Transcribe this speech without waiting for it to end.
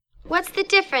What's the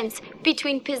difference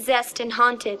between possessed and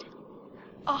haunted?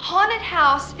 A haunted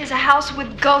house is a house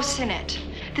with ghosts in it.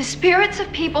 The spirits of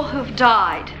people who've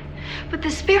died. But the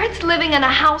spirits living in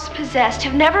a house possessed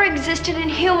have never existed in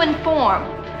human form.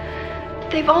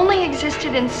 They've only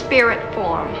existed in spirit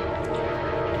form.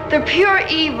 They're pure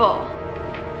evil.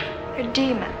 They're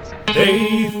demons.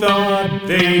 They thought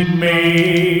they'd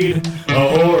made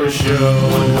a horror show.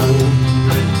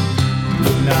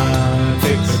 But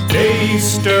they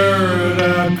stirred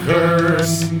a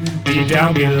curse deep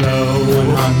down below.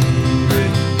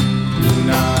 100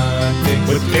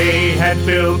 lunatics. What they had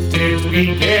built it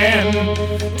began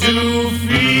to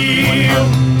feel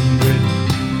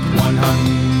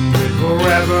 100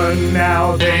 forever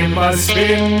now they must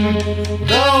spin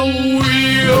the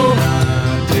wheel.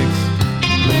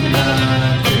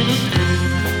 lunatics.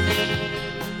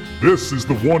 This is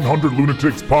the 100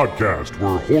 Lunatics podcast,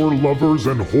 where horror lovers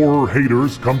and horror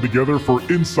haters come together for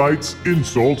insights,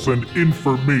 insults, and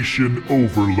information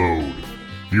overload.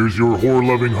 Here's your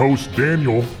horror-loving host,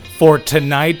 Daniel. For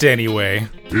tonight, anyway.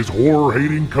 His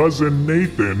horror-hating cousin,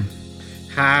 Nathan.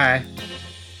 Hi.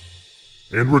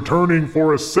 And returning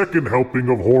for a second helping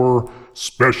of horror,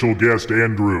 special guest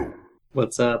Andrew.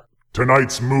 What's up?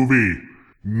 Tonight's movie,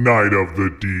 Night of the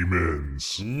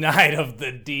Demons. Night of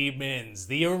the Demons,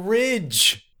 the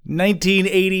Orig.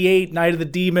 1988, Night of the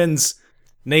Demons.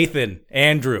 Nathan,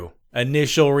 Andrew,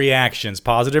 initial reactions,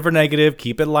 positive or negative,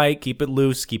 keep it light, keep it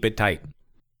loose, keep it tight.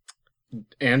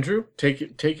 Andrew, take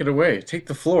it away. Take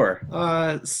the floor.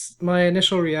 My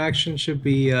initial reaction should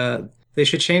be they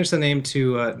should change the name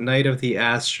to Night of the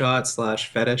Ass Shot /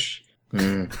 Fetish.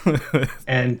 And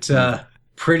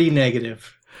pretty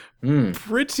negative.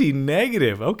 Pretty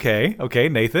negative. Okay,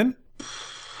 Nathan.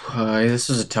 This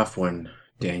is a tough one,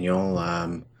 Daniel.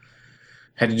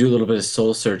 Had to do a little bit of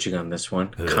soul searching on this one.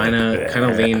 Kind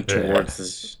of leaned towards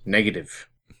this negative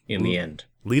in the end.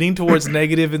 Leaning towards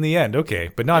negative in the end,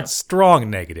 okay, but not strong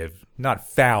negative, not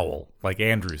foul like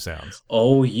Andrew sounds.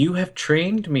 Oh, you have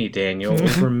trained me, Daniel,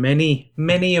 over many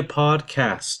a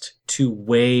podcast to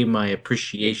weigh my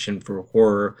appreciation for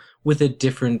horror with a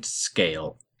different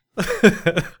scale.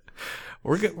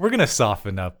 We're gonna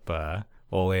soften up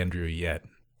old Andrew yet.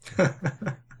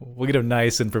 We'll get him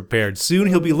nice and prepared. Soon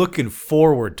he'll be looking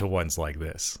forward to ones like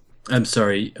this. I'm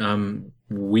sorry,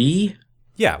 we?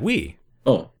 Yeah, we.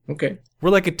 Oh, okay. We're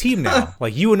like a team now.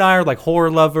 Like you and I are like horror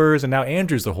lovers, and now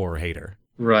Andrew's the horror hater.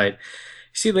 Right.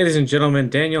 See, ladies and gentlemen,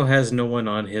 Daniel has no one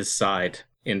on his side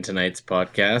in tonight's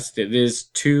podcast. It is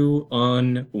 2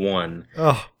 on 1.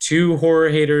 Oh. 2 horror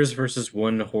haters versus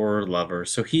 1 horror lover.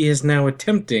 So he is now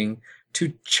attempting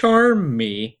to charm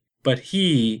me, but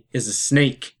he is a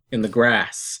snake in the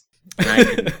grass.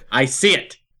 And I see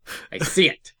it. I see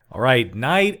it. All right,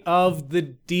 Night of the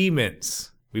Demons.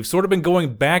 We've sort of been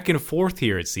going back and forth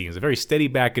here, it seems. A very steady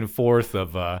back and forth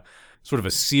of sort of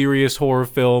a serious horror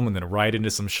film and then right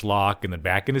into some schlock and then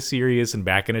back into serious and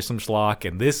back into some schlock.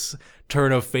 And this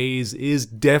turn of phase is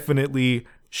definitely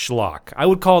schlock. I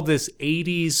would call this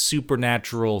 80s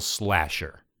supernatural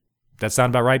slasher. That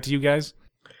sound about right to you guys?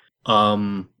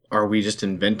 Are we just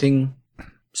inventing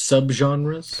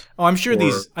subgenres? Oh, I'm sure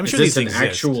these exist. exist.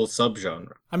 Actual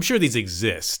subgenre? I'm sure these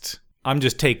exist. I'm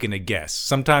just taking a guess.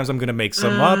 Sometimes I'm going to make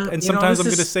some up, and sometimes I'm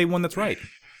going to say one that's right.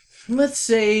 Let's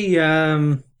say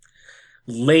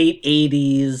late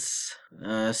 80s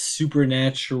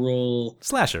supernatural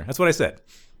slasher. That's what I said.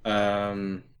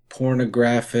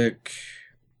 Pornographic.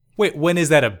 Wait, when is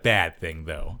that a bad thing,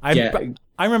 though? I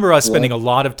remember us spending a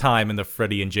lot of time in the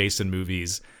Freddy and Jason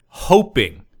movies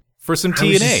hoping for some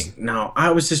TNA.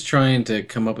 I was just trying to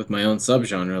come up with my own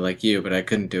subgenre like you, but I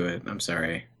couldn't do it. I'm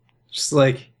sorry. Just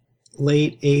like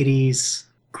late 80s,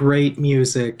 great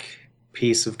music,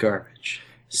 piece of garbage.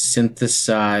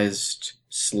 Synthesized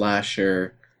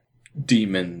slasher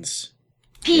demons.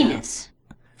 Penis.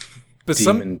 But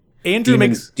Demon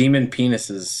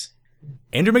penises.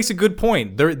 Andrew makes a good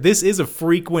point. This is a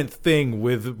frequent thing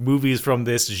with movies from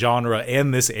this genre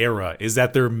and this era, is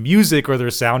that their music or their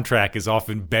soundtrack is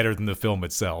often better than the film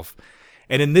itself.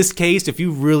 And in this case, if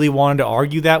you really wanted to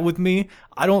argue that with me,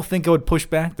 I don't think I would push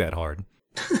back that hard.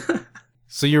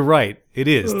 So you're right. It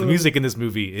is. The music in this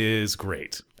movie is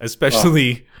great,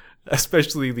 especially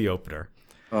the opener.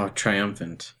 Oh,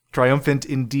 triumphant. Triumphant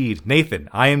indeed. Nathan,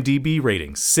 IMDb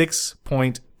rating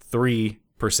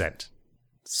 6.3%.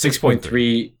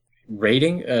 6.3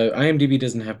 rating? IMDb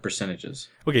doesn't have percentages.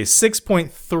 Okay,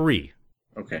 6.3.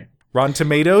 Okay. Rotten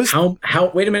Tomatoes?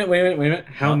 Wait a minute.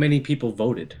 How many people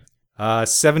voted?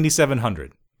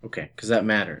 7,700. Okay, because that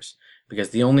matters.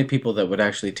 Because the only people that would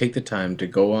actually take the time to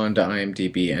go on to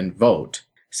IMDb and vote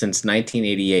since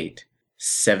 1988,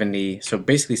 so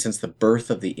basically since the birth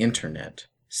of the internet,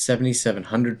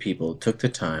 7,700 people took the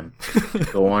time to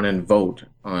go on and vote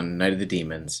on Night of the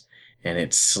Demons, and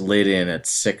it slid in at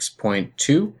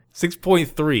 6.2.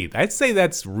 6.3. I'd say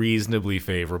that's reasonably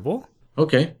favorable,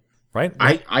 Okay. right?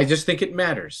 I just think it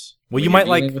matters. Well, When you you're might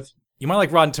dealing like with- you might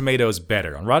like Rotten Tomatoes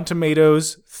better. On Rotten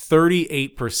Tomatoes,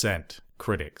 38%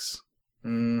 critics.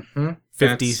 Mhm.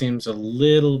 50 That seems a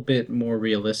little bit more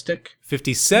realistic.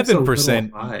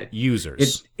 57% little high.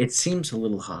 users. It seems a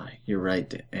little high. You're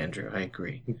right, Andrew. I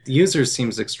agree. Users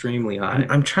seems extremely high.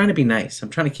 I'm trying to be nice. I'm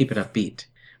trying to keep it upbeat.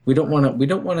 We don't want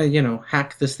to,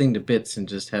 hack this thing to bits and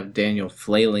just have Daniel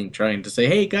flailing trying to say,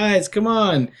 "Hey guys, come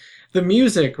on. The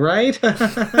music, right?"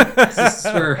 This is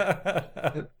for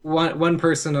one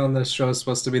person on the show is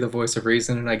supposed to be the voice of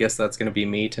reason, and I guess that's going to be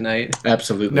me tonight.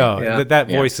 Absolutely. No, Yeah. that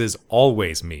Yeah. voice is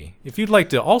always me. If you'd like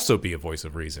to also be a voice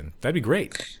of reason, that'd be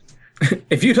great.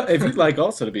 If you'd like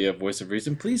also to be a voice of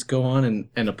reason, please go on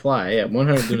and apply at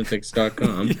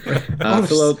 100lunatics.com.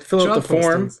 Fill out Job the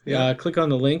form. postings, yeah. Click on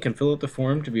the link and fill out the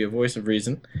form to be a voice of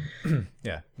reason.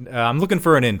 Yeah. I'm looking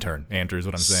for an intern, Andrew, is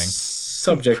what I'm saying.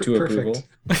 Subject to Perfect.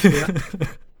 approval.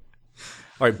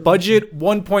 All right, budget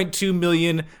 1.2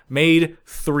 million, made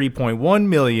 3.1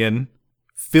 million,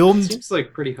 filmed. Seems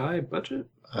like pretty high budget.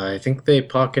 I think they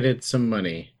pocketed some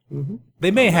money.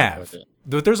 They may on that have. budget.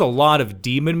 But there's a lot of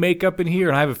demon makeup in here,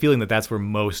 and I have a feeling that that's where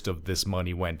most of this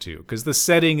money went to. Because the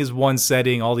setting is one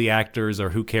setting, all the actors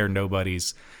are who care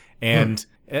nobodies. And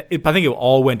I think it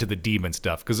all went to the demon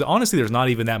stuff. Because honestly, there's not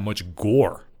even that much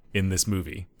gore in this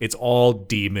movie. It's all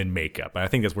demon makeup. And I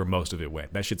think that's where most of it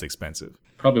went. That shit's expensive.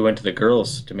 Probably went to the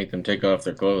girls to make them take off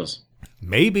their clothes.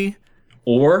 Maybe.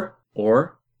 Or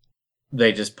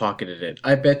they just pocketed it.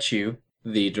 I bet you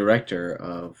the director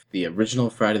of the original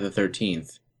Friday the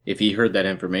 13th, if he heard that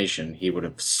information, he would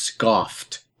have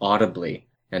scoffed audibly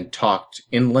and talked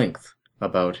in length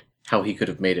about how he could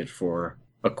have made it for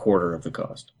a quarter of the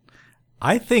cost.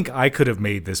 I think I could have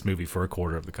made this movie for a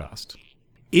quarter of the cost.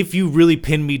 If you really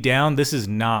pin me down, this is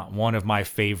not one of my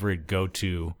favorite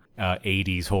go-to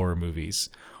 80s horror movies.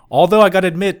 Although I gotta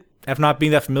admit, after not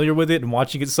being that familiar with it and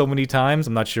watching it so many times,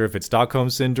 I'm not sure if it's Stockholm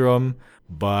Syndrome,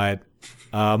 but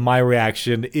my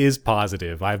reaction is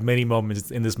positive. I have many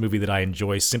moments in this movie that I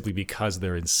enjoy simply because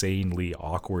they're insanely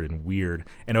awkward and weird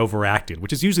and overacted,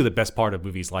 which is usually the best part of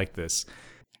movies like this.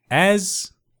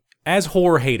 As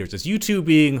horror haters, as you two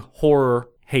being horror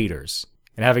haters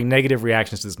and having negative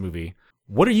reactions to this movie,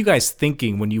 what are you guys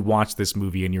thinking when you watch this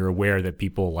movie and you're aware that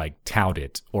people like tout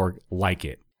it or like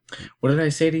it? What did I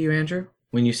say to you, Andrew,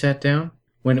 when you sat down?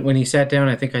 When he sat down,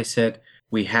 I think I said,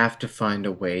 we have to find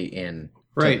a way in.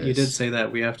 to Right, you this. did say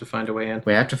that. We have to find a way in.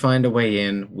 We have to find a way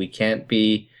in. We can't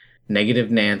be negative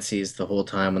Nancy's the whole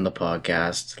time on the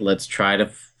podcast. Let's try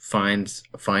to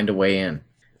find a way in.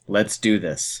 Let's do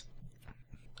this.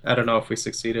 I don't know if we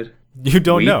succeeded. You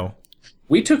don't We- know.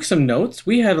 We took some notes.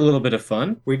 We had a little bit of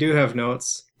fun. We do have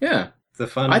notes. Yeah. The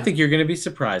fun. I think you're going to be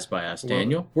surprised by us, We'll-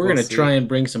 Daniel. We're we'll going to see. try and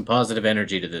bring some positive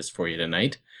energy to this for you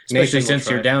tonight. Nathan Especially will since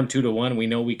try. you're down 2-1. We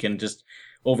know we can just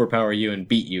overpower you and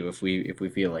beat you if we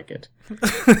feel like it.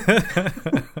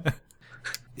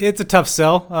 It's a tough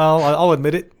sell. I'll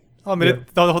admit it. I'll admit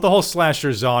it. The whole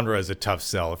slasher genre is a tough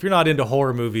sell. If you're not into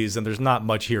horror movies, then there's not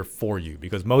much here for you,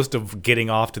 because most of getting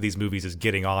off to these movies is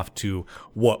getting off to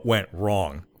what went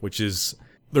wrong, which is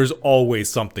there's always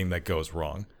something that goes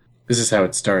wrong. This is how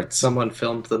it starts. Someone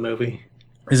filmed the movie.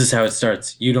 This is how it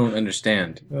starts. You don't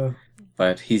understand. Oh,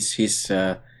 But he's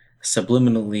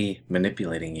subliminally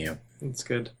manipulating you that's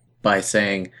good. by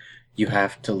saying you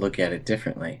have to look at it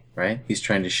differently, right? He's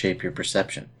trying to shape your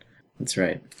perception. That's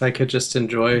right. I could just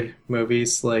enjoy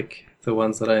movies like the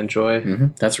ones that I enjoy.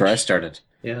 That's where I started.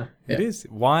 Yeah. It is.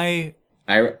 Why?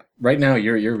 Right now,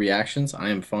 your reactions, I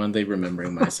am fondly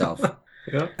remembering myself.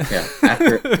 Yeah. Yeah.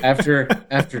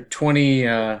 After 20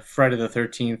 Friday the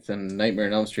 13th and Nightmare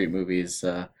on Elm Street movies,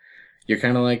 you're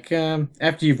kind of like,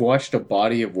 after you've watched a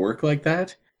body of work like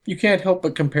that, you can't help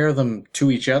but compare them to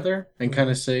each other and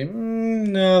kind of say,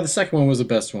 no, the second one was the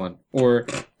best one. Or,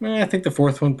 I think the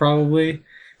fourth one probably.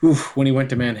 Oof, when he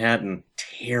went to Manhattan,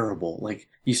 terrible. Like,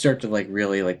 you start to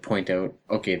really point out,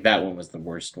 okay, that one was the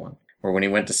worst one. Or when he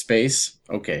went to space,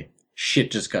 okay,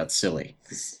 shit just got silly.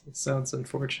 It sounds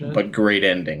unfortunate. But great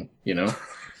ending, you know?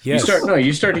 Yes.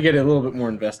 You start to get a little bit more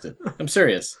invested. I'm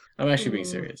serious. I'm actually being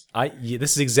serious.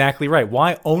 This is exactly right.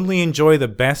 Why only enjoy the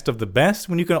best of the best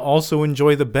when you can also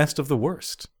enjoy the best of the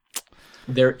worst?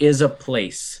 There is a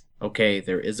place, okay?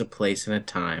 There is a place and a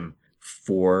time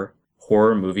for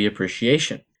horror movie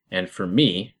appreciation. And for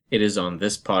me, it is on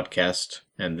this podcast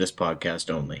and this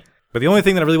podcast only. But the only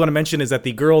thing that I really want to mention is that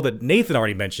the girl that Nathan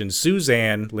already mentioned,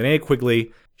 Suzanne, Linnea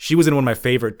Quigley, she was in one of my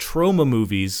favorite Troma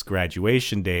movies,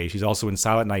 Graduation Day. She's also in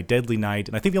Silent Night, Deadly Night.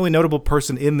 And I think the only notable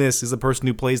person in this is the person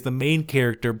who plays the main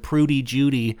character, Prudy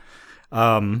Judy,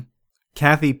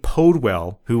 Kathy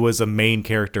Podwell, who was a main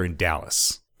character in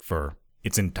Dallas for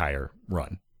its entire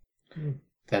run.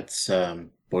 That's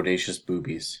Bodacious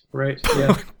Boobies. Right.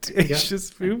 Yeah.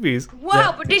 Audacious movies.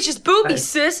 Wow, bodacious boobies,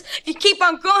 sis. If you keep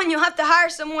on going, you'll have to hire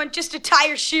someone just to tie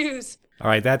your shoes. All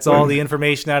right, that's all the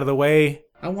information out of the way.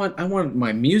 I want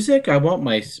my music. I want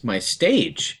my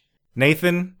stage.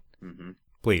 Nathan,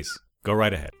 please, go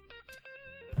right ahead.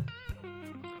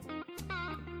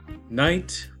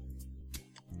 Night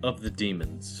of the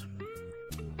Demons.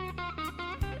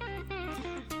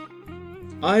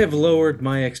 I have lowered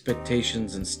my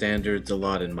expectations and standards a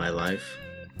lot in my life.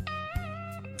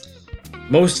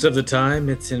 Most of the time,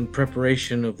 it's in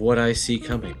preparation of what I see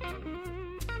coming.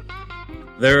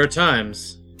 There are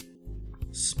times,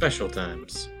 special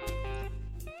times,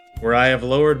 where I have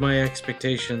lowered my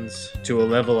expectations to a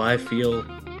level I feel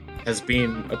has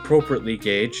been appropriately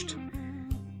gauged,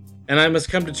 and I must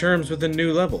come to terms with a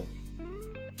new level.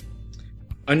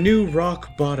 A new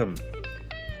rock bottom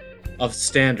of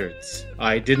standards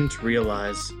I didn't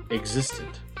realize existed.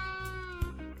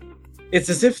 It's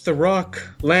as if the rock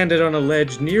landed on a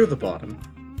ledge near the bottom,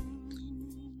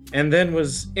 and then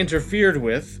was interfered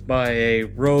with by a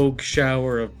rogue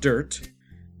shower of dirt,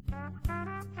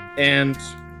 and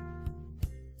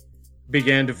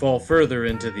began to fall further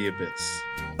into the abyss.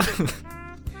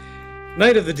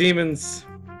 Night of the Demons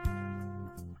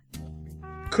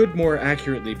could more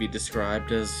accurately be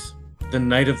described as the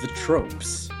Night of the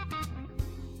Tropes.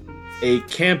 A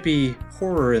campy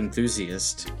horror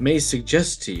enthusiast may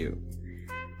suggest to you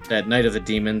that Night of the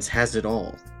Demons has it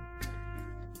all.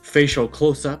 Facial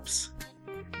close-ups,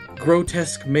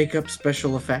 grotesque makeup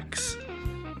special effects,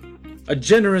 a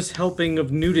generous helping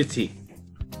of nudity,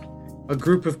 a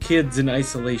group of kids in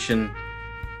isolation,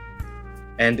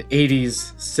 and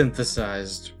 80s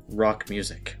synthesized rock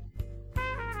music.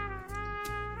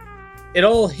 It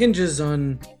all hinges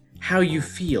on how you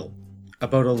feel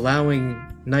about allowing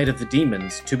Night of the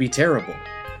Demons to be terrible.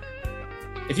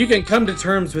 If you can come to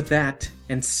terms with that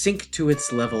and sink to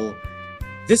its level,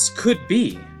 this could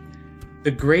be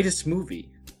the greatest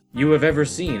movie you have ever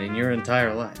seen in your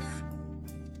entire life.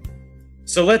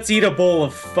 So let's eat a bowl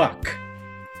of fuck,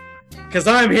 'cause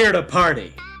I'm here to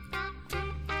party.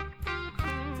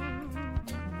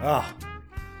 Oh,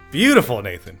 beautiful,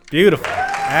 Nathan. Beautiful.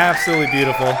 Absolutely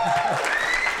beautiful.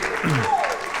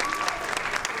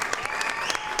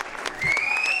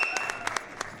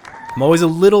 I'm always a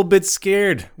little bit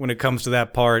scared when it comes to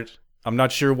that part. I'm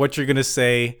not sure what you're going to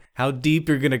say, how deep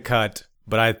you're going to cut,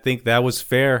 but I think that was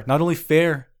fair. Not only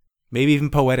fair, maybe even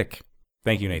poetic.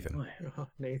 Thank you, Nathan. Oh,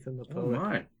 Nathan the Oh poet.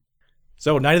 my.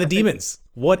 So, Night of the Demons.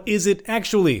 What is it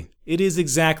actually? It is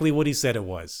exactly what he said it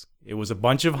was. It was a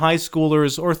bunch of high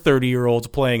schoolers or 30-year-olds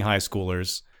playing high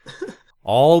schoolers,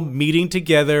 all meeting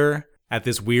together at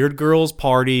this weird girls'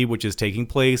 party, which is taking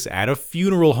place at a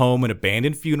funeral home, an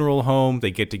abandoned funeral home.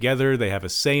 They get together, they have a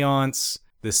seance.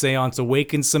 The seance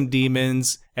awakens some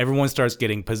demons. Everyone starts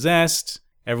getting possessed.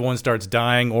 Everyone starts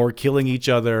dying or killing each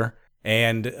other.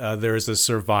 And there's a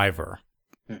survivor.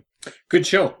 Good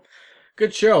show.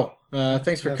 Good show.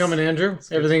 Thanks for coming, Andrew.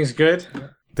 Everything's good.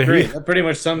 There Great. you- That pretty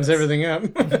much sums everything up.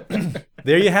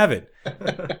 There you have it.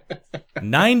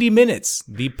 90 minutes,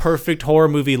 the perfect horror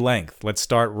movie length. Let's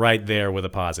start right there with a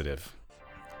positive.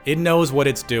 It knows what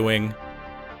it's doing.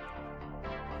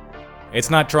 It's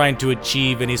not trying to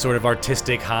achieve any sort of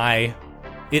artistic high.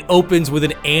 It opens with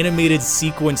an animated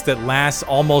sequence that lasts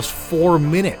almost 4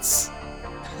 minutes.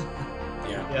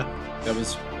 Yeah. That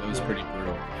was pretty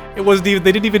brutal. It wasn't even,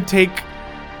 they didn't even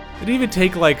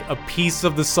take like a piece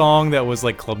of the song that was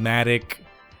like climatic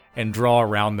and draw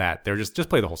around that. They're just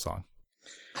play the whole song.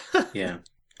 Yeah.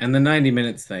 And the 90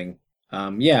 minutes thing.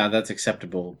 Yeah, that's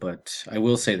acceptable, but I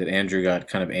will say that Andrew got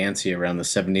kind of antsy around the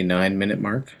 79-minute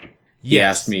mark. He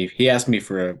Yes. asked me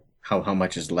for how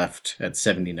much is left at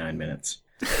 79 minutes.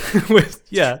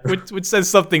 Yeah, which says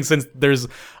something, since there's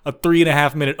a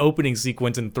 3.5 minute opening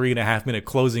sequence and 3.5 minute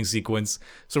closing sequence.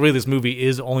 So really this movie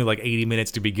is only like 80 minutes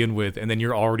to begin with, and then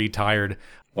you're already tired.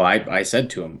 Well, I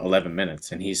said to him 11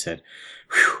 minutes, and he said,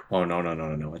 "Whew, oh,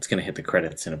 no. It's going to hit the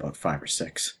credits in about 5 or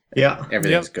 6. Yeah.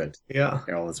 Everything's good. Yeah.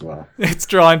 All is well." It's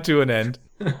drawn to an end.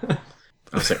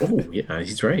 I was like, oh, yeah,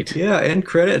 he's right. Yeah, end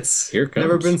credits. Here it comes.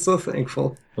 Never been so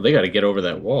thankful. Well, they got to get over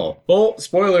that wall. Oh,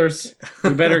 spoilers.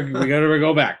 We gotta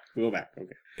go back. Go back.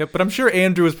 Okay. Yeah, but I'm sure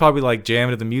Andrew was probably like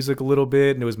jamming to the music a little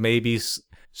bit, and it was maybe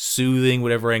soothing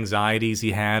whatever anxieties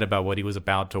he had about what he was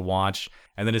about to watch.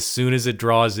 And then as soon as it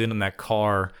draws in that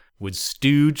car with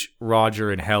Stooge,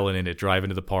 Roger, and Helen in it drive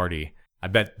into the party, I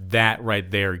bet that right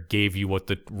there gave you what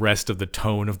the rest of the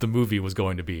tone of the movie was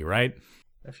going to be, right?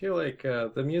 I feel like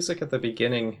the music at the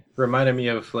beginning reminded me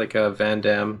of like a Van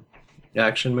Damme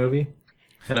action movie.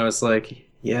 And I was like,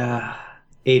 yeah,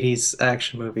 80s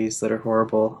action movies that are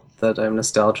horrible that I'm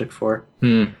nostalgic for.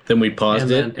 Then we paused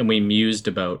And it then- and we mused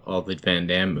about all the Van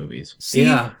Damme movies. See,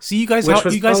 Yeah. see, you guys, Which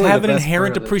was you guys probably have the an best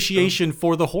inherent part of it, appreciation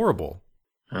for the horrible.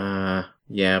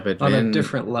 Yeah, but On a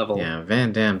different level. Yeah,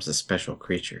 Van Damme's a special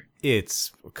creature.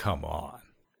 It's come on.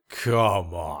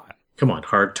 Come on,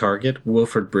 Hard Target,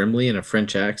 Wilford Brimley in a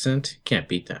French accent. Can't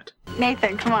beat that.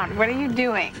 Nathan, come on, what are you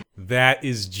doing? That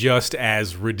is just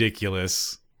as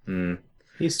ridiculous.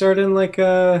 He starred in like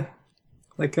a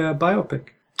biopic.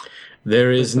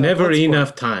 There is What's that? never Bloodsport.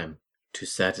 enough time to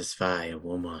satisfy a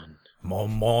woman.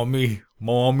 Mommy.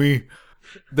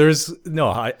 There's no,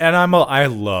 I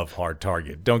love Hard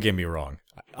Target. Don't get me wrong.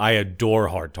 I adore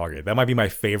Hard Target. That might be my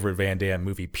favorite Van Damme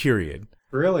movie, period.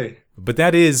 Really? But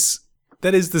that is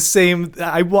the same.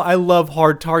 I love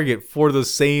Hard Target for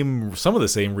some of the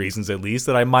same reasons, at least,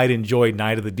 that I might enjoy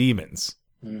Night of the Demons.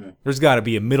 There's got to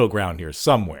be a middle ground here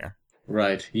somewhere.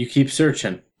 Right. You keep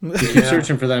searching. You keep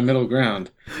searching for that middle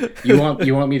ground. You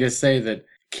want me to say that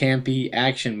campy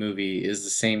action movie is the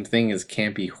same thing as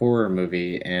campy horror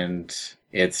movie, and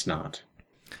it's not.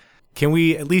 Can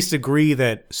we at least agree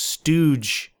that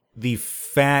Stooge, the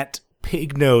fat,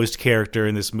 pig-nosed character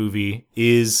in this movie,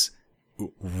 is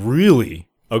really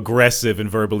aggressive and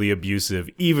verbally abusive,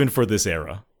 even for this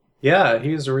era? Yeah,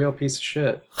 he was a real piece of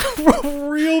shit.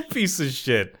 Real piece of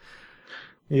shit.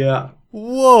 Yeah.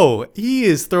 Whoa, he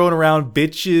is throwing around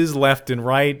bitches left and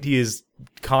right. He is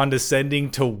condescending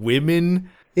to women.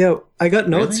 Yeah, I got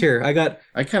notes Really? here. I got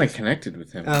I kind of connected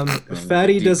with him. on a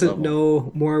Fatty deep doesn't level.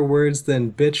 know more words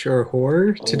than bitch or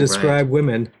whore to Oh, describe right.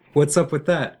 women. What's up with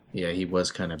that? Yeah, he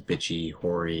was kind of bitchy,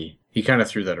 hoary. He kind of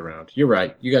threw that around. You're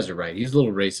right. You guys are right. He's a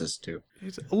little racist, too.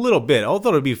 A little bit.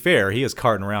 Although to be fair, he is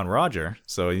carting around Roger,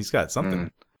 so he's got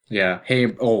something. Yeah.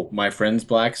 Hey, my friend's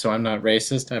black, so I'm not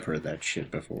racist. I've heard that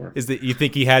shit before. Is that you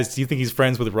think he's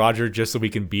friends with Roger just so he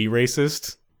can be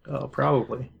racist? Oh,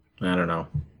 probably. I don't know.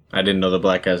 I didn't know the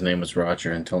black guy's name was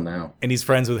Roger until now. And he's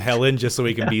friends with Helen just so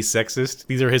he can be sexist?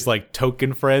 These are his like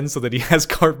token friends so that he has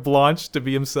carte blanche to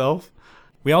be himself?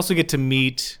 We also get to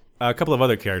meet a couple of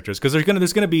other characters because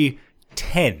there's gonna be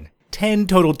 10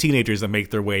 total teenagers that make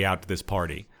their way out to this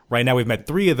party. Right now we've met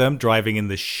 3 of them driving in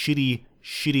the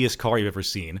shittiest car you've ever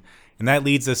seen. And that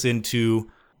leads us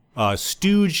into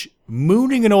Stooge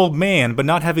mooning an old man, but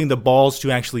not having the balls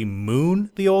to actually moon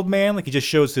the old man. Like he just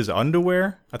shows his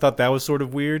underwear. I thought that was sort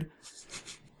of weird.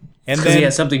 And Because he then,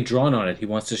 has something drawn on it. He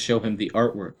wants to show him the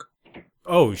artwork.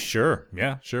 oh, sure.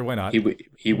 Yeah, sure. Why not?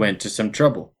 He went to some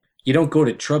trouble. You don't go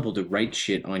to trouble to write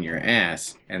shit on your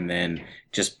ass and then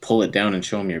just pull it down and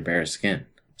show him your bare skin.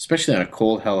 Especially on a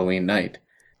cold Halloween night.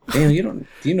 Damn, do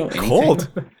you know anything Cold?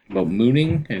 about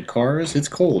mooning and cars? It's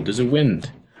cold. There's a wind.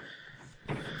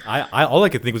 All I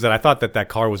could think was that I thought that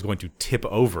car was going to tip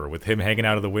over with him hanging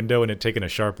out of the window and it taking a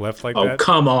sharp left like Oh, that.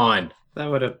 come on. That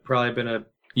would have probably been a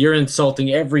You're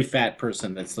insulting every fat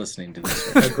person that's listening to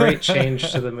this. great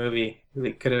change to the movie.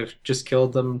 They could have just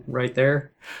killed them right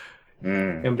there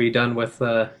and be done with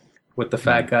the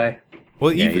fat guy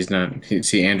Well, Yeah, even, he's not.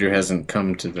 See, Andrew hasn't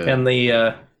come to the. and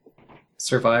the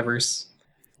survivors.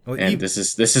 well, And even- this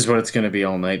is what it's going to be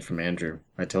all night from Andrew.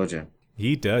 I told you.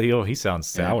 he does. He sounds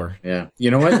sour. Yeah.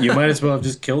 You know what? You might as well have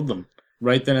just killed them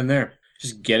right then and there.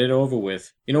 Just get it over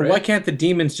with. You know, why can't the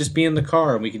demons just be in the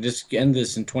car and we can just end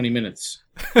this in 20 minutes?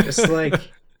 Just like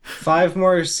 5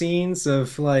 more scenes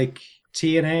of like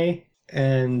TNA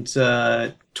and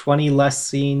 20 less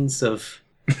scenes of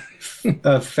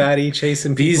Fatty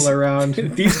chasing people around,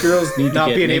 These girls need to not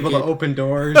get being able to naked. open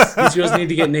doors. These girls need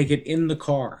to get naked in the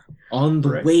car on the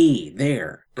Right. way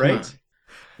there. Come Right. on.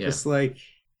 Yeah. Just like,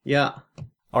 yeah.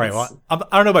 All right. Well, I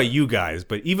don't know about you guys,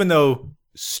 but even though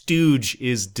Stooge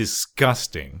is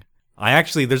disgusting,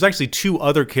 there's actually 2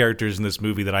 other characters in this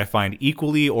movie that I find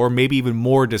equally or maybe even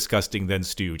more disgusting than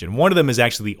Stooge. And one of them is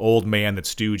actually the old man that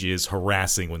Stooge is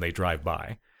harassing when they drive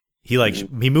by. He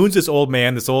moons this old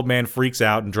man. This old man freaks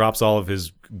out and drops all of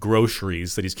his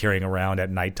groceries that he's carrying around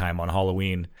at nighttime on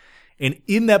Halloween. And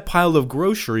in that pile of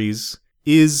groceries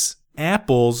is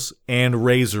apples and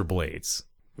razor blades.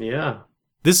 Yeah.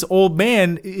 This old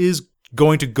man is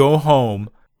going to go home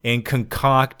and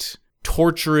concoct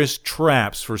torturous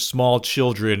traps for small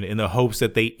children in the hopes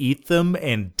that they eat them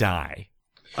and die.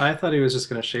 I thought he was just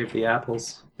going to shave the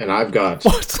apples. And I've got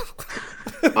What?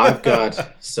 I've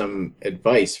got some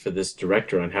advice for this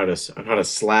director on how to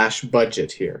slash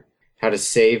budget here, how to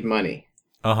save money.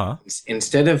 Uh-huh.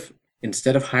 Instead of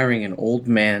hiring an old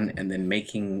man and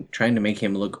then trying to make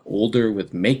him look older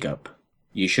with makeup,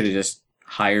 you should have just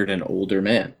hired an older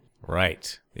man.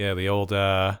 Right. Yeah, the old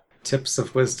Tips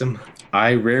of wisdom.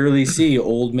 I rarely see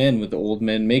old men with old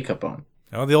men makeup on.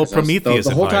 the old Prometheus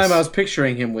The whole advice. time I was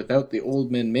picturing him without the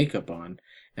old men makeup on,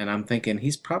 and I'm thinking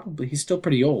he's still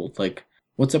pretty old. Like,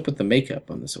 what's up with the makeup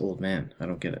on this old man? I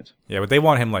don't get it. Yeah, but they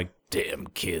want him like, damn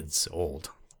kids old.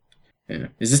 Yeah.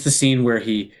 Is this the scene where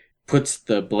he puts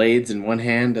the blades in one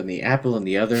hand and the apple in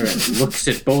the other and looks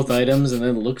at both items and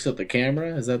then looks at the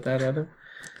camera? Is that Adam?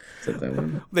 Is that that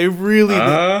one? They really...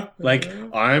 Like,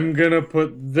 I'm gonna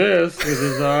put this with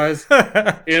his eyes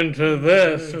into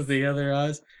this with the other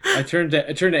eyes. I turned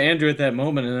to Andrew at that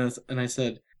moment and I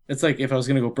said, it's like if I was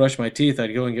gonna go brush my teeth,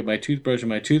 I'd go and get my toothbrush and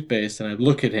my toothpaste and I'd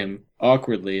look at him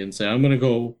awkwardly and say, I'm gonna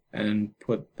go and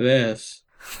put this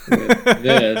with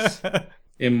this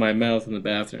in my mouth in the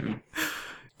bathroom.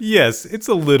 Yes, it's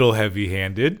a little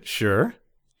heavy-handed, sure.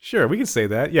 Sure, we can say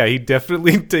that. Yeah, he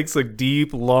definitely takes a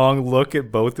deep, long look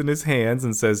at both in his hands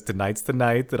and says, tonight's the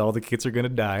night that all the kids are going to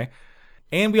die.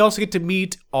 And we also get to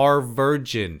meet our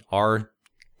virgin, our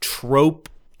trope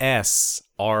S,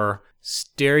 our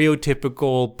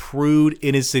stereotypical, prude,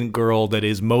 innocent girl that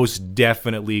is most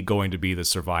definitely going to be the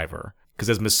survivor. Because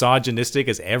as misogynistic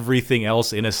as everything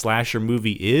else in a slasher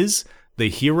movie is, the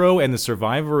hero and the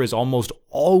survivor is almost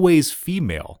always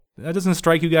female. That doesn't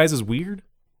strike you guys as weird?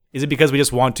 Is it because we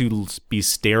just want to be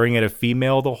staring at a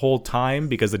female the whole time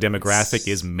because the demographic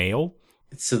is male?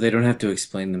 So they don't have to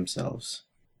explain themselves.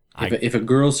 If a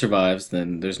girl survives,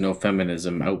 then there's no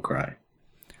feminism outcry.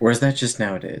 Or is that just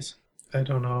nowadays? I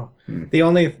don't know.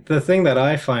 The thing that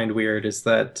I find weird is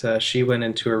that she went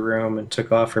into her room and took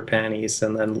off her panties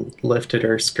and then lifted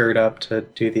her skirt up to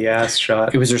do the ass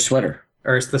shot. It was her sweater.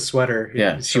 Or it's the sweater.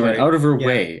 Yeah, she went out of her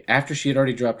way, after she had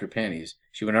already dropped her panties,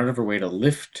 she went out of her way to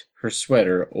lift her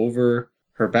sweater over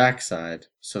her backside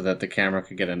so that the camera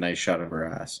could get a nice shot of her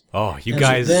ass. Oh, you And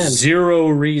guys... then, zero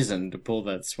reason to pull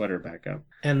that sweater back up.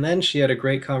 And then she had a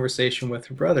great conversation with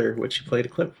her brother, which she played a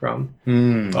clip from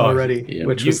Oh, already, yeah.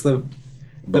 which was the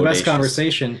best Bodacious.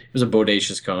 conversation. It was a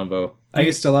bodacious combo. I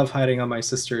used to love hiding on my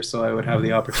sister so I would have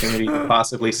the opportunity to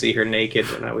possibly see her naked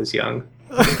when I was young.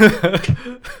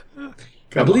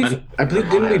 I believe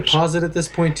didn't we pause it at this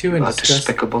point too and discuss?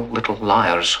 Despicable little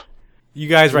liars. You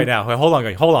guys right now, hold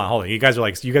on. You guys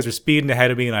are speeding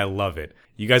ahead of me and I love it.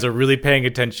 You guys are really paying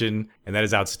attention and that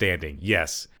is outstanding.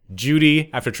 Yes. Judy,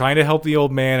 after trying to help the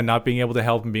old man and not being able to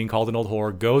help him, being called an old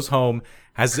whore, goes home,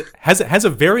 has a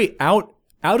very out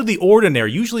of the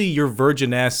ordinary. Usually your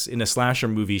virginess in a slasher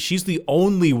movie, she's the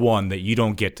only one that you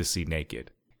don't get to see naked.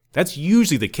 That's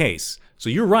usually the case. So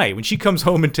you're right. When she comes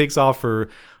home and takes off her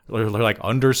like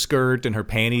underskirt and her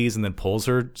panties and then pulls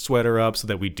her sweater up so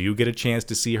that we do get a chance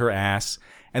to see her ass.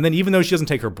 And then even though she doesn't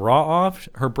take her bra off,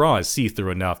 her bra is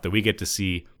see-through enough that we get to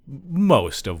see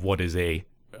most of what is an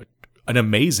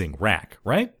amazing rack,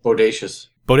 right? Bodacious.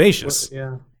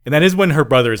 Yeah. And that is when her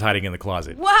brother is hiding in the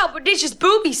closet. Wow, bodacious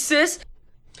boobies, sis.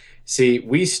 See,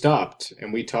 we stopped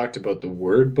and we talked about the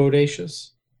word bodacious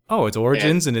Oh, its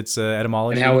origins and its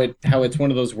etymology. and how it's one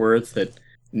of those words that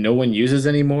no one uses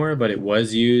anymore, but it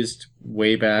was used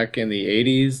way back in the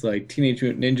 80s, like Teenage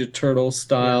Mutant Ninja Turtle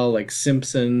style, like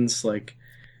Simpsons, like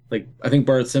I think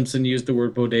Bart Simpson used the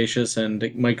word bodacious, and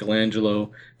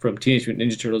Michelangelo from Teenage Mutant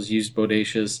Ninja Turtles used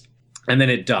bodacious, and then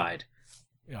it died.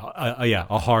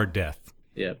 A hard death.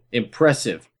 Yeah,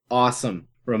 impressive, awesome,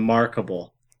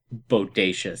 remarkable,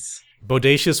 bodacious.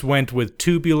 Bodacious went with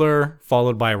tubular,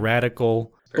 followed by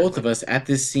radical. Both of us at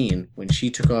this scene, when she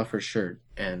took off her shirt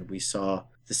and we saw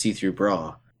the see-through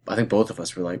bra, I think both of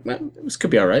us were like, man, this could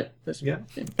be all right. This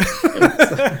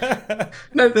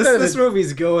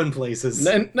movie's going places.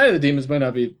 Night of the Demons might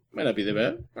not be that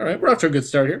bad. All right, we're off to a good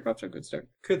start here.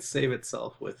 Could save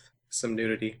itself with some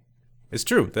nudity. It's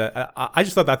true. That I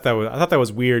just thought that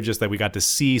was weird. Just that we got to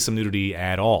see some nudity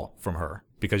at all from her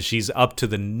because she's up to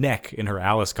the neck in her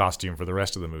Alice costume for the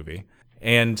rest of the movie.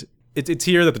 And it's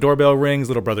here that the doorbell rings.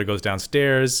 Little brother goes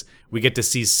downstairs. We get to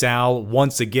see Sal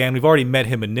once again. We've already met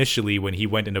him initially when he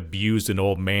went and abused an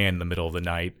old man in the middle of the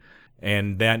night,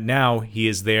 and that now he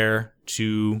is there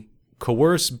to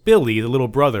coerce Billy, the little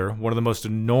brother, one of the most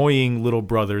annoying little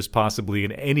brothers possibly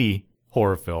in any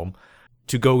horror film,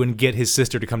 to go and get his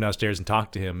sister to come downstairs and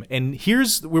talk to him. And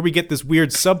here's where we get this weird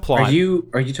subplot.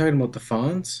 Are you talking about the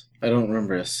Fonz? I don't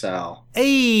remember a Sal.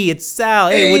 Hey, it's Sal.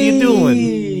 Hey, what are you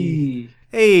doing?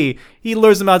 Hey, he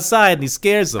lures them outside and he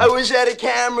scares them. I wish I had a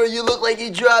camera. You look like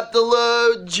you dropped the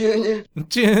load, Junior.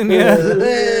 Junior.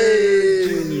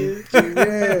 Hey,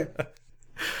 Junior.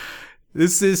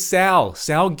 This is Sal.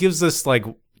 Sal gives us, like,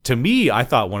 to me, I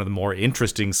thought one of the more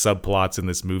interesting subplots in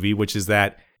this movie, which is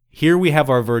that here we have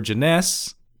our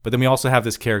Virginess, but then we also have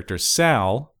this character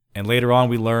Sal, and later on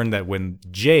we learn that when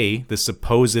Jay, the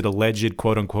supposed alleged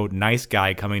quote-unquote nice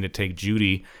guy coming to take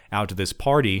Judy out to this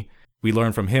party, we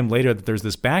learn from him later that there's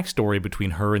this backstory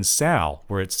between her and Sal,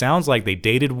 where it sounds like they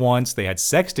dated once, they had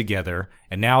sex together,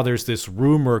 and now there's this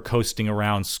rumor coasting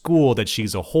around school that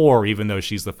she's a whore, even though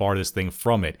she's the farthest thing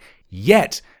from it.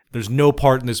 Yet, there's no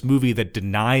part in this movie that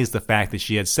denies the fact that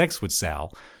she had sex with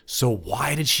Sal. So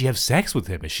why did she have sex with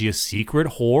him? Is she a secret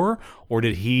whore? Or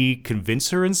did he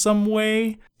convince her in some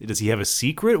way? Does he have a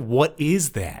secret? What is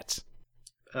that?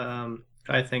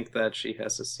 I think that she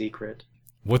has a secret.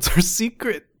 What's her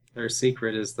secret? Her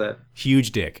secret is that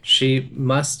Huge dick. she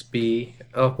must be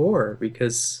a whore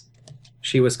because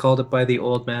she was called up by the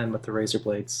old man with the razor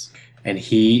blades. And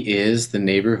he is the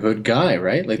neighborhood guy,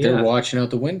 right? Like they're Yeah. watching out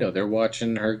the window. They're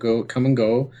watching her come and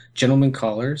go. Gentleman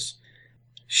callers.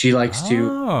 She likes to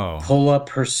Oh. pull up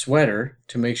her sweater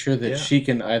to make sure that Yeah. she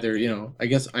can either, I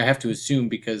guess I have to assume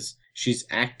because she's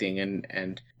acting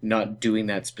and not doing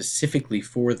that specifically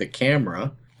for the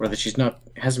camera, or that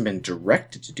hasn't been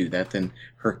directed to do that, then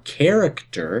her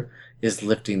character is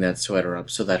lifting that sweater up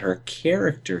so that her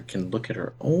character can look at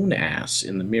her own ass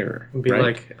in the mirror. And be right?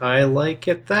 like, I like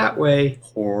it that way.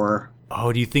 Or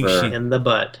Oh, do you think Sure. she In the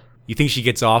butt. you think she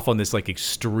gets off on this like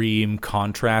extreme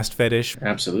contrast fetish?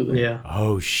 absolutely. Yeah.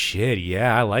 Oh shit,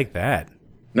 yeah, I like that.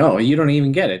 No, you don't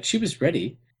even get it. She was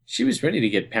ready. She was ready to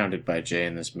get pounded by Jay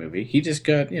in this movie. He just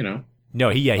got, No,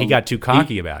 he got too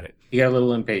cocky about it. he got a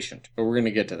little impatient. But we're going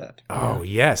to get to that. Oh,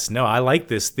 yes. No, I like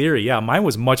this theory. Yeah, mine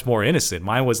was much more innocent.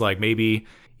 Mine was like maybe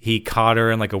he caught her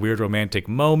in like a weird romantic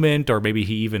moment, or maybe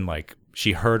he even like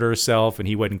she hurt herself and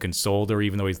he went and consoled her,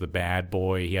 even though he's the bad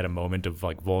boy. He had a moment of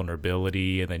like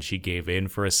vulnerability and then she gave in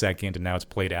for a second, and now it's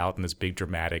played out in this big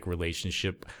dramatic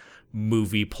relationship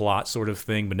movie plot sort of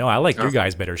thing. But no, I like your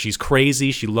guys better. She's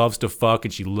crazy, she loves to fuck,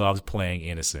 and she loves playing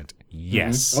innocent.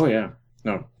 Yes. Oh, yeah.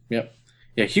 No. Yep.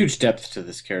 Yeah, huge depth to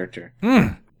this character.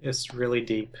 It's really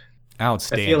deep.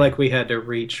 Outstanding. I feel like we had to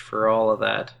reach for all of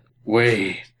that.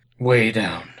 Way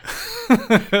down.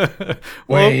 Well,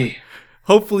 Way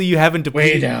hopefully you haven't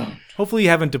depleted. down. Hopefully you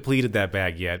haven't depleted that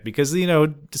bag yet, because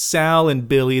Sal and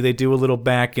Billy, they do a little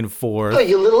back and forth. Oh,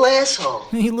 you little asshole.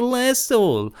 You little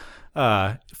asshole.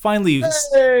 Finally,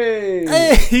 Hey!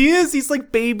 hey, he is. He's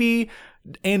like baby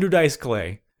Andrew Dice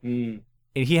Clay, Mm.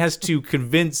 and he has to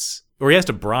convince, or he has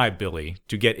to bribe Billy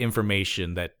to get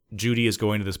information that Judy is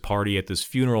going to this party at this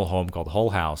funeral home called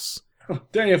Hull House.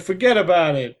 Don't you forget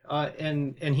about it.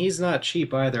 And he's not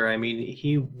cheap either. I mean,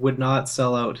 he would not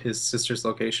sell out his sister's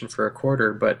location for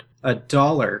 $0.25, but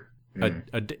 $1.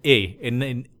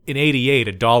 In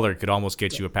 '88, $1 could almost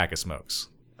get you a pack of smokes.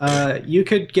 You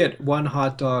could get one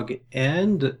hot dog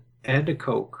and a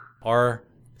Coke. Our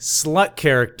slut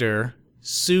character,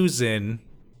 Suzanne,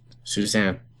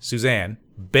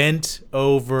 bent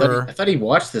over. I thought he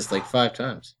watched this like 5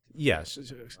 times. Yes,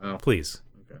 Wow. please,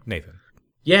 Nathan.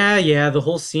 Yeah, the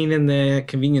whole scene in the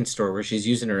convenience store where she's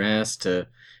using her ass to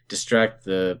distract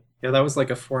the... Yeah, that was like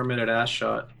a 4-minute ass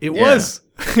shot. It Yeah. was.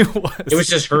 It was. It was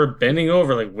just her bending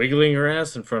over, like wiggling her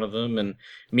ass in front of them, and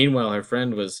meanwhile her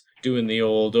friend was doing the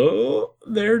old, oh,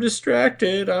 they're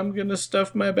distracted, I'm gonna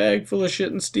stuff my bag full of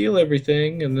shit and steal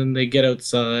everything, and then they get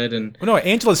outside and... Well, no,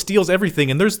 Angela steals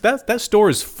everything, and there's that store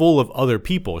is full of other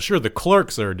people. Sure, the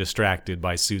clerks are distracted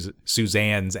by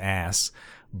Suzanne's ass,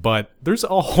 but there's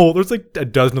like a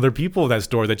dozen other people in that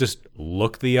store that just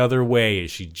look the other way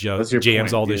as she just What's your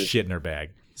jams point, all this dude? shit in her bag.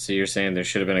 So you're saying there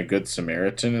should have been a good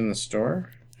Samaritan in the store?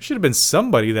 There should have been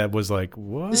somebody that was like,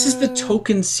 what? This is the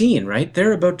token scene, right?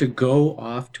 They're about to go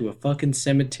off to a fucking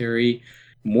cemetery,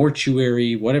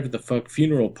 mortuary, whatever the fuck,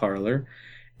 funeral parlor,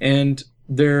 and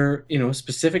their,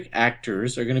 specific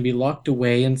actors are going to be locked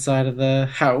away inside of the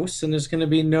house, and there's going to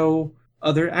be no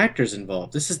other actors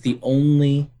involved. This is the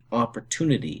only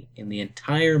opportunity in the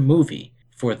entire movie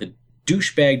for the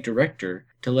douchebag director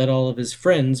to let all of his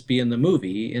friends be in the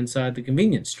movie inside the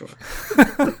convenience store.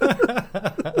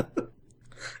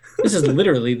 This is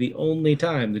literally the only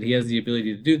time that he has the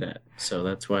ability to do that. So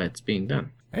that's why it's being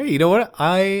done. Hey, you know what?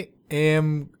 I'll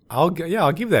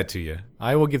give that to you.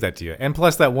 I will give that to you. And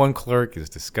plus, that one clerk is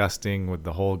disgusting with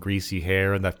the whole greasy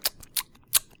hair and the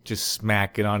just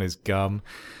smacking on his gum.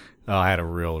 Oh, I had a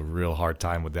real hard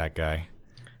time with that guy.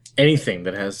 Anything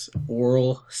that has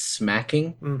oral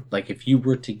smacking, like if you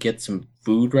were to get some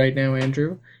food right now,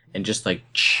 Andrew, and just like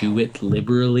chew it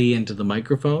liberally into the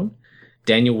microphone,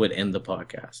 Daniel would end the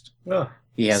podcast. Oh,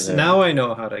 He has a, now I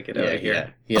know how to get out of here. yeah,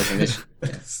 he has an issue.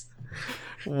 Yes.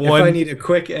 If I need a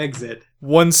quick exit.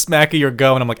 One smack of your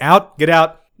go, and I'm like, out, get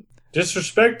out.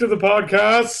 Disrespect to the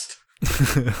podcast.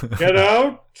 Get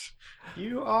out.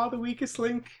 You are the weakest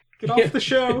link. Get off the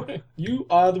show. You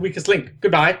are the weakest link.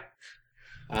 Goodbye.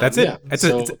 That's it.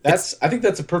 I think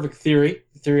that's a perfect theory.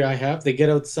 The theory I have. They get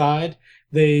outside.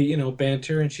 They,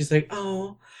 banter, and she's like,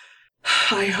 "Oh,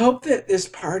 I hope that this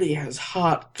party has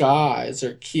hot guys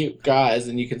or cute guys,"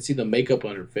 and you can see the makeup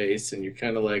on her face, and you're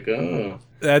kind of like, "Oh,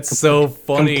 That's so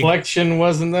funny. complexion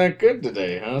wasn't that good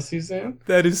today, huh, Suzanne?"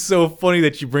 That is so funny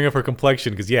that you bring up her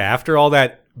complexion, because yeah, after all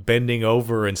that bending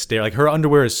over and stare, like her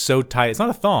underwear is so tight. It's not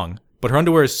a thong, but her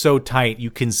underwear is so tight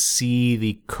you can see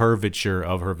the curvature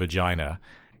of her vagina.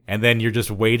 And then you're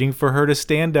just waiting for her to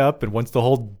stand up, and once the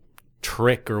whole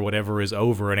trick or whatever is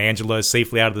over and Angela is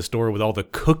safely out of the store with all the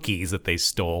cookies that they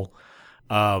stole,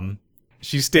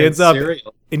 she stands up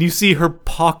cereal. and you see her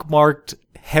pockmarked,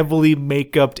 heavily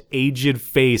make-upped, aged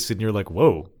face, and you're like,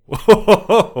 whoa.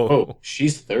 Oh,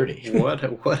 she's 30. What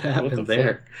happened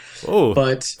there? Oh,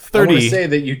 But 30. I want to say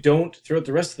that you don't, throughout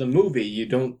the rest of the movie,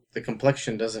 the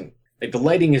complexion doesn't, like the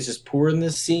lighting is just poor in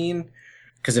this scene,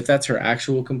 because if that's her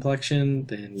actual complexion,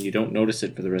 then you don't notice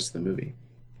it for the rest of the movie.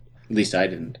 At least I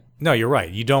didn't. No, you're right.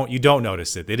 You don't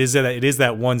notice it. It is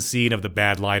that one scene of the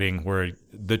bad lighting where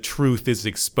the truth is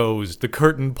exposed, the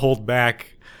curtain pulled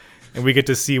back, and we get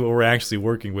to see what we're actually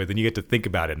working with, and you get to think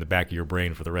about it in the back of your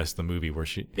brain for the rest of the movie. Where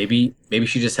Maybe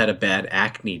she just had a bad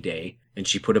acne day, and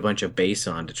she put a bunch of base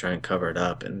on to try and cover it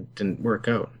up, and it didn't work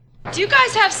out. Do you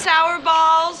guys have sour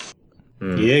balls?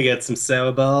 Yeah, get some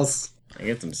sour balls. I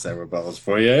get some sour balls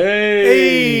for you.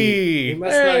 Hey! You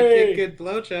must not get good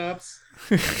blowjobs.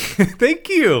 Thank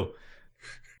you.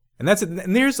 And that's it.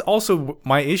 And there's also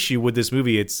my issue with this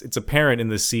movie. It's apparent in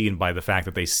the scene by the fact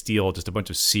that they steal just a bunch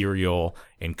of cereal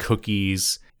and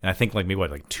cookies, and I think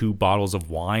like 2 bottles of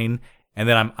wine. And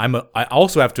then I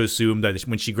also have to assume that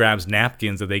when she grabs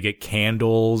napkins, that they get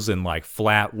candles and like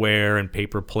flatware and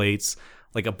paper plates.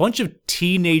 Like a bunch of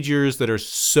teenagers that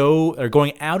are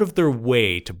going out of their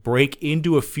way to break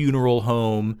into a funeral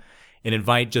home and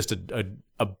invite just a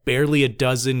barely a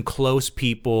dozen close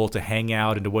people to hang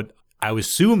out into what I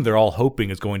assume they're all hoping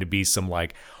is going to be some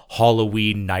like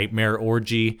Halloween nightmare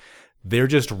orgy. They're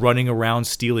just running around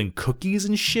stealing cookies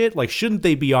and shit. Like, shouldn't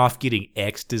they be off getting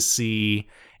ecstasy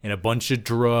and a bunch of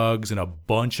drugs and a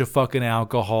bunch of fucking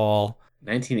alcohol?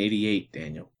 1988,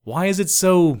 Daniel. Why is it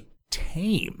so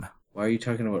tame? Why are you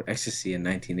talking about ecstasy in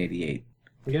 1988?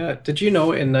 Yeah, did you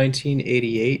know in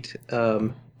 1988,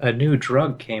 a new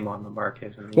drug came on the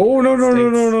market? In the Oh, no, United no, no,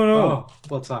 States? no, no, no. Oh,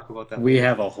 we'll talk about that. We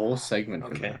have a whole segment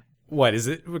for Okay. that. What is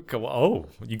it? Oh,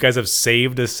 you guys have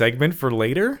saved a segment for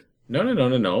later?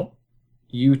 No.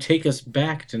 You take us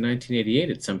back to 1988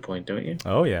 at some point, don't you?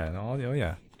 Oh yeah. Oh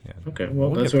yeah. Okay, well,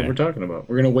 We'll that's get what we're talking about.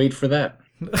 We're going to wait for that.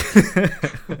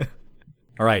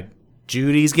 All right.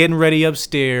 Judy's getting ready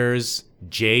upstairs.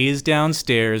 Jay is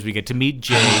downstairs. We get to meet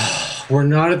Jay. We're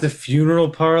not at the funeral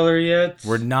parlor yet.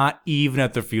 We're not even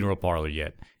at the funeral parlor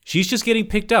yet. She's just getting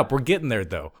picked up. We're getting there,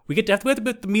 though. We have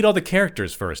to meet all the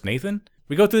characters first, Nathan.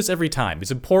 We go through this every time.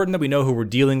 It's important that we know who we're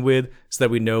dealing with so that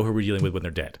we know who we're dealing with when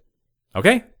they're dead.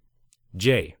 Okay?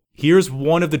 Jay. Here's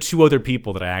one of the 2 other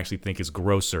people that I actually think is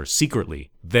grosser,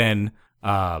 secretly, than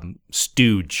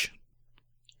Stooge.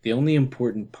 The only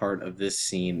important part of this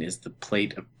scene is the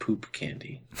plate of poop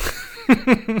candy.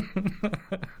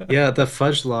 Yeah, the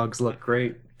fudge logs look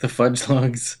great. The fudge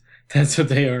logs. That's what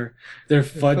they are. They're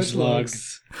fudge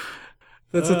logs.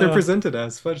 That's what they're presented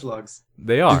as, fudge logs.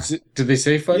 They are. Did they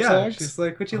say fudge Yeah, logs? she's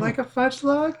like, would you like a fudge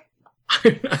log?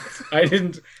 I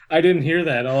didn't hear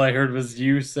that. All I heard was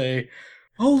you say,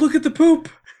 "Oh, look at the poop."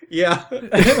 Yeah.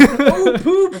 Oh,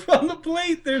 poop on the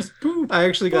plate. There's poop. I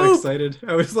actually got excited.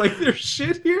 I was like, there's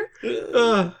shit here?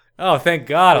 Oh, thank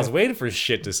God. I was waiting for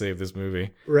shit to save this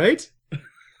movie. Right?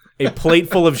 A plate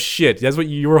full of shit. That's what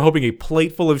you were hoping. A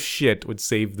plate full of shit would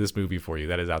save this movie for you.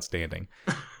 That is outstanding.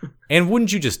 And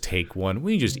wouldn't you just take one?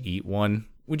 Wouldn't you just eat one?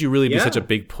 Would you really be Yeah. such a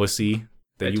big pussy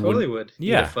that I you totally wouldn't would.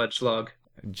 Yeah. Eat a fudge log.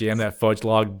 jam that fudge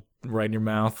log right in your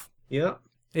mouth? Yeah.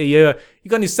 Hey, you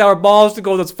got any sour balls to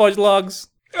go with those fudge logs?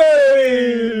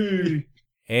 Hey!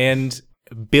 And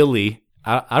Billy,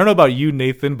 I don't know about you,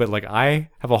 Nathan, but like I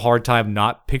have a hard time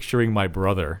not picturing my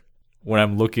brother when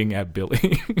I'm looking at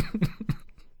Billy.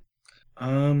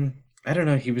 I don't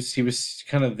know. He was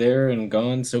kind of there and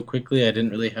gone so quickly. I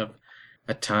didn't really have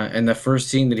a time. And the first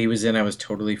scene that he was in, I was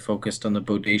totally focused on the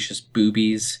bodacious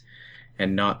boobies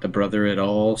and not the brother at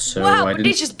all. So Wow, I didn't.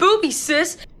 prodigious boobies,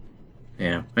 sis.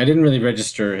 Yeah, I didn't really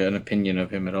register an opinion of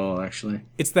him at all, actually.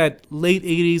 It's that late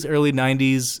 80s, early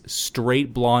 90s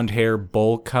straight blonde hair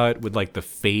bowl cut with like the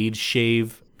fade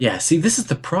shave. Yeah, see, this is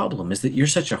the problem, is that you're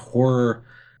such a horror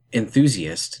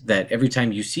enthusiast that every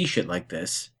time you see shit like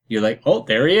this, you're like, oh,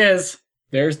 there he is.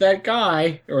 There's that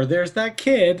guy, or there's that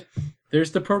kid.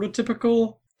 There's the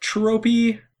prototypical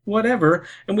tropey whatever.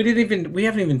 And we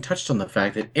haven't even touched on the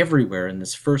fact that everywhere in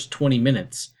this first 20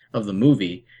 minutes of the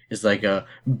movie is like a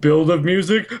build of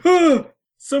music. Ah,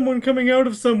 someone coming out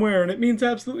of somewhere, and it means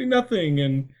absolutely nothing.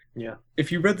 And Yeah.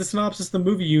 if you read the synopsis of the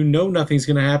movie, you know nothing's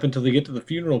going to happen until they get to the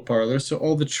funeral parlor. So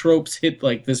all the tropes hit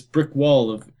like this brick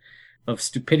wall of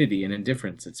stupidity and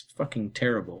indifference. It's fucking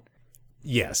terrible.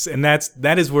 Yes, and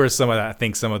that is where some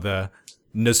of the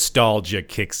nostalgia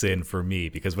kicks in for me,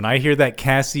 because when I hear that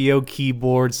Casio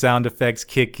keyboard sound effects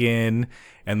kick in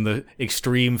and the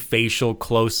extreme facial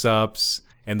close-ups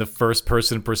and the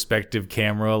first-person perspective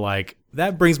camera, like,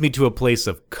 that brings me to a place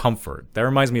of comfort. That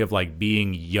reminds me of, like,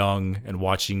 being young and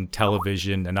watching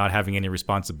television and not having any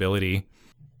responsibility.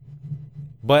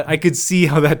 But I could see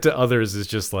how that to others is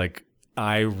just, like,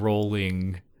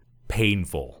 eye-rolling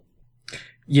painful.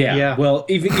 Yeah. Well,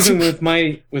 even with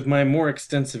my more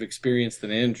extensive experience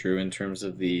than Andrew in terms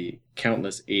of the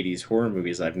countless 80s horror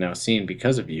movies I've now seen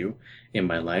because of you in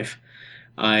my life,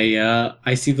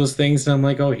 I see those things and I'm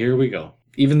like, oh, here we go.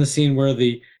 Even the scene where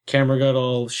the camera got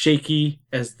all shaky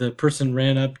as the person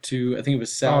ran up to, I think it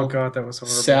was Sal. Oh god, that was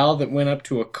horrible. Sal that went up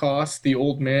to accost the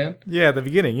old man. Yeah, at the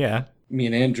beginning, yeah. Me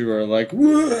and Andrew are like,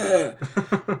 "Wah!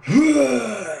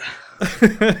 Wah!"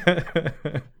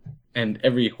 And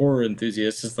every horror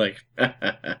enthusiast is like,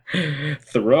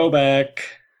 throwback.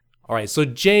 All right, so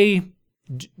Jay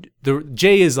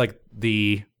is like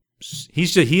he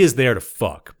is there to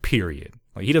fuck, period.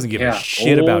 Like, he doesn't give a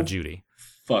shit about Judy.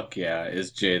 Fuck yeah,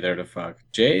 is Jay there to fuck?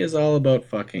 Jay is all about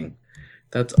fucking.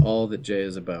 That's all that Jay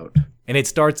is about. And it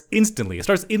starts instantly. It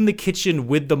starts in the kitchen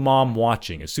with the mom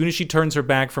watching. As soon as she turns her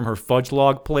back from her fudge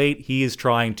log plate, he is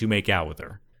trying to make out with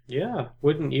her. Yeah,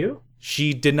 wouldn't you?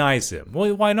 She denies him.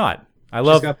 Well, why not?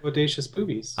 She's got bodacious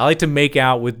boobies. I like to make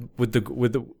out with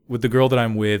the girl that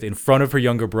I'm with in front of her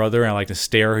younger brother, and I like to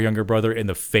stare her younger brother in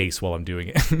the face while I'm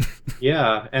doing it.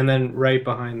 Yeah, and then right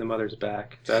behind the mother's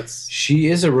back. She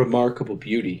is a remarkable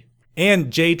beauty.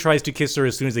 And Jay tries to kiss her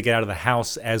as soon as they get out of the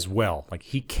house as well. Like,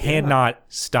 he cannot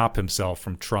stop himself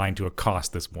from trying to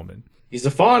accost this woman. He's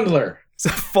a fondler.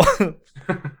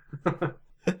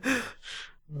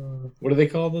 What do they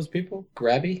call those people?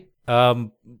 Grabby?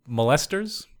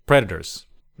 Molesters? Predators.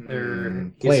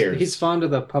 Players. He's fond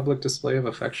of the public display of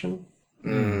affection.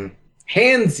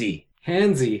 Handsy.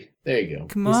 Handsy. There you go.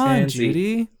 Come He's on, handsy.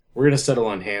 Judy. We're going to settle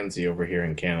on handsy over here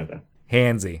in Canada.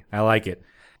 Handsy. I like it.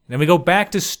 Then we go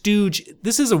back to Stooge.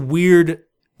 This is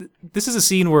a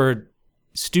scene where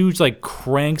Stooge like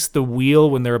cranks the wheel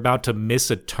when they're about to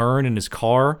miss a turn in his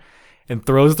car and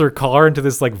throws their car into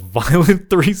this like violent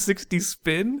 360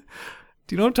 spin.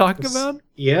 Do you know what I'm talking about?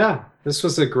 Yeah, this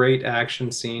was a great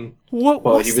action scene.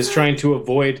 Well, he was trying to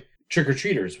avoid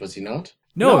trick-or-treaters, was he not?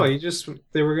 No,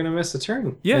 they were going to miss a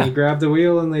turn. Yeah. And he grabbed the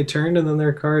wheel and they turned and then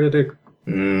their car did a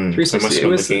 360. I must have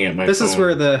been looking at my This phone. is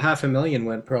where the $500,000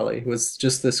 went probably. It was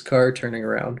just this car turning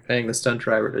around, paying the stunt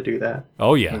driver to do that.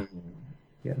 Oh, yeah.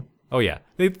 Yeah. Oh, yeah.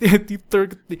 He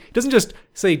doesn't just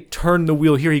say turn the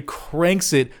wheel here. He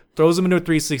cranks it, throws them into a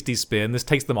 360 spin. This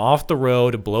takes them off the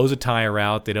road. It blows a tire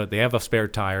out. They have a spare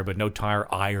tire, but no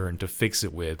tire iron to fix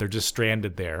it with. They're just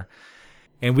stranded there.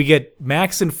 And we get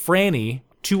Max and Franny,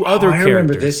 two other characters. I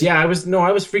remember this. Yeah, I was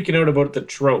freaking out about the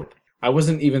trope. I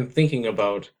wasn't even thinking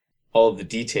about all of the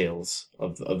details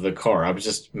of the car. I was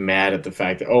just mad at the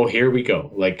fact that, oh, here we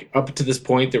go. Like, up to this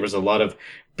point, there was a lot of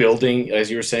building, as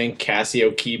you were saying,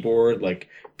 Casio keyboard, like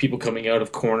people coming out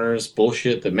of corners,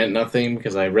 bullshit that meant nothing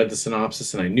because I read the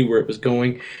synopsis and I knew where it was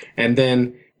going. And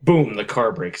then, boom, the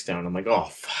car breaks down. I'm like, oh,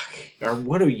 fuck. Or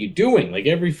what are you doing? Like,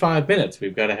 every 5 minutes,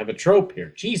 we've got to have a trope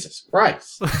here. Jesus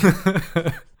Christ.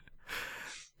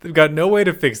 They've got no way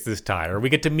to fix this tire. We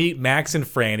get to meet Max and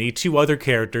Franny, two other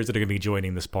characters that are going to be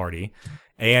joining this party.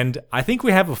 And I think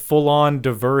we have a full-on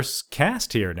diverse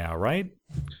cast here now, right?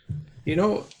 You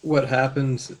know what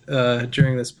happened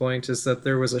during this point is that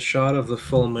there was a shot of the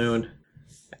full moon.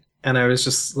 And I was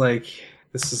just like,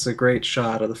 this is a great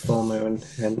shot of the full moon.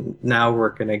 And now we're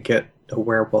going to get a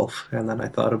werewolf. And then I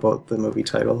thought about the movie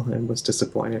title and was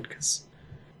disappointed because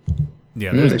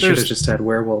they should have just had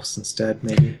werewolves instead,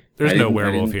 maybe. There's no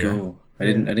werewolf here. I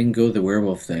didn't go the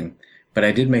werewolf thing, but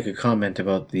I did make a comment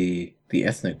about the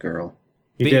ethnic girl.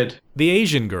 You did. The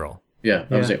Asian girl. Yeah,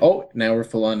 I was like, oh, now we're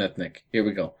full on ethnic. Here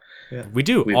we go. Yeah. We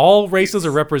do. All races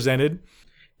are represented.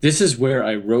 This is where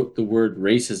I wrote the word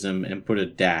racism and put a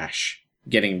dash,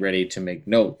 getting ready to make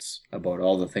notes about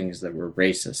all the things that were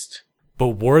racist.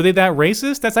 But were they that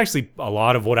racist? That's actually a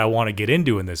lot of what I want to get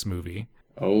into in this movie.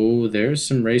 Oh, there's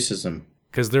some racism.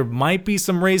 Because there might be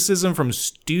some racism from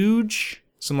Stooge.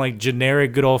 Some like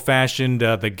generic, good old-fashioned,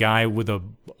 the guy with a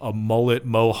mullet,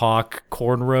 mohawk,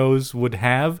 cornrows would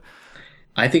have.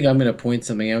 I think I'm going to point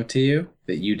something out to you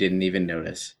that you didn't even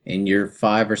notice in your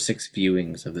 5 or 6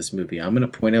 viewings of this movie. I'm going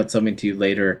to point out something to you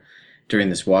later during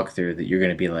this walkthrough that you're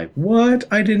going to be like, what?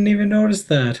 I didn't even notice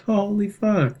that. Holy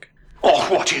fuck.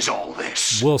 Oh, what is all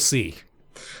this? We'll see.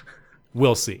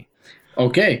 We'll see.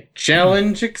 Okay,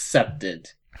 challenge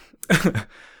accepted.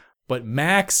 But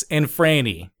Max and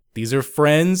Franny, these are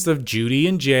friends of Judy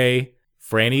and Jay.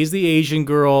 Franny's the Asian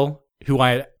girl who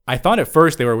I thought at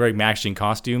first they were wearing matching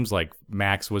costumes, like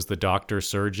Max was the doctor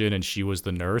surgeon and she was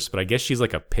the nurse, but I guess she's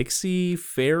like a pixie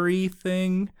fairy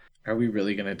thing. Are we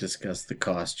really going to discuss the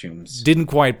costumes? Didn't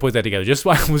quite put that together.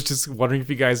 I was just wondering if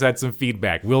you guys had some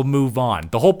feedback. We'll move on.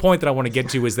 The whole point that I want to get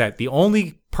to is that the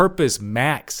only purpose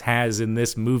Max has in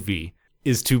this movie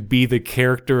is to be the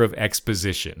character of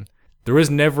exposition. There is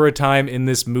never a time in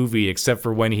this movie except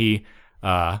for when he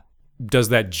does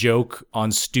that joke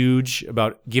on Stooge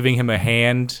about giving him a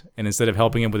hand, and instead of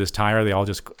helping him with his tire, they all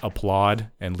just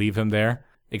applaud and leave him there.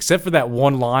 Except for that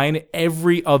one line,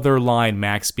 every other line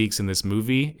Max speaks in this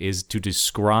movie is to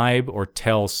describe or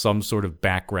tell some sort of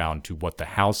background to what the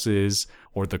house is,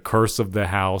 or the curse of the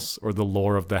house, or the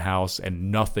lore of the house,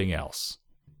 and nothing else.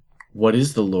 What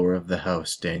is the lore of the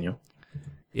house, Daniel?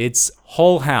 It's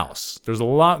Hull House. There's a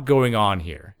lot going on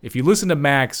here. If you listen to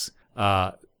Max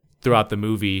throughout the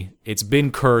movie, it's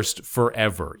been cursed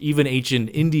forever. Even ancient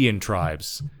Indian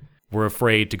tribes were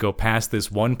afraid to go past this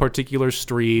one particular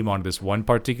stream on this one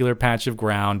particular patch of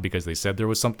ground because they said there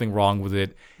was something wrong with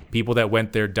it. People that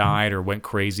went there died or went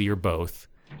crazy or both.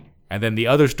 And then the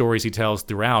other stories he tells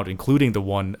throughout, including the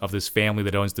one of this family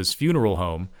that owns this funeral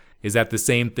home, is that the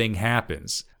same thing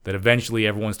happens. That eventually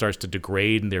everyone starts to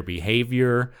degrade in their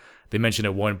behavior. They mention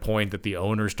at one point that the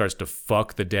owner starts to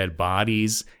fuck the dead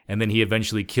bodies, and then he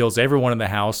eventually kills everyone in the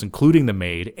house, including the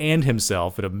maid and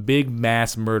himself, in a big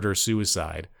mass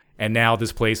murder-suicide. And now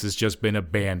this place has just been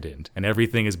abandoned, and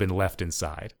everything has been left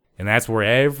inside. And that's where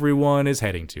everyone is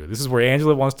heading to. This is where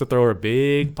Angela wants to throw her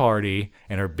big party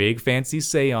and her big fancy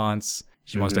seance.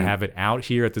 She wants to have it out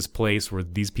here at this place where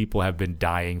these people have been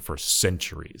dying for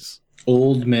centuries.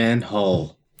 Old Man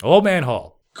Hull. Old Man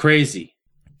Hull. Crazy.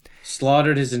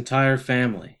 Slaughtered his entire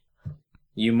family.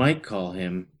 You might call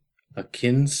him a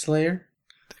kinslayer?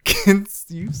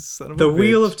 You son of The a bitch.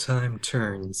 wheel of time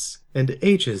turns, and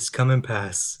ages come and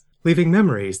pass, leaving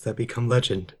memories that become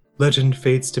legend. Legend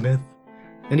fades to myth,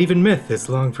 and even myth is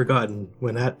long forgotten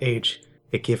when at age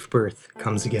it gives birth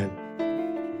comes again.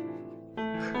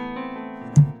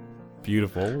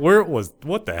 Beautiful.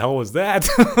 What the hell was that?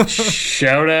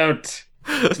 Shout out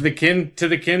to the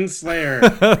kinslayer.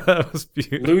 That was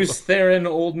beautiful. Loose Theron,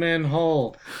 Old Man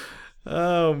Hull.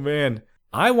 Oh man.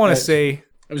 I want to say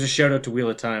It was a shout out to Wheel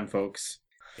of Time, folks.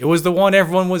 it was the one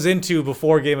everyone was into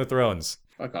before Game of Thrones.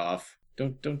 Fuck off.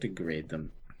 Don't degrade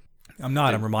them. I'm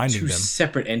not. I'm reminding Two them.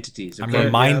 separate entities. I'm Okay?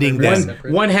 reminding they're them.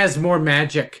 separate. One has more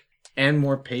magic and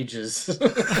more pages.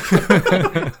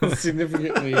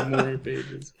 Significantly more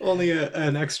pages. Only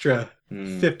an extra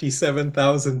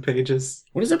 57,000 pages.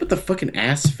 What is up with the fucking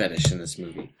ass fetish in this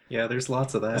movie? Yeah, there's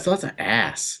lots of There's that. lots of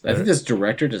ass. I think this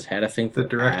director just had a thing for The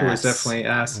director was ass. definitely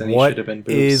ass, and he What should have been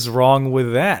boobs. is wrong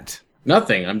with that?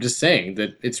 Nothing. I'm just saying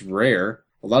that it's rare.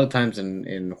 A lot of times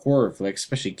in horror flicks,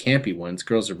 especially campy ones,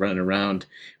 girls are running around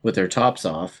with their tops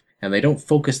off, and they don't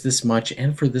focus this much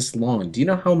and for this long. Do you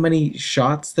know how many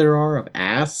shots there are of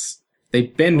ass? They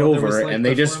bend Well, there over was, like, and they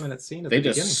the just 4-minute scene at they the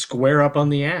just beginning. square up on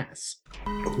the ass.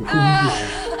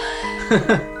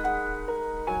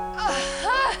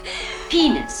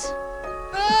 Penis.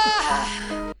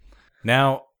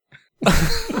 Now,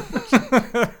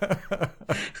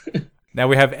 now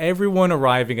we have everyone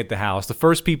arriving at the house. The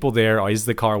first people there is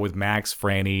the car with Max,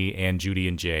 Franny, and Judy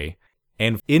and Jay.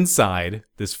 And inside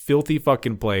this filthy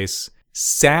fucking place,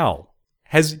 Sal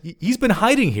he's been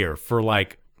hiding here for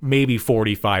like maybe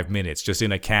 45 minutes, just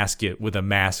in a casket with a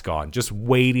mask on, just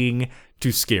waiting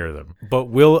to scare them. But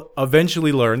we'll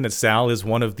eventually learn that Sal is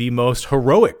one of the most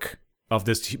heroic of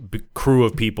this crew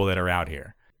of people that are out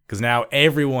here. Because now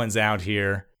everyone's out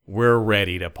here. We're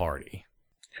ready to party.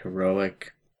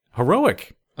 Heroic.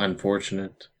 Heroic.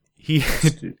 Unfortunate. He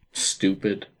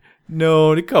Stupid.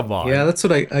 no, come on. Yeah, that's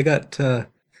what I got.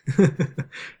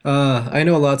 I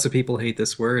know lots of people hate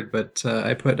this word, but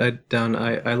I put down.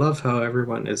 I love how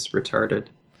everyone is retarded.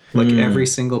 Like every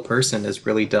single person is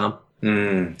really dumb.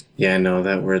 Yeah, no,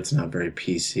 that word's not very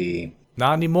PC.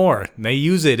 Not anymore. They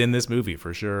use it in this movie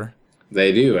for sure.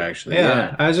 They do, actually.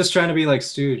 Yeah, I was just trying to be like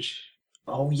Stooge.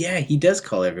 Oh, yeah, he does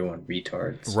call everyone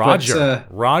retards. Roger.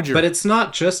 Roger. But it's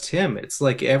not just him. It's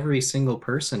like every single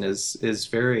person is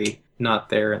very not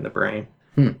there in the brain.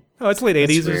 Oh, it's late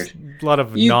 80s. weird. There's a lot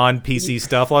of non-PC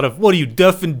stuff. A lot of, what are you,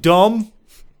 deaf and dumb?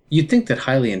 You'd think that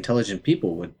highly intelligent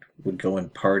people would go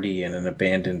and party in an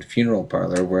abandoned funeral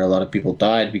parlor where a lot of people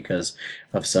died because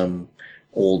of some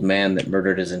old man that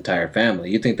murdered his entire family.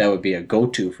 You'd think that would be a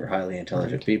go-to for highly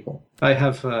intelligent people. I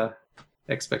have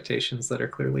expectations that are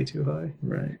clearly too high.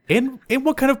 Right. And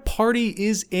what kind of party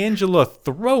is Angela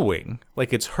throwing?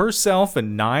 Like, it's herself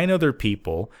and 9 other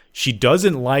people. She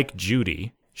doesn't like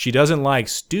Judy. She doesn't like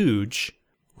Stooge.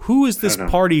 Who is this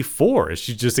party for? Is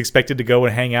she just expected to go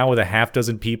and hang out with a half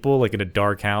dozen people, like in a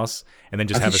dark house, and then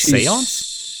just have a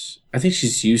seance? I think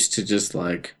she's used to just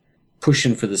like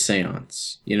pushing for the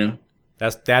seance, you know?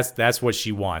 That's what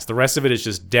she wants. The rest of it is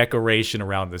just decoration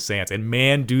around the seance. And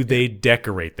man, do they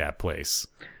decorate that place.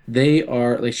 They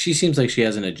are, like, she seems like she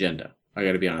has an agenda. I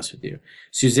gotta be honest with you.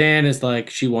 Suzanne is like,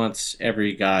 she wants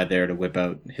every guy there to whip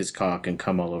out his cock and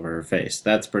come all over her face.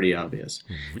 That's pretty obvious.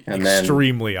 And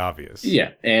extremely obvious.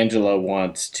 Yeah. Angela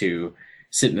wants to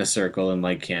sit in a circle and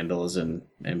light candles and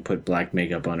put black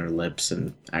makeup on her lips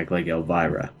and act like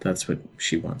Elvira. That's what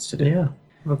she wants to do. Yeah.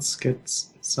 Let's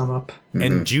sum up.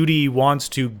 And Judy wants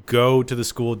to go to the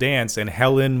school dance, and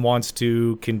Helen wants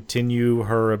to continue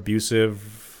her abusive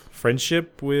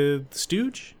friendship with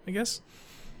Stooge, I guess.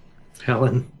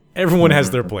 Helen. Everyone has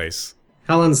their place.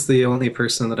 Helen's the only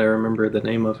person that I remember the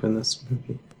name of in this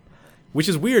movie. Which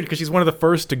is weird, because she's one of the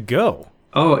first to go.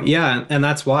 Oh, yeah, and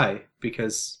that's why.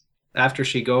 Because after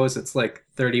she goes, it's like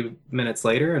 30 minutes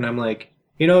later, and I'm like,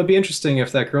 it'd be interesting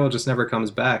if that girl just never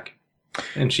comes back.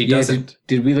 And she doesn't.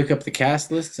 Did we look up the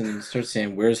cast list and start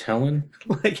saying, where's Helen?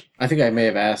 Like, I think I may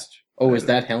have asked, is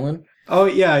that Helen? Oh,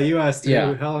 yeah, you asked who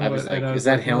Helen I was like, is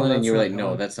that Helen? And you were like,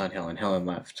 no, that's not Helen. Helen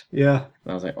left. Yeah.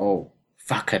 And I was like, oh,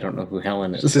 fuck, I don't know who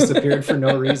Helen is. Just disappeared for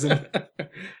no reason.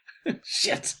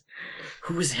 Shit.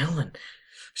 Who is Helen?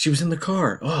 She was in the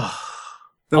car. Oh.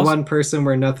 The one person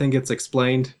where nothing gets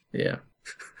explained. Yeah.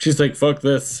 She's like, fuck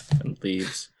this, and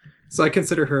leaves. So I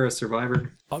consider her a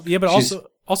survivor. Yeah, but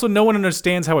also no one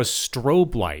understands how a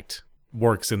strobe light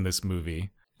works in this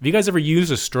movie. Have you guys ever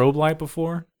used a strobe light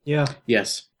before? Yeah.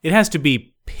 Yes. It has to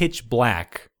be pitch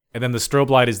black, and then the strobe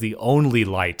light is the only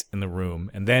light in the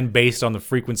room. And then based on the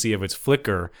frequency of its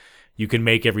flicker, you can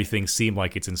make everything seem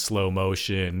like it's in slow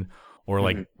motion or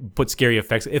like put scary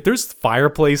effects. If there's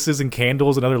fireplaces and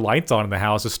candles and other lights on in the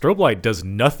house, a strobe light does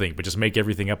nothing but just make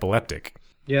everything epileptic.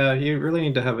 Yeah, you really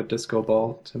need to have a disco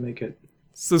ball to make it.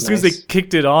 So as soon as they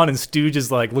kicked it on and Stooge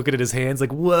is like looking at his hands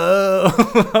like, whoa,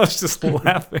 I was just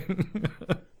laughing.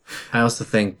 I also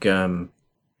think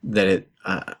that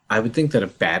I would think that a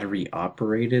battery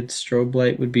operated strobe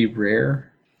light would be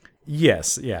rare.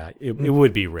 Yes, yeah, it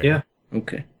would be rare. Yeah.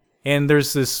 Okay. And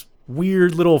there's this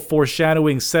weird little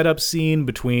foreshadowing setup scene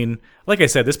between, like I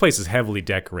said, this place is heavily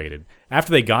decorated.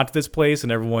 After they got to this place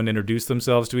and everyone introduced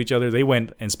themselves to each other, they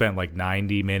went and spent like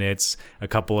 90 minutes, a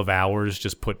couple of hours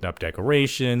just putting up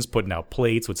decorations, putting out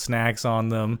plates with snacks on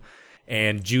them.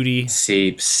 And Judy...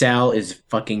 See, Sal is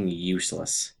fucking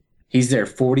useless. He's there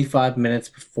 45 minutes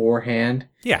beforehand.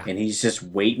 Yeah. And he's just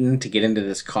waiting to get into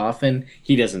this coffin.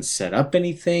 He doesn't set up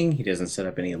anything. He doesn't set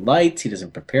up any lights. He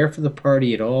doesn't prepare for the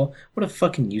party at all. What a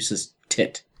fucking useless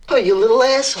tit. Oh, you little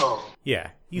asshole.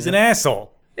 Yeah, he's an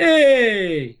asshole.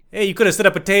 Hey! Hey, you could have set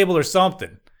up a table or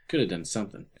something. Could have done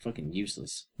something. Fucking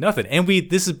useless. Nothing. And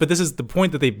this is the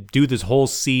point that they do this whole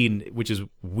scene, which is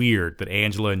weird, that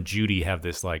Angela and Judy have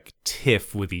this like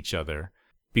tiff with each other.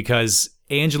 Because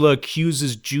Angela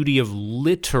accuses Judy of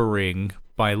littering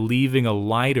by leaving a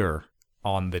lighter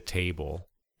on the table.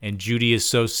 And Judy is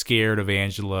so scared of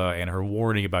Angela and her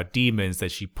warning about demons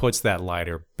that she puts that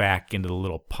lighter back into the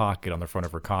little pocket on the front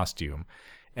of her costume.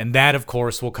 And that, of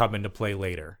course, will come into play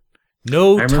later.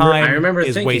 I remember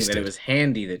is thinking wasted. That it was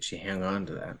handy that she hung on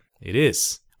to that. It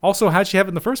is. Also, how'd she have it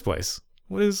in the first place?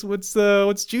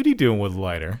 What's Judy doing with the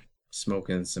lighter?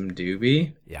 Smoking some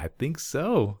doobie? Yeah, I think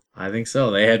so. I think so.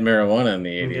 They had marijuana in the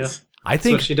 80s. Yeah. I That's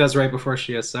think what she does right before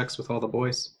she has sex with all the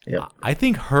boys. Yeah. I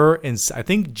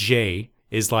think Jay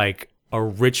is like a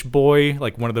rich boy,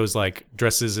 like one of those like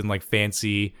dresses in like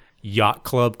fancy yacht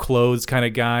club clothes kind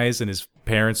of guys, and his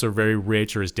parents are very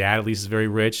rich, or his dad at least is very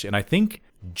rich. And I think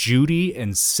Judy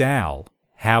and Sal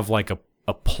have like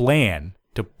a plan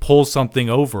to pull something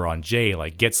over on Jay,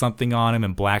 like get something on him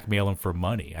and blackmail him for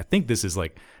money. I think this is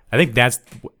like I think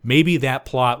maybe that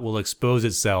plot will expose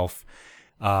itself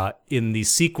in the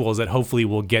sequels that hopefully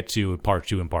we'll get to in part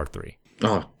 2 and part 3.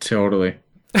 Oh, totally.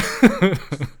 I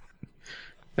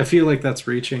feel like that's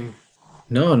reaching.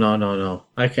 No.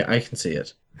 I can see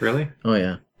it. Really? Oh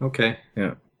yeah. Okay.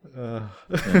 Yeah.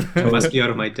 It must be out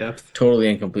of my depth. Totally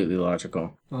and completely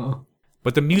logical. Oh.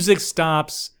 But the music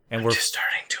stops, and we're just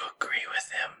starting to agree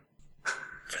with him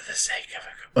for the sake of it.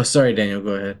 Oh, sorry, Daniel.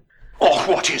 Go ahead.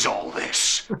 Oh, what is all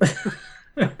this?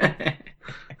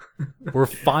 we're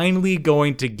finally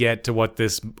going to get to what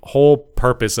this whole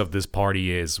purpose of this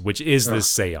party is, which is this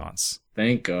seance.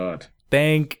 Thank God.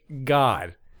 Thank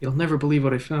God. You'll never believe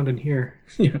what I found in here.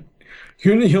 Yeah.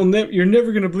 You're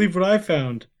never going to believe what I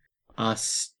found. A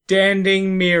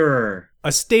standing mirror.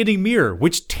 A standing mirror,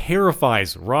 which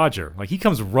terrifies Roger. Like, he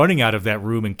comes running out of that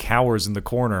room and cowers in the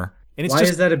corner. And it's Why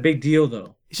is that a big deal,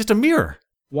 though? It's just a mirror.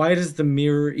 Why does the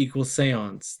mirror equal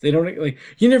seance? They don't, like,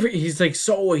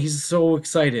 he's so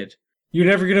excited. You're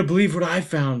never going to believe what I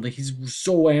found. Like, he's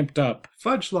so amped up.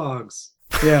 Fudge logs.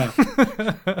 Yeah.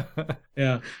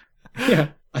 Yeah. Yeah.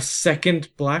 A second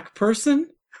black person?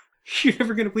 You're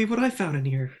never going to believe what I found in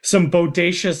here. Some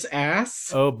bodacious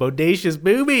ass? Oh, bodacious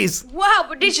boobies. Wow,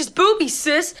 bodacious boobies,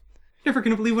 sis. You're never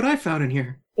going to believe what I found in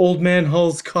here. Old Man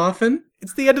Hull's coffin?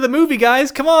 It's the end of the movie,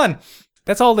 guys. Come on.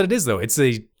 That's all that it is, though. It's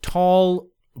a tall,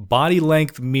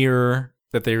 body-length mirror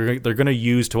that they're going to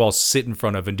use to all sit in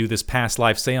front of and do this past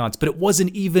life seance. But it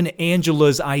wasn't even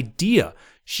Angela's idea.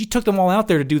 She took them all out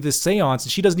there to do this seance,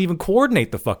 and she doesn't even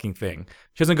coordinate the fucking thing.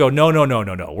 She doesn't go, no.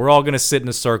 We're all going to sit in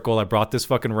a circle. I brought this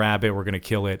fucking rabbit. We're going to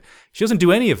kill it. She doesn't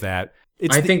do any of that.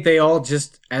 I think they all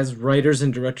just, as writers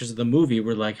and directors of the movie,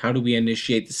 were like, how do we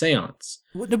initiate the seance?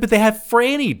 Well, no, but they have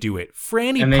Franny do it.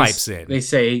 Franny pipes in. They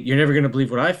say, you're never going to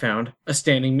believe what I found, a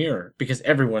standing mirror. Because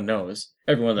everyone knows,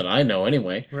 everyone that I know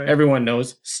anyway, right. Everyone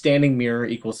knows standing mirror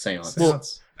equals seance. Well,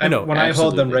 I know. When I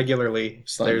hold them regularly,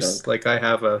 There's like, I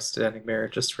have a standing mirror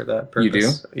just for that purpose. You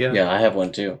do? Yeah. Yeah, I have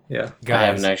one too. Yeah. Guys. I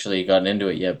haven't actually gotten into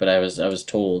it yet, but I was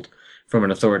told from an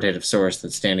authoritative source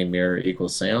that standing mirror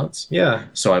equals seance. Yeah.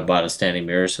 So I bought a standing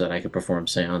mirror so that I could perform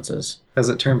seances. Has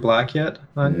it turned black yet?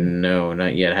 No,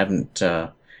 not yet. Haven't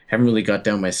really got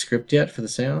down my script yet for the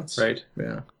seance. Right.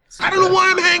 Yeah. I don't know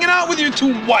why I'm hanging out with you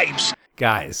two wipes.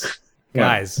 Guys,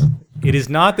 it is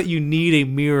not that you need a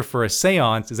mirror for a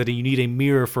seance, it's that you need a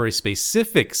mirror for a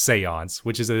specific seance,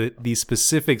 which is the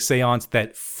specific seance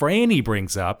that Franny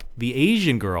brings up, the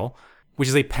Asian girl, which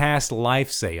is a past life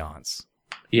seance.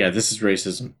 Yeah, this is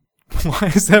racism.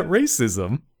 Why is that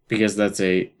racism? Because that's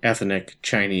a ethnic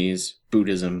Chinese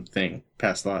Buddhism thing,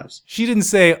 past lives. She didn't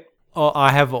say, oh,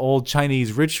 I have an old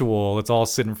Chinese ritual, let's all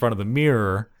sit in front of the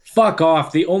mirror. Fuck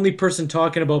off. The only person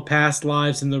talking about past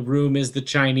lives in the room is the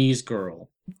Chinese girl.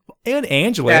 And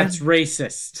Angela. That's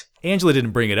racist. Angela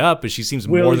didn't bring it up, but she seems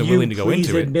more than willing to go into it. Will you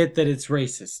please admit that it's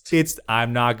racist?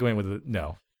 I'm not going with it.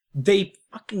 No. They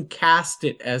fucking cast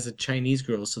it as a Chinese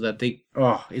girl so that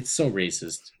it's so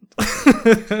racist.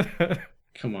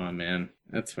 Come on, man.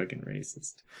 That's fucking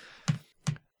racist.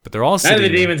 But they're all sitting Night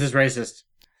of the Demons is racist.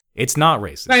 It's not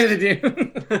racist. Night of the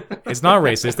Demons. It's not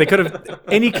racist. They could have,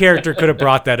 any character could have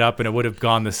brought that up and it would have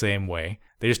gone the same way.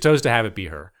 They just chose to have it be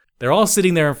her. They're all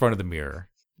sitting there in front of the mirror.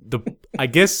 I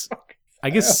guess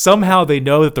somehow they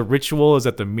know that the ritual is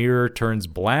that the mirror turns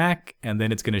black and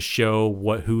then it's going to show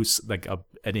who's like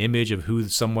an image of who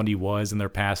somebody was in their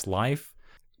past life.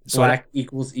 So black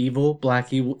equals evil.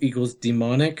 Black equals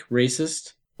demonic,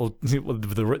 racist. Well,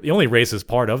 the only racist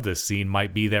part of this scene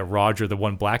might be that Roger, the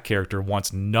one black character,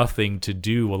 wants nothing to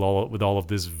do with all of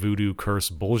this voodoo curse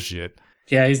bullshit.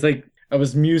 Yeah, he's like, I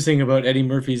was musing about Eddie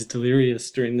Murphy's Delirious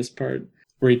during this part,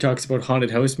 where he talks about haunted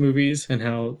house movies and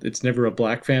how it's never a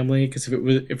black family, because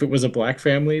if it was a black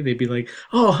family, they'd be like,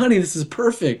 oh, honey, this is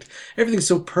perfect. Everything's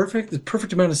so perfect. The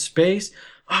perfect amount of space.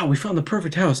 Oh, we found the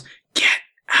perfect house. Get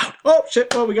out. Oh,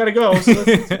 shit. Well, we got to go. So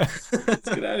let's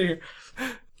get out of here.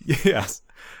 Yes.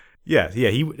 Yeah.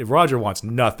 Roger wants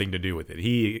nothing to do with it.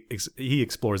 He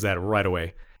explores that right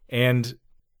away. And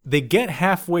they get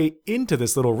halfway into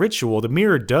this little ritual. The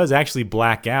mirror does actually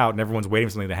black out and everyone's waiting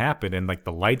for something to happen. And like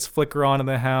the lights flicker on in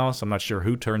the house. I'm not sure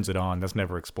who turns it on. That's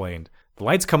never explained. The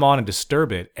lights come on and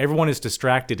disturb it. Everyone is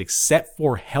distracted except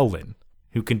for Helen,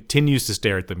 who continues to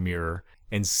stare at the mirror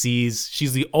and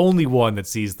she's the only one that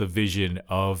sees the vision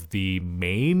of the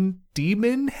main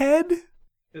demon head.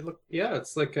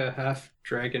 It's like a half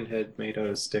dragon head made out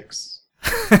of sticks.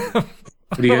 What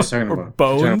are you guys talking or about?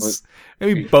 Bones?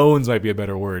 Maybe bones might be a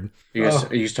better word.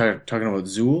 Are you talking about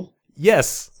Zool?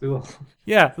 Yes. Zool.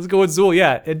 Yeah, let's go with Zool.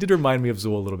 Yeah, it did remind me of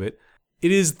Zool a little bit.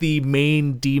 It is the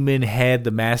main demon head,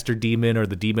 the master demon, or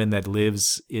the demon that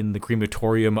lives in the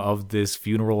crematorium of this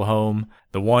funeral home.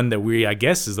 The one that I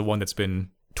guess is the one that's been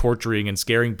torturing and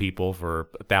scaring people for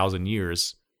 1,000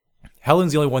 years.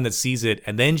 Helen's the only one that sees it,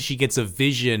 and then she gets a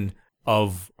vision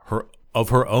of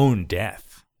her own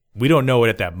death. We don't know it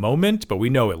at that moment, but we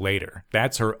know it later.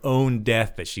 That's her own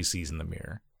death that she sees in the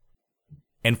mirror.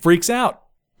 And freaks out.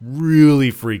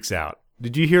 Really freaks out.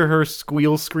 Did you hear her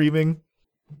squeal screaming?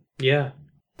 Yeah.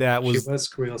 She was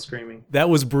squeal screaming. That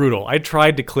was brutal. I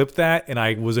tried to clip that, and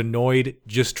I was annoyed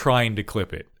just trying to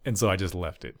clip it. And so I just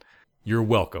left it. You're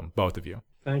welcome, both of you.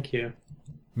 Thank you.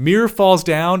 Mirror falls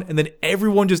down, and then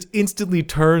everyone just instantly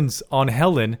turns on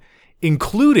Helen,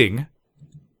 including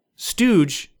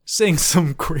Stooge saying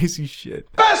some crazy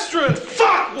shit. Bestrin,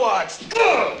 fuckwads!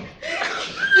 Ugh!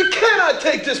 You cannot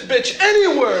take this bitch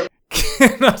anywhere!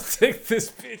 Cannot take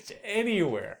this bitch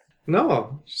anywhere.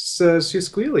 No, she's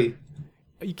squealy.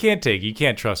 You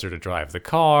can't trust her to drive the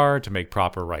car, to make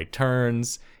proper right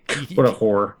turns. What a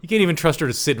whore. You can't even trust her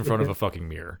to sit in front of a fucking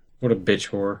mirror. What a bitch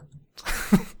whore.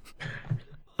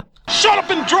 Shut up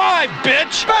and drive,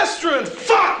 bitch! Bestrin,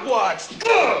 fuckwads!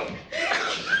 Ugh!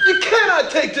 You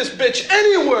cannot take this bitch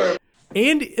anywhere!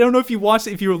 And I don't know if you watched,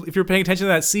 if you're paying attention to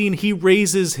that scene, he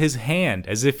raises his hand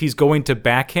as if he's going to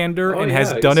backhand her and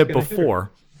has done it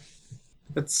before.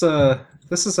 It's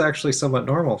this is actually somewhat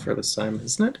normal for this time,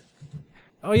 isn't it?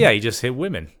 Oh yeah, he just hit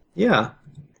women. Yeah.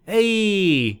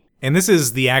 Hey! And this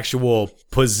is the actual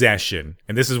possession.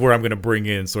 And this is where I'm going to bring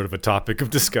in sort of a topic of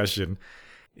discussion.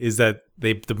 Is that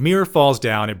the mirror falls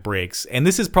down, it breaks, and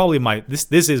this is probably this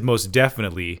is most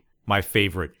definitely my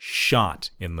favorite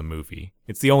shot in the movie.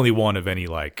 It's the only one of any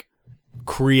like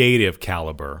creative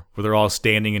caliber where they're all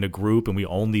standing in a group and we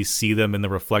only see them in the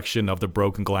reflection of the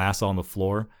broken glass on the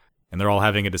floor, and they're all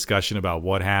having a discussion about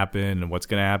what happened and what's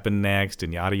going to happen next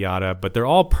and yada yada, but they're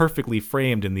all perfectly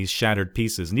framed in these shattered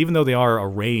pieces, and even though they are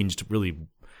arranged really,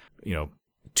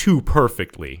 too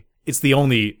perfectly, it's the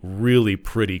only really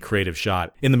pretty creative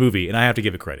shot in the movie, and I have to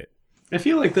give it credit. I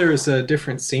feel like there was a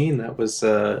different scene that was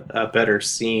a better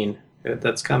scene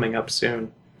that's coming up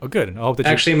soon. Oh, good. I hope that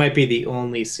actually might be the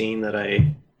only scene that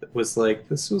I was like,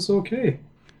 this was okay.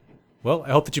 Well, I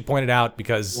hope that you point it out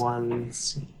because one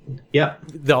scene. Yeah,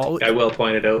 I will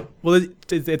point it out. Well,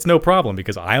 it's no problem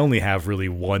because I only have really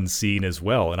one scene as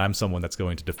well, and I'm someone that's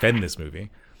going to defend this movie.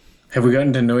 Have we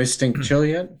gotten to noise, stink, chill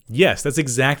yet? Yes, that's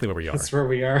exactly where we are. That's where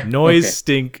we are. Noise,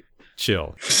 stink,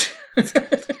 chill.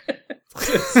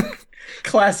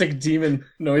 Classic demon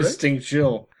noise, stink,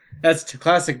 chill. That's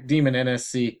classic demon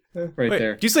NSC right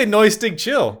there. Did you say noise, stink,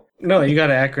 chill? No, you got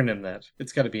to acronym that.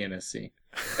 It's got to be NSC.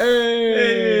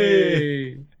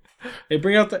 Hey! Hey,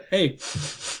 bring out the... Hey.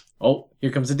 Oh,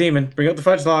 here comes the demon. Bring out the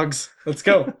fudge logs. Let's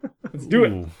go. Let's do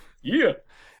it. Yeah.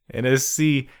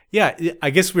 NSC. Yeah, I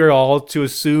guess we're all to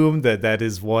assume that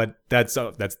that's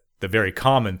the very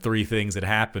common three things that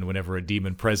happen whenever a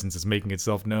demon presence is making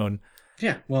itself known.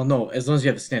 Yeah, well, no, as long as you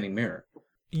have the standing mirror.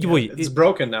 Yeah, it's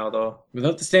broken now, though.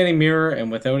 Without the standing mirror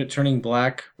and without it turning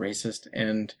black, racist,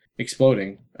 and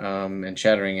exploding and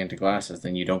shattering into glasses,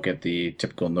 then you don't get the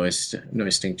typical noise,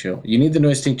 stink, chill. You need the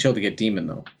noise, stink, chill to get demon,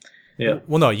 though. Yeah.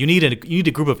 Well, no, you need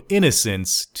a group of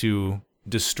innocents to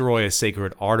destroy a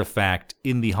sacred artifact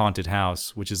in the haunted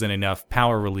house, which is then enough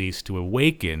power release to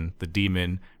awaken the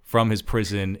demon from his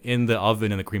prison in the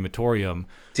oven in the crematorium.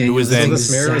 Daniel, who is then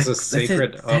this mirror is a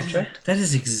sacred object? That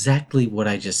is exactly what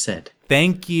I just said.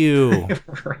 Thank you.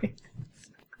 Right.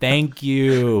 Thank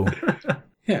you.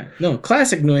 Yeah, no,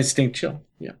 classic noise, stink, chill.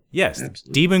 Yeah. Yes,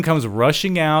 absolutely. Demon comes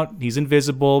rushing out. He's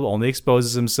invisible, only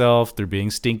exposes himself through being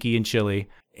stinky and chilly,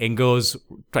 and goes,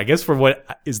 I guess, for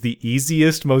what is the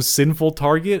easiest, most sinful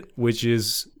target, which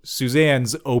is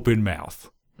Suzanne's open mouth.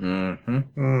 Mm-hmm.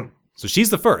 Mm. So she's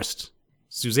the first.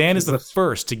 Suzanne is the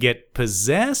first to get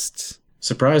possessed.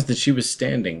 Surprised that she was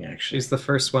standing, actually. She's the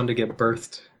first one to get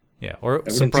birthed. Yeah, or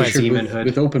surprised demonhood.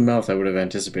 With open mouth, I would have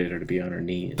anticipated her to be on her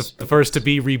knees. The first to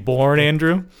be reborn,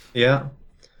 Andrew? Yeah.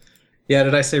 Yeah,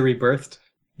 did I say rebirthed?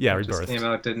 Yeah, It rebirthed. just came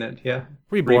out, didn't it? Yeah.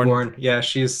 Reborn. Yeah,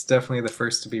 she's definitely the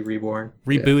first to be reborn.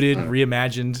 Rebooted,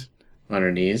 reimagined. On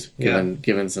her knees,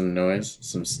 given some noise,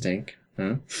 some stink.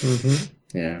 Huh?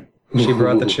 Mm-hmm. Yeah. She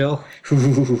brought the chill.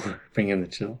 Bring in the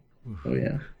chill. Oh,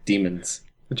 yeah. Demons.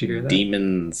 Did you hear that?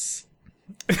 Demons.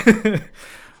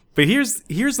 But here's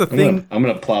the thing. I'm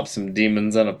gonna plop some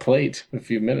demons on a plate in a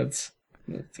few minutes.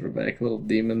 I'm gonna throw back little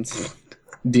demons.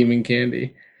 Demon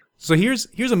candy. So here's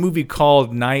a movie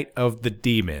called Night of the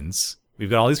Demons. We've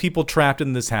got all these people trapped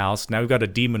in this house. Now we've got a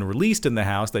demon released in the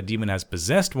house. That demon has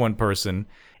possessed one person.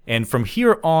 And from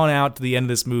here on out to the end of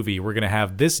this movie, we're going to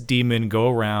have this demon go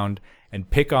around and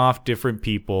pick off different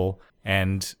people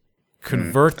and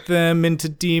convert them into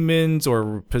demons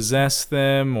or possess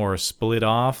them or split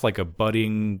off like a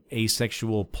budding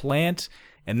asexual plant.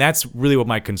 And that's really what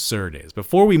my concern is.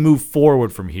 Before we move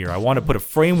forward from here, I want to put a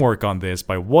framework on this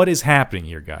by what is happening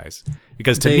here, guys.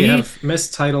 Because to They me, have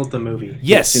mistitled the movie.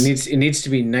 yes, It needs to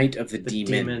be Night of the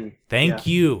Demon. Demon. thank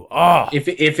you. Oh, If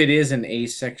it is an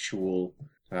asexual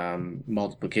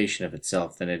multiplication of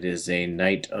itself, then it is a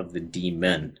Night of the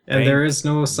Demon. And there is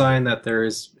no sign that there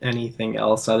is anything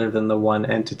else other than the one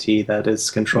entity that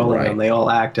is controlling Right. them. They all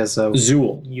act as a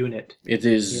Zool. unit. It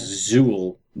is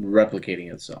Zool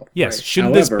replicating itself. yes. right.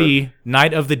 Shouldn't this However- be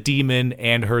Night of the Demon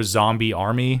and her zombie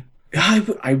army?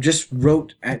 I just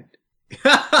wrote at.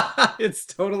 It's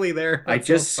totally there. I That's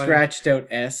so just funny. scratched out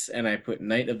S and I put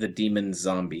Night of the Demon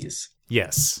Zombies.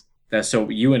 Yes. So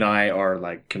you and I are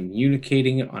like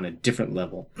communicating on a different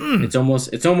level. It's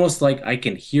almost like I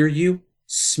can hear you,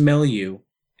 smell you,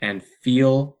 and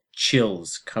feel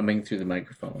chills coming through the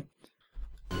microphone.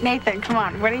 Nathan, come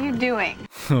on. What are you doing?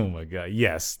 Oh my God.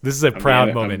 Yes. This is a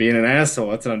proud moment. I'm being an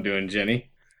asshole. That's what I'm doing, Jenny.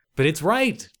 But it's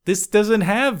right. This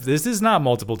is not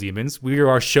multiple demons. We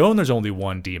are shown there's only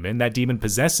one demon. That demon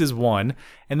possesses one.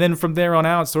 And then from there on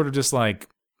out, sort of just like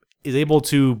is able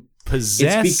to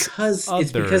possess It's because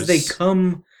others.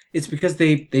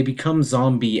 they become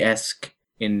zombie-esque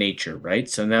in nature, right?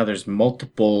 So now there's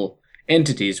multiple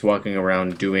entities walking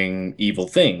around doing evil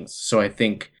things. So I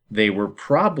think they were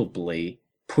probably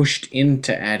pushed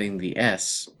into adding the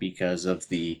S because of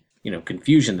the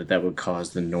confusion that would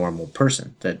cause the normal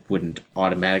person that wouldn't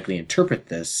automatically interpret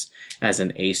this as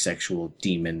an asexual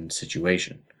demon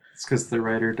situation. It's because the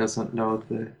writer doesn't know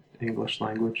the English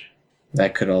language.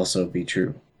 That could also be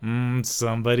true.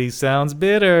 Somebody sounds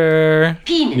bitter.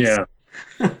 Yeah.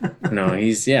 No,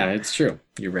 it's true.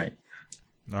 You're right.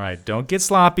 All right, don't get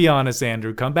sloppy on us,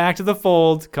 Andrew. Come back to the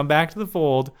fold.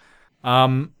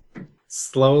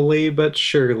 Slowly but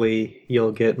surely,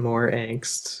 you'll get more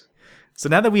angst. So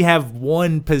now that we have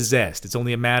one possessed, it's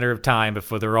only a matter of time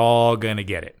before they're all gonna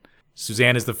get it.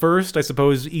 Suzanne is the first, I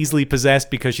suppose, easily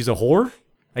possessed because she's a whore?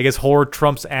 I guess whore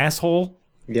trumps asshole?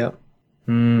 Yep.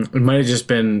 It might have just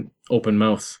been open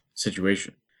mouth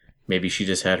situation. Maybe she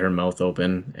just had her mouth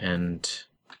open and,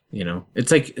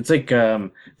 it's like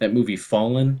that movie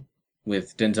Fallen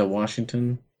with Denzel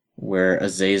Washington where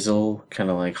Azazel kind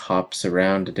of like hops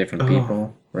around to different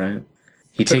people, right?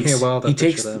 He Took me a while to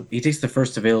picture that. He takes the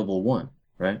first available one,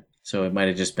 right? So it might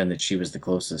have just been that she was the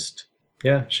closest.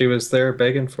 Yeah, she was there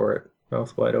begging for it,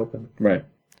 mouth wide open. Right.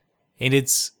 And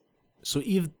it's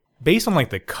based on like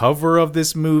the cover of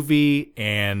this movie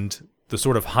and the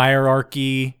sort of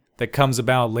hierarchy that comes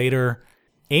about later,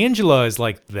 Angela is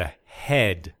like the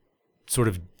head sort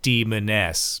of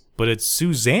demoness, but it's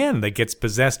Suzanne that gets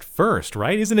possessed first,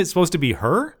 right? Isn't it supposed to be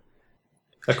her?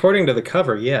 According to the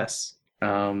cover, yes.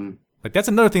 Like that's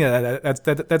another thing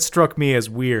that struck me as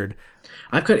weird.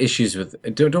 I've got issues with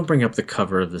don't bring up the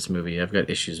cover of this movie. I've got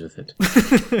issues with it.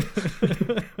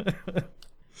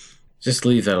 Just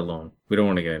leave that alone. We don't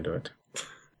want to get into it.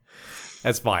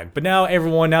 That's fine. But now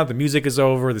the music is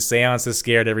over. The seance has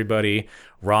scared everybody.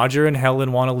 Roger and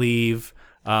Helen want to leave.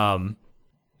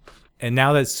 And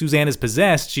now that Suzanne is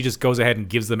possessed, she just goes ahead and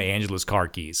gives them Angela's car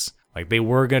keys. Like, they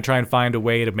were going to try and find a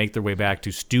way to make their way back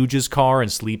to Stooge's car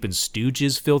and sleep in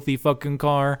Stooge's filthy fucking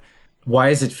car. Why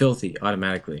is it filthy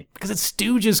automatically? Because it's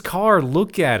Stooge's car.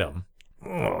 Look at him.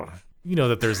 Ugh. You know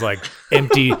that there's, like,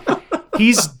 empty...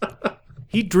 He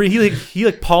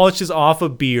polishes off a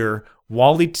beer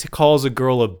while he calls a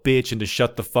girl a bitch and to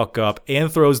shut the fuck up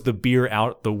and throws the beer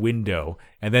out the window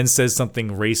and then says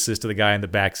something racist to the guy in the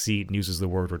back seat and uses the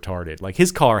word retarded. Like,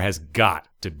 his car has got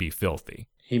to be filthy.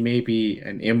 He may be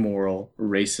an immoral,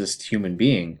 racist human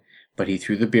being, but he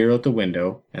threw the beer out the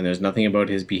window, and there's nothing about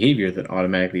his behavior that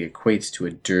automatically equates to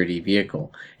a dirty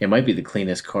vehicle. It might be the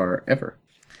cleanest car ever.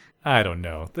 I don't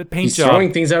know. The paint He's job...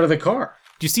 throwing things out of the car.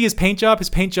 Do you see his paint job? His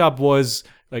paint job was,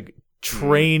 like,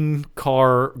 train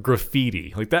car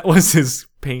graffiti. Like, that was his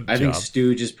paint job. I think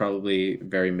Stooge is probably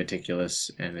very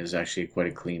meticulous and is actually quite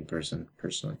a clean person,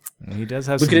 personally. He does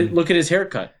have Look at his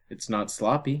haircut. It's not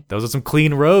sloppy. Those are some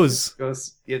clean rows.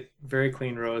 Very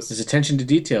clean rows. There's attention to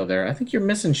detail there. I think you're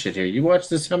missing shit here. You watched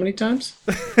this how many times?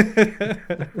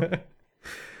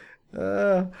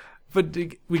 But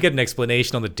we get an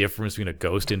explanation on the difference between a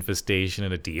ghost infestation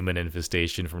and a demon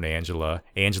infestation from Angela.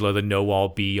 Angela, the know-all,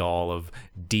 be-all of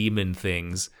demon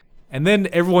things. And then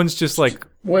everyone's just like...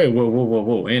 Wait,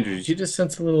 whoa. Andrew, did you just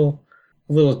sense a little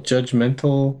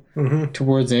judgmental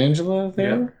towards Angela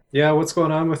there? Yeah, what's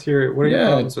going on with your? What are your Yeah,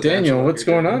 problems with Daniel, Angela what's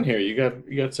here, going Daniel? on here?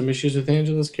 You got some issues with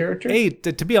Angela's character? Hey,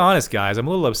 to be honest, guys, I'm a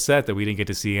little upset that we didn't get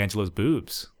to see Angela's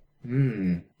boobs.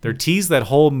 They're teased that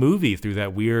whole movie through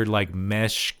that weird like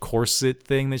mesh corset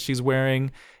thing that she's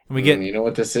wearing, and we get. You know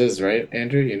what this is, right,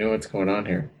 Andrew? You know what's going on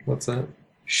here. What's that?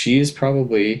 She is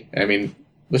probably. I mean,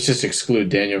 let's just exclude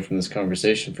Daniel from this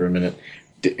conversation for a minute.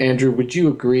 Andrew, would you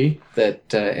agree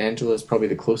that Angela is probably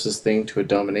the closest thing to a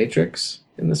dominatrix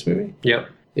in this movie? Yep.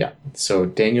 Yeah. So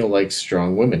Daniel likes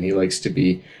strong women. He likes to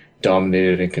be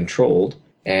dominated and controlled.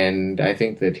 And I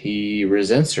think that he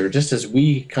resents her, just as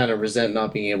we kind of resent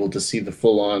not being able to see the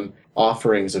full-on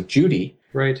offerings of Judy.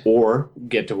 Right. Or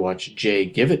get to watch Jay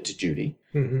give it to Judy,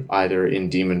 either in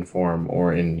demon form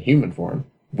or in human form.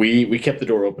 We kept the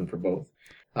door open for both.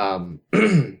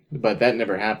 But that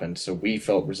never happened, so we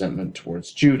felt resentment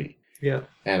towards Judy. Yeah.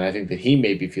 And I think that he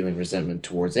may be feeling resentment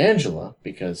towards Angela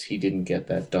because he didn't get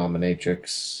that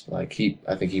dominatrix.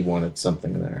 I think he wanted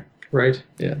something there. Right.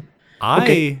 Yeah.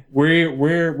 Okay,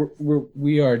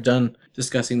 we are done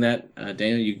discussing that.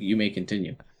 Daniel, you may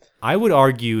continue. I would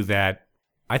argue that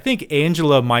I think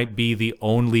Angela might be the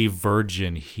only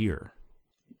virgin here.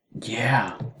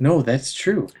 Yeah. No, that's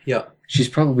true. Yeah. She's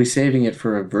probably saving it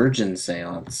for a virgin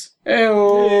seance.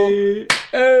 Hey.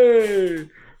 And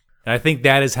I think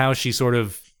that is how she sort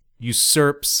of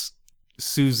usurps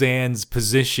Suzanne's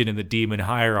position in the demon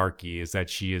hierarchy, is that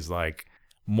she is like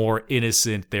more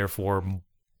innocent, therefore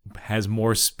has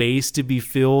more space to be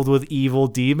filled with evil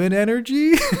demon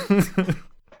energy.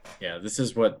 Yeah, this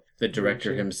is what the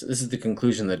director this is the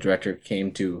conclusion the director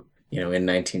came to, in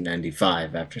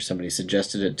 1995 after somebody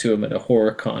suggested it to him at a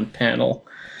HorrorCon panel.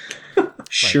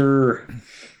 Sure.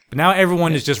 But now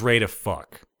everyone is just ready to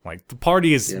fuck. Like, the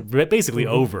party is basically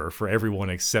over for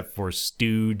everyone except for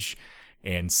Stooge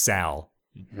and Sal.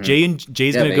 Jay's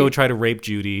gonna go try to rape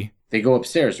Judy. They go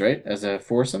upstairs, right? As a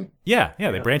foursome? Yeah,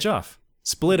 they branch off.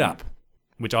 Split up.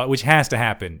 Which has to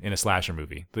happen in a slasher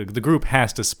movie. The group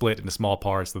has to split into small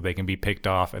parts so that they can be picked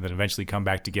off and then eventually come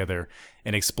back together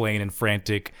and explain in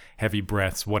frantic, heavy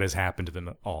breaths what has happened to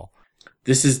them all.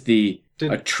 This is the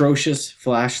atrocious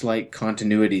flashlight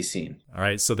continuity scene. All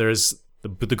right, so there's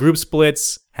the group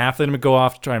splits. Half of them go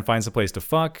off to try and find some place to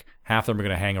fuck. Half of them are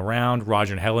going to hang around.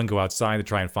 Roger and Helen go outside to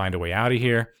try and find a way out of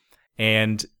here.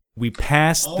 And we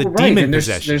pass the demon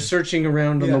possession. They're searching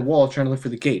around on the wall trying to look for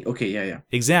the gate. Okay, yeah.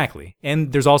 Exactly.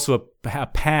 And there's also a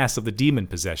pass of the demon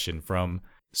possession from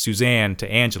Suzanne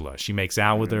to Angela. She makes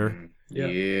out with her.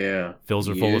 Yeah. Fills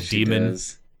her full of demon.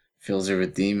 Fills her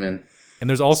with demon. And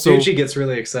there's also... Stoogie gets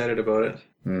really excited about it.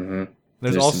 Mm-hmm.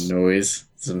 There's also some noise,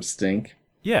 some stink.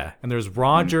 Yeah, and there's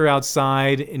Roger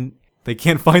outside, and they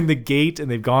can't find the gate,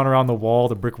 and they've gone around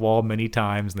the brick wall many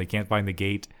times, and they can't find the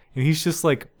gate. And he's just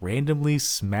like randomly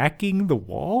smacking the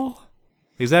wall.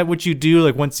 Is that what you do?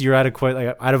 Like once you're out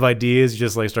of ideas, you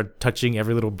just like start touching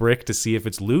every little brick to see if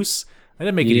it's loose. That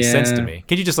didn't make any sense to me.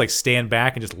 Can't you just like stand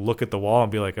back and just look at the wall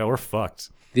and be like, "Oh, we're fucked"?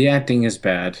 The acting is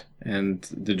bad, and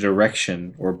the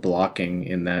direction or blocking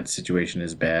in that situation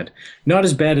is bad. Not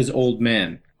as bad as Old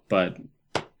Man, but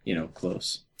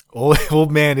close.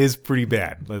 Old Man is pretty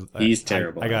bad. He's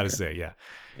terrible. I gotta say, yeah.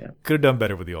 Could have done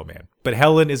better with the old man. But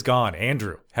Helen is gone.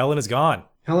 Andrew, Helen is gone.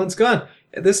 Helen's gone.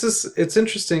 It's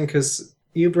interesting because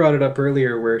you brought it up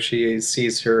earlier where she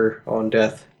sees her own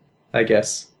death, I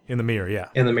guess. In the mirror, yeah.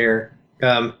 In the mirror.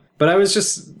 But I was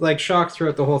just like shocked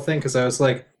throughout the whole thing because I was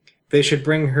like, they should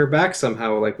bring her back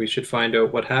somehow. Like we should find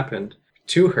out what happened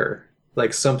to her.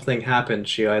 Like something happened.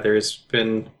 She either has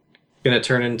been going to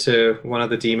turn into one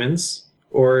of the demons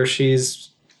or she's,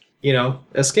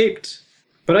 escaped.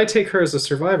 But I take her as a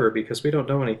survivor because we don't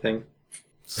know anything.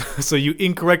 So you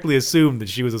incorrectly assumed that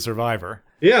she was a survivor.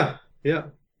 Yeah.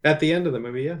 At the end of the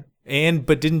movie, yeah.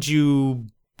 But didn't you...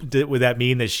 Would that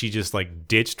mean that she just, like,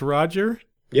 ditched Roger?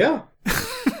 Yeah.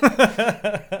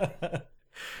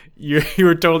 You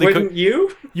were totally... Wouldn't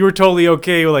you? You were totally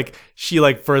okay with, like, she,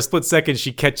 like, for a split second,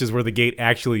 she catches where the gate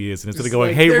actually is. And instead of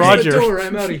going, hey, there's Roger... the door,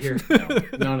 I'm out of here.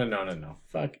 No.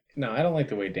 Fuck. No, I don't like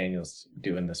the way Daniel's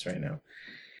doing this right now.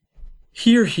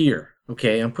 Here.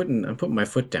 Okay, I'm putting my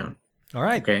foot down. All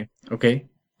right. Okay.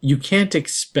 You can't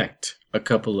expect a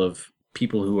couple of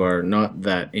people who are not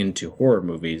that into horror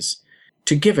movies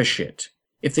to give a shit.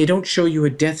 If they don't show you a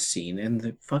death scene and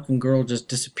the fucking girl just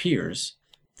disappears,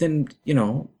 then,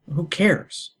 who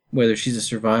cares whether she's a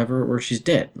survivor or she's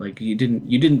dead? Like, you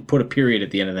didn't put a period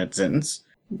at the end of that sentence.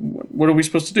 What are we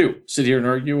supposed to do? Sit here and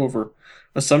argue over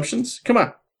assumptions? Come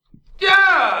on.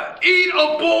 Yeah! Eat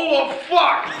a bowl of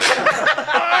fuck!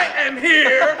 I am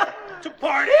here to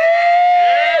party!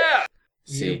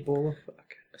 Yeah!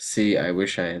 See, I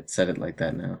wish I had said it like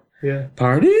that now. Yeah.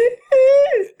 Party?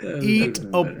 Eat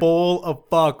a bowl of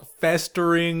fuck.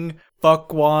 Festering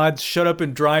fuckwads. Shut up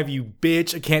and drive, you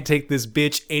bitch. I can't take this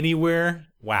bitch anywhere.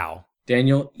 Wow.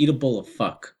 Daniel, eat a bowl of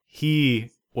fuck.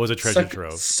 He was a treasure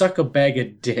trove. Suck a bag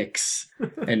of dicks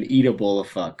and eat a bowl of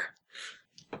fuck.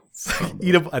 It's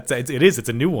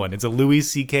a new one. It's a Louis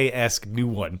C.K.-esque new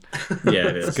one. Yeah,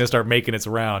 it is. It's gonna start making its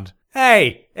round.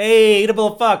 Hey, eat a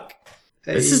bowl of fuck.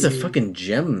 Hey. This is a fucking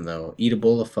gem, though. Eat a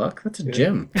bowl of fuck? That's a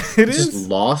gem. It It's is. just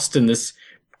lost in this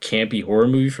campy horror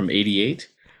movie from 88.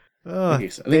 I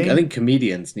think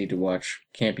comedians need to watch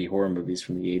campy horror movies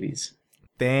from the 80s.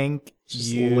 Thank Just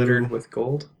you. littered with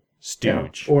gold.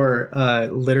 Stooge. Yeah. Or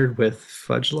littered with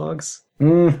fudge logs.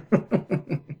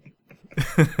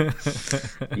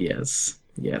 Yes.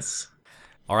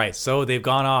 All right, so they've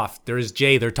gone off. There's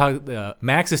Jay. They're talking.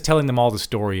 Max is telling them all the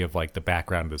story of like the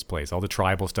background of this place. All the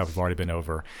tribal stuff has already been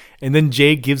over, and then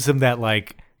Jay gives him that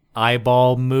like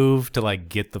eyeball move to like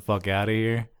get the fuck out of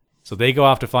here. So they go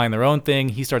off to find their own thing.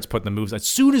 He starts putting the moves. As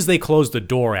soon as they close the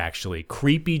door, actually,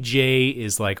 creepy Jay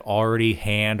is like already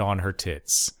hand on her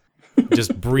tits,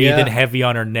 just breathing heavy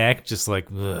on her neck, just like.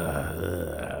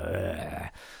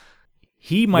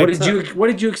 He might. What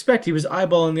did you expect? He was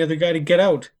eyeballing the other guy to get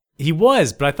out. He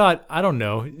was, but I thought, I don't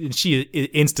know. She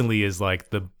instantly is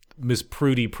like the Miss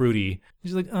Prudy.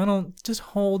 She's like, just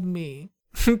hold me.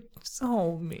 Just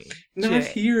hold me. Not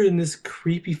here in this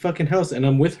creepy fucking house, and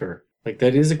I'm with her. Like,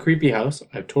 that is a creepy house.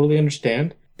 I totally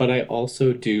understand, but I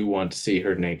also do want to see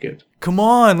her naked. Come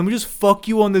on, let me just fuck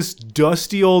you on this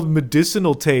dusty old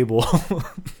medicinal table.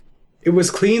 It was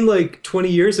clean like 20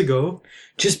 years ago.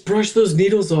 Just brush those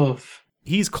needles off.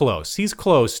 He's close. He's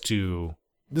close to...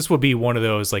 This would be one of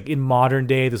those, like, in modern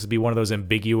day, this would be one of those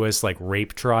ambiguous, like,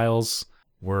 rape trials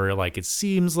where, like, it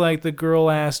seems like the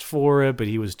girl asked for it, but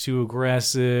he was too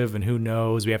aggressive, and who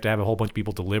knows? We have to have a whole bunch of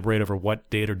people deliberate over what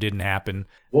did or didn't happen.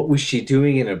 What was she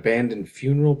doing in an abandoned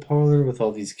funeral parlor with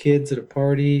all these kids at a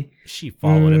party? She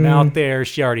followed him out there.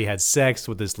 She already had sex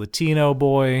with this Latino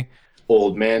boy.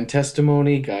 Old man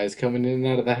testimony, guys coming in and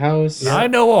out of the house. I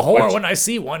know a whore when I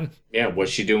see one. Yeah,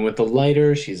 what's she doing with the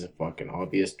lighter? She's a fucking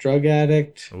obvious drug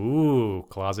addict. Ooh,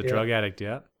 closet drug addict,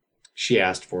 yeah. She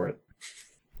asked for it.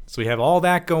 So we have all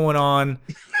that going on.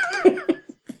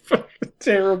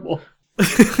 Terrible.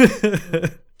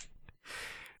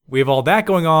 We have all that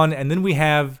going on, and then we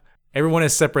have everyone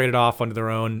is separated off onto their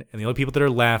own, and the only people that are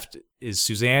left is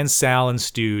Suzanne, Sal, and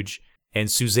Stooge. And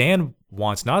Suzanne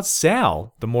wants not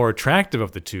Sal, the more attractive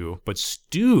of the two, but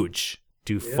Stooge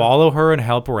to follow her and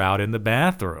help her out in the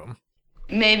bathroom.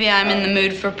 Maybe I'm in the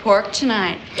mood for pork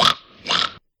tonight.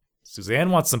 Suzanne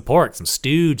wants some pork, some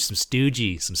Stooge, some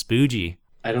Stoogey, some Spoogie.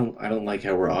 I don't like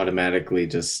how we're automatically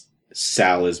just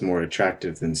Sal is more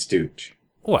attractive than Stooge.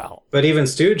 Well, but even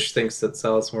Stooge thinks that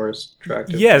Sal's more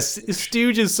attractive. Yes,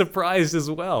 Stooge is surprised as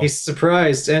well. He's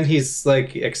surprised, and he's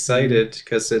like excited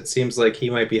because it seems like he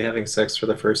might be having sex for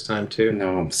the first time too.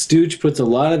 No, Stooge puts a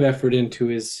lot of effort into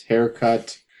his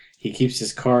haircut. He keeps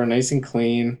his car nice and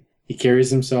clean. He carries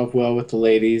himself well with the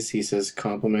ladies. He says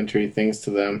complimentary things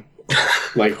to them,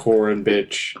 like whore and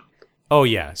bitch. Oh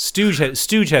yeah, Stooge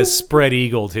has spread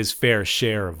eagled his fair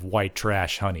share of white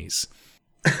trash honeys.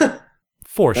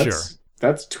 For sure.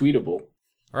 That's tweetable. All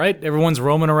right, everyone's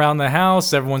roaming around the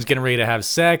house. Everyone's getting ready to have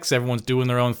sex. Everyone's doing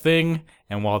their own thing.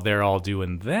 And while they're all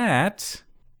doing that,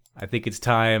 I think it's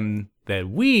time that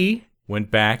we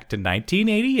went back to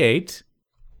 1988.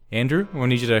 Andrew, I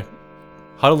need you to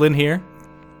huddle in here.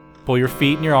 Pull your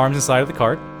feet and your arms inside of the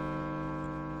cart.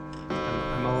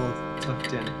 I'm all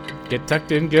tucked in. Get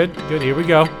tucked in. Good. Here we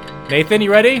go. Nathan,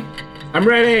 you ready? I'm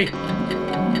ready.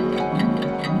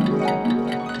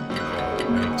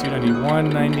 291,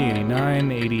 90,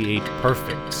 89, 88.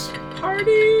 Perfect.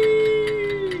 Party!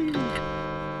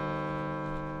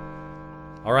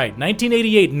 All right,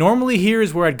 1988. Normally here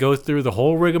is where I'd go through the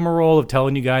whole rigmarole of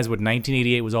telling you guys what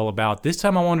 1988 was all about. This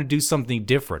time I want to do something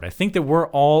different. I think that we're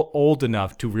all old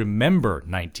enough to remember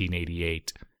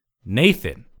 1988.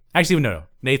 Nathan. Actually, no.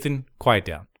 Nathan, quiet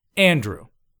down. Andrew.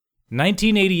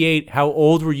 1988, how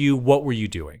old were you? What were you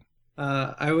doing?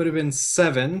 I would have been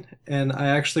 7, and I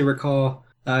actually recall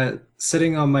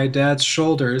sitting on my dad's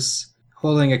shoulders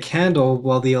holding a candle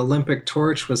while the Olympic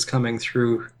torch was coming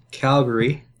through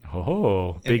Calgary.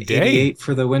 Oh, big day. 88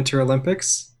 for the Winter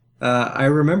Olympics. I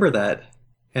remember that.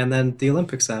 And then the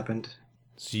Olympics happened.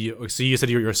 So you said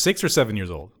you were 6 or 7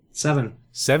 years old? 7.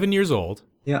 7 years old?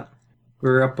 Yeah. We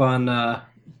were up on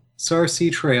Sarcee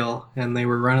Trail, and they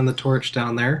were running the torch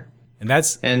down there.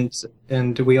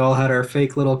 And we all had our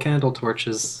fake little candle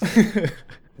torches.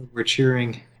 We're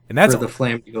cheering. And that's for the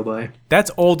flame to go by.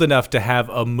 That's old enough to have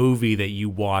a movie that you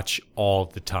watch all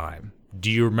the time.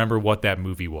 Do you remember what that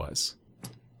movie was?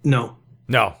 No.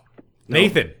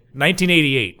 Nathan,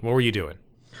 1988. What were you doing?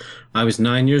 I was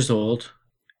 9 years old,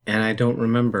 and I don't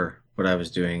remember what I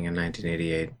was doing in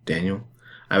 1988, Daniel.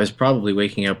 I was probably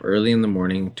waking up early in the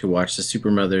morning to watch the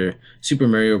Super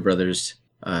Mario Brothers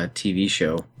TV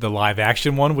show. The live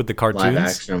action one with the cartoons? Live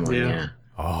action one, yeah.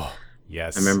 Oh,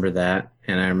 yes. I remember that,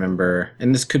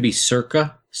 and this could be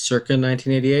circa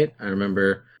 1988. I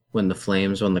remember when the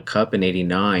Flames won the cup in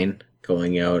 89,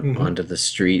 going out onto the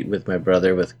street with my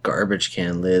brother with garbage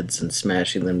can lids and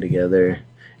smashing them together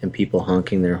and people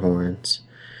honking their horns.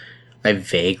 I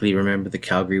vaguely remember the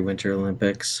Calgary Winter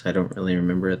Olympics. I don't really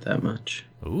remember it that much.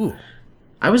 Ooh.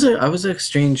 I was an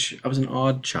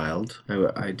odd child.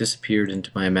 I disappeared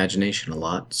into my imagination a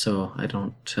lot, so I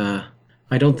don't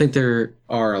think there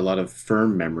are a lot of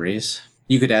firm memories.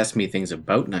 You could ask me things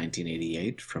about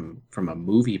 1988 from a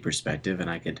movie perspective, and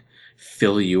I could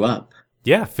fill you up.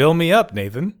 Yeah, fill me up,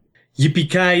 Nathan.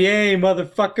 Yippee-ki-yay,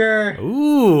 motherfucker!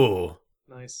 Ooh.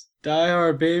 Nice. Die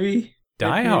Hard, baby.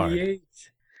 Die Hard. 1988.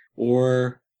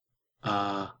 Or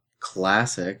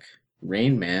classic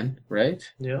Rain Man, right?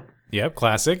 Yep,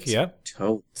 classic, yep.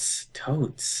 Totes.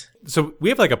 So we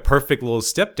have like a perfect little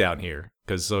step down here.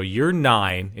 Because so you're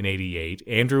 9 in 88,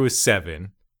 Andrew is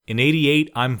 7. In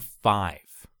 88, I'm 5.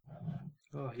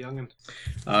 Oh, youngin'.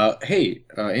 Hey,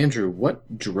 Andrew,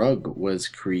 what drug was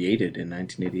created in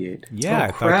 1988?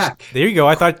 Yeah, crack. There you go.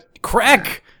 I thought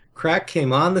crack. Crack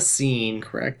came on the scene.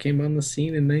 Crack came on the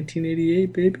scene in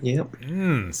 1988, baby.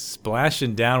 Yep.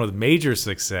 Splashing down with major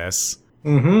success.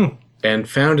 Mm-hmm. And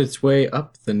found its way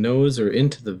up the nose or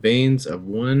into the veins of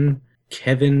one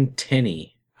Kevin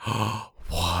Tenney.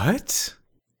 What?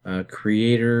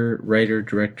 Creator, writer,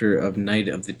 director of Night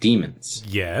of the Demons.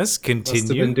 Yes, Must have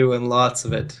continue. been doing lots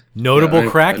of it. Notable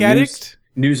crack addict?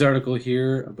 News article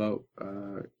here about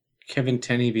Kevin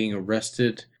Tenney being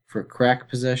arrested for crack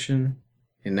possession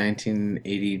in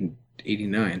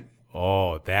 1989.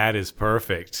 Oh, that is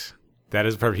perfect. That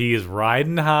is perfect. He is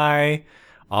riding high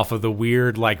off of the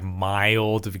weird, like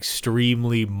mild,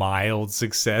 extremely mild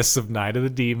success of Night of the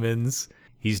Demons.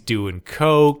 He's doing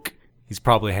coke. He's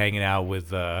probably hanging out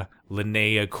with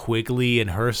Linnea Quigley and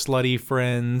her slutty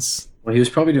friends. Well, he was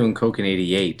probably doing coke in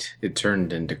 88. It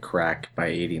turned into crack by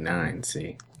 89,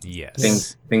 see?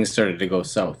 Yes. Things started to go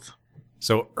south.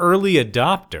 So early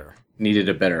adopter. Needed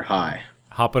a better high.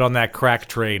 Hopping on that crack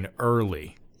train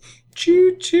early.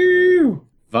 Choo-choo!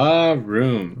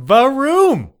 Va-room.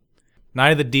 Va-room!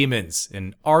 Night of the Demons,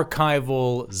 an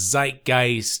archival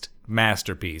zeitgeist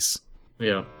masterpiece.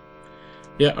 Yeah.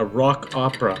 Yeah, a rock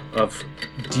opera of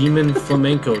demon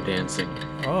flamenco dancing.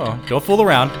 Oh, don't fool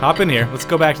around. Hop in here. Let's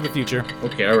go back to the future.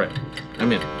 Okay, all right.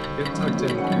 I'm in. Get tucked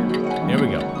in. Here we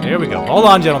go. Here we go. Hold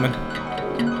on, gentlemen.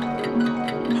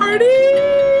 Party!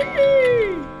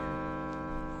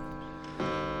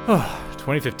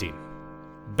 2015.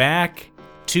 Back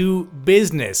to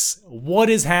business. What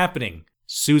is happening?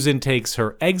 Susan takes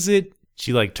her exit.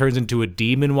 She turns into a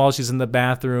demon while she's in the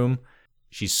bathroom.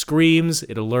 She screams.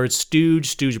 It alerts Stooge.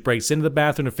 Stooge breaks into the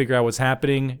bathroom to figure out what's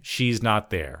happening. She's not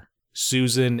there.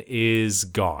 Susan is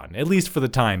gone, at least for the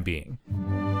time being. Do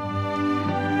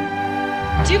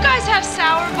you guys have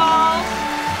sour balls?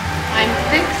 I'm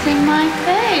fixing my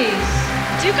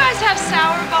face. Do you guys have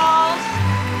sour balls?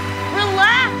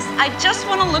 Relax. I just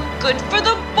want to look good for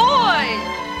the boys.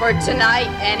 For tonight,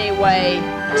 anyway.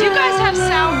 Do you guys have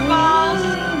sour balls?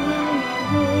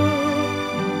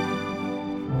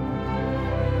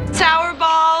 Sour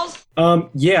balls?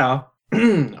 Yeah.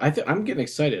 I'm getting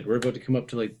excited. We're about to come up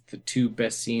to the 2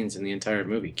 best scenes in the entire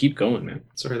movie. Keep going, man.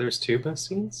 Sorry, there's 2 best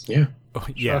scenes? Yeah. Oh,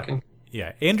 yeah. Shocking.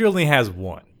 Yeah. Andrew only has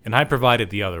one, and I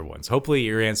provided the other ones. Hopefully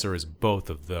your answer is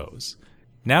both of those.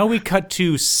 Now we cut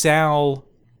to Sal.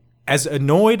 As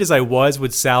annoyed as I was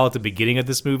with Sal at the beginning of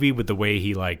this movie with the way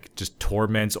he just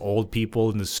torments old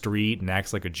people in the street and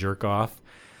acts like a jerk off,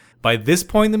 by this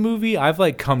point in the movie, I've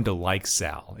come to like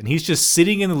Sal. And he's just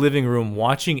sitting in the living room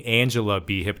watching Angela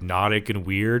be hypnotic and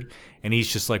weird. And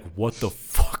he's just like, what the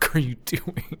fuck are you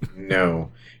doing?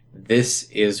 No. This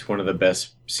is one of the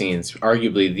best scenes,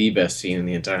 arguably the best scene in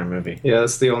the entire movie. Yeah,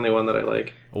 it's the only one that I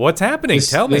like. What's happening?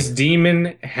 Tell me. This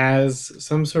demon has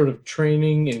some sort of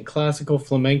training in classical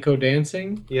flamenco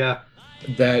dancing. Yeah.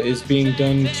 That is being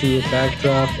done to a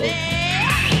backdrop of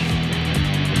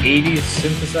 80s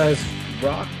synthesized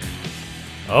rock.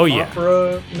 Oh yeah.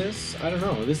 Opera-ness. I don't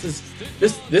know. This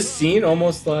scene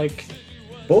almost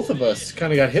both of us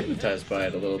kind of got hypnotized by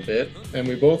it a little bit, and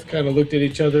we both kind of looked at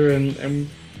each other and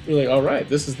You're like, all right,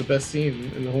 this is the best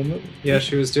scene in the whole movie. Yeah,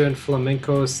 she was doing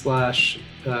flamenco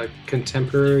 /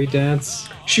 contemporary dance.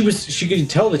 She could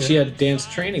tell that she had dance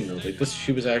training though. Like this,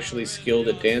 she was actually skilled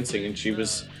at dancing, and she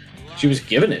was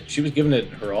giving it. She was giving it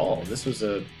her all. This was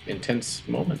a intense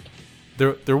moment.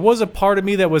 There was a part of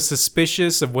me that was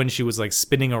suspicious of when she was like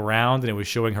spinning around and it was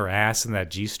showing her ass in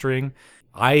that G-string.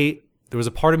 There was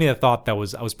a part of me that thought I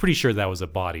was pretty sure that was a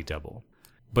body double.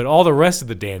 But all the rest of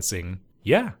the dancing,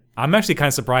 yeah. I'm actually kind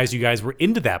of surprised you guys were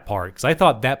into that part because I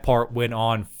thought that part went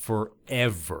on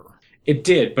forever. It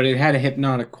did, but it had a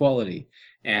hypnotic quality.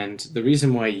 And the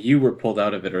reason why you were pulled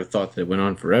out of it or thought that it went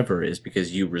on forever is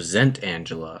because you resent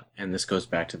Angela, and this goes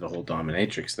back to the whole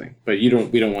dominatrix thing. But we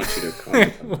don't want you to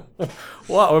comment on that.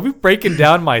 Wow, are we breaking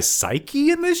down my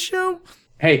psyche in this show?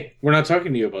 Hey, we're not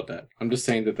talking to you about that. I'm just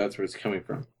saying that that's where it's coming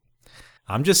from.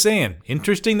 I'm just saying,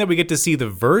 interesting that we get to see the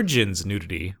virgin's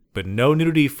nudity, but no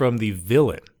nudity from the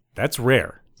villain. That's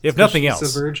rare, if nothing else.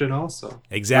 She's a virgin also.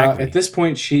 Exactly. At this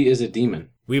point, she is a demon.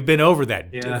 We've been over that.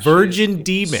 Yeah, Virgin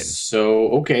demon. So,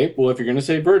 okay, well, if you're going to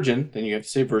say virgin, then you have to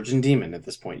say virgin demon at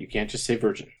this point. You can't just say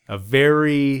virgin. A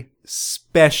very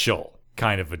special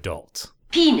kind of adult.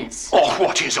 Penis. Oh,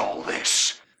 what is all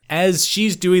this? As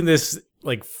she's doing this,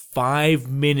 like,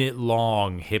 5-minute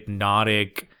long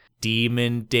hypnotic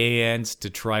demon dance to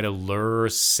try to lure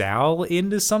Sal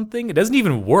into something, it doesn't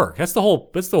even work. That's the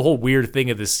whole weird thing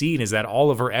of the scene, is that all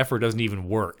of her effort doesn't even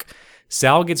work.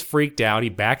 Sal gets freaked out. He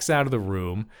backs out of the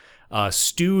room.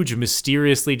 Stooge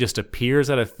mysteriously just appears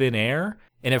out of thin air.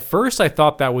 And at first I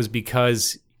thought that was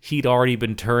because he'd already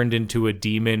been turned into a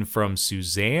demon from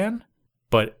Suzanne.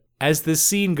 But as this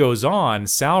scene goes on,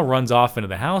 Sal runs off into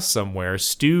the house somewhere.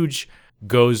 Stooge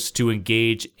goes to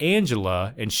engage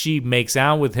Angela, and she makes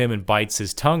out with him and bites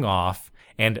his tongue off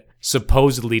and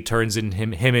supposedly turns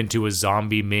him into a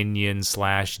zombie minion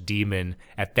 / demon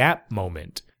at that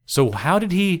moment. So how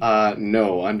did he...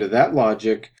 No, under that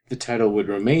logic, the title would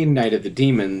remain Night of the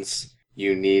Demons.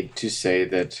 You need to say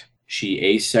that she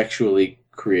asexually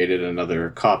created another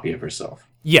copy of herself.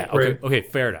 Yeah, okay,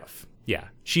 fair enough. Yeah,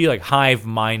 she like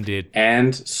hive-minded.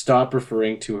 And stop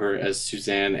referring to her as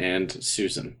Suzanne and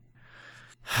Susan.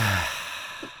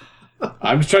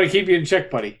 I'm just trying to keep you in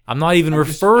check, buddy. I'm not even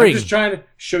referring... I'm just trying to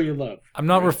show you love. I'm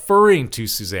not referring to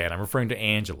Suzanne. I'm referring to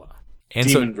Angela. And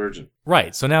Demon virgin.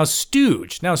 Right. So now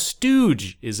Stooge.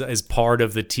 Is part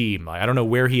of the team. I don't know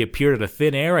where he appeared out of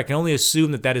thin air. I can only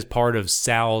assume that is part of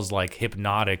Sal's like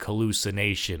hypnotic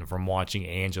hallucination from watching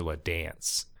Angela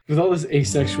dance. With all this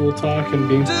asexual talk and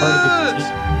being part of the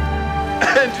team.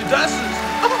 And das ist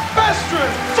best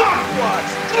friend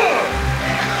fuckwads.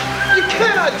 You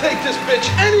cannot take this bitch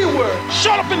anywhere.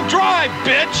 Shut up and drive,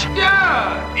 bitch.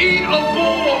 Yeah, eat a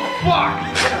bowl of fuck.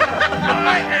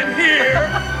 I am here.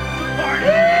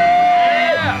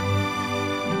 Yeah.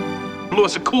 Blew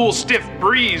us a cool stiff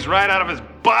breeze right out of his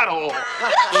butthole.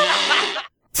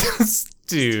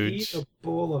 Stooge. Eat a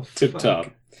bowl of Tip top.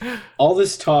 All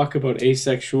this talk about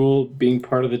asexual being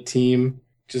part of the team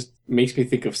just makes me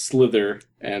think of Slither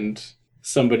and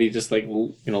somebody just like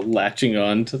latching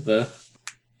on to the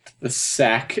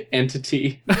sack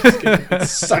entity, just getting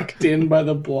sucked in by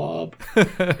the blob.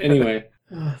 Anyway,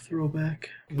 throwback.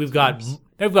 We've got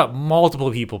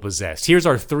multiple people possessed. Here's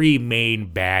our 3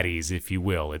 main baddies, if you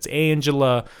will. It's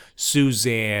Angela,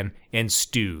 Suzanne, and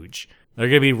Stooge. They're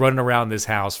going to be running around this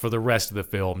house for the rest of the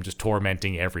film, just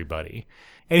tormenting everybody.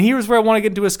 And here's where I want to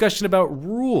get into a discussion about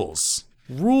rules.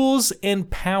 Rules and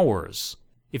powers.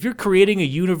 If you're creating a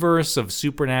universe of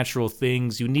supernatural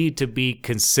things, you need to be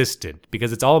consistent,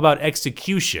 because it's all about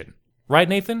execution. Right,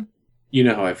 Nathan? You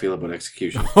know how I feel about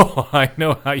execution. Oh, I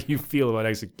know how you feel about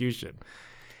execution.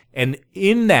 And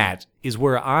in that is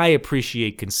where I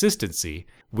appreciate consistency,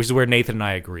 which is where Nathan and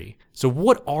I agree. So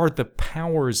what are the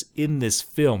powers in this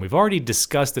film? We've already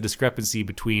discussed the discrepancy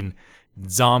between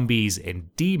zombies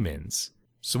and demons.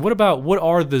 So what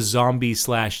are the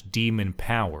zombie/demon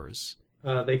powers?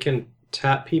 They can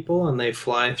tap people and they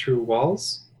fly through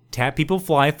walls. Tap people,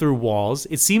 fly through walls.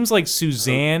 It seems like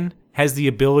Suzanne has the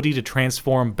ability to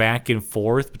transform back and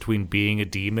forth between being a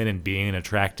demon and being an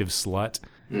attractive slut.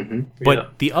 Mm-hmm.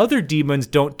 But the other demons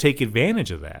don't take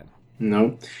advantage of that.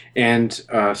 No. And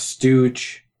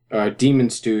Stooge, Demon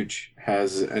Stooge,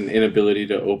 has an inability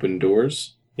to open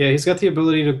doors. Yeah, he's got the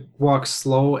ability to walk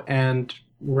slow and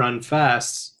run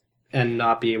fast and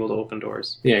not be able to open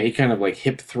doors. Yeah, he kind of like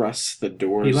hip thrusts the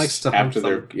doors. He likes to hump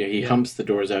them. He humps the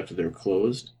doors after they're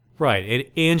closed. Right, and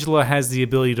Angela has the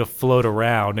ability to float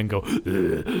around and go.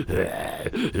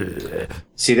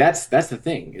 See, that's the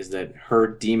thing, is that her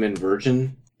demon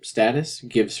virgin status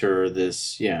gives her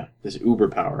this uber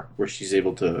power where she's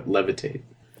able to levitate.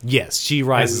 Yes, she and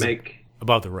rises make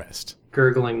above the rest.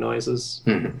 gurgling noises.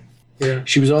 Mhm. Yeah.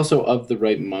 She was also of the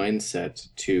right mindset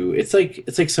to. It's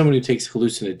like someone who takes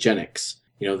hallucinogenics.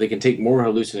 You know, they can take more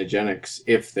hallucinogenics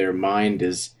if their mind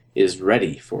is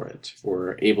ready for it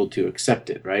or able to accept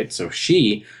it, right? So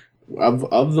she,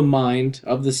 of the mind,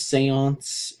 of the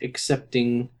seance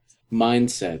accepting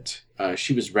mindset,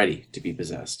 she was ready to be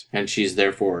possessed, and she's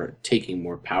therefore taking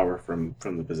more power from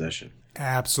the possession.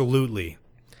 Absolutely.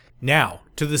 Now,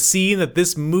 to the scene that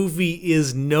this movie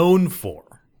is known for.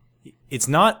 It's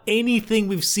not anything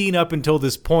we've seen up until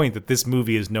this point that this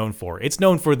movie is known for. It's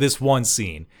known for this one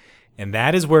scene. And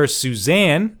that is where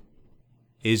Suzanne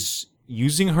is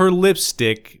using her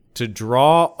lipstick to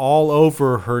draw all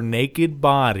over her naked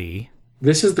body.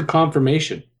 This is the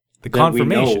confirmation. The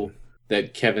confirmation. We know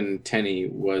that Kevin Tenney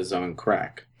was on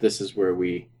crack. This is where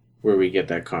we get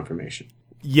that confirmation.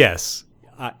 Yes.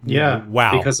 Yeah.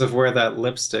 Wow. Because of where that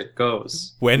lipstick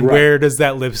goes. Where does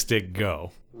that lipstick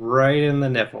go? Right in the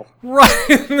nipple. Right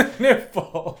in the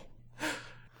nipple.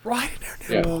 Right in her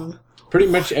nipple. Yeah. Pretty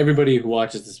much everybody who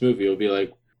watches this movie will be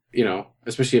like, you know,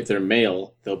 especially if they're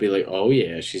male, they'll be like, "Oh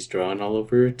yeah, she's drawing all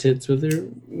over her tits with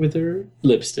her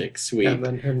lipstick, sweet." And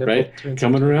then her nipple right? turns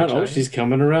Coming into a around. Oh, vagina. she's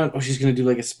coming around. Oh, she's gonna do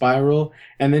like a spiral,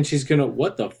 and then she's gonna.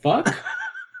 What the fuck?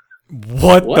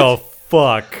 What the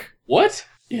fuck? What?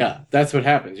 Yeah, that's what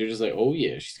happens. You're just like, oh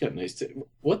yeah, she's got nice tits.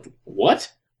 What?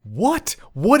 What? What?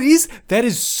 What is that?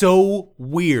 Is so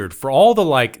weird. For all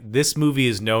the this movie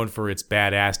is known for its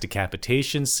badass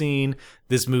decapitation scene.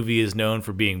 This movie is known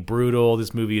for being brutal.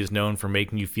 This movie is known for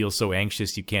making you feel so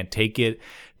anxious you can't take it.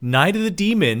 Night of the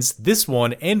Demons, this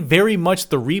one, and very much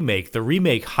the remake. The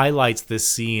remake highlights this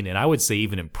scene, and I would say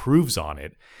even improves on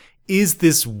it. Is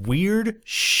this weird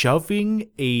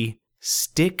shoving a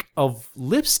stick of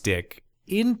lipstick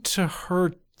into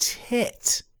her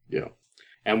tit? Yeah.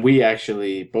 And we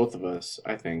actually, both of us,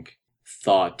 I think,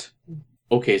 thought,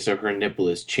 okay, so her nipple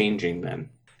is changing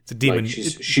then. It's a demon. Like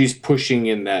she's pushing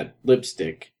in that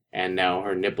lipstick, and now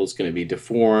her nipple's going to be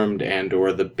deformed, and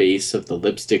or the base of the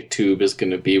lipstick tube is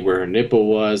going to be where her nipple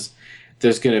was.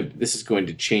 This is going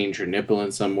to change her nipple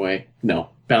in some way. No,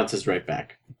 bounces right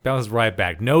back. Bounces right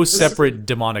back. No separate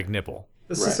demonic nipple.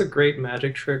 This is a great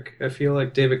magic trick. I feel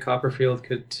like David Copperfield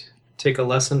could take a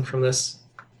lesson from this.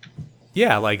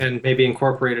 Yeah, and maybe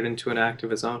incorporate it into an act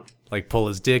of his own. Like pull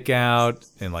his dick out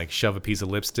and shove a piece of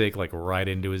lipstick right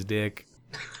into his dick.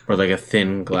 Or like a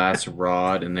thin glass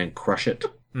rod and then crush it.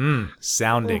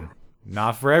 Sounding.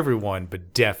 Not for everyone,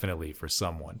 but definitely for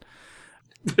someone.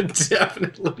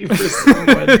 Definitely for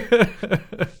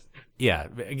someone. Yeah,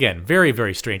 again, very,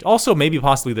 very strange. Also, maybe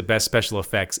possibly the best special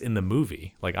effects in the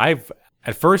movie.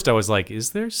 At first I was like,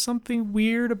 is there something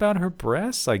weird about her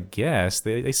breasts? I guess.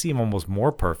 They seem almost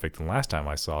more perfect than last time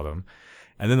I saw them.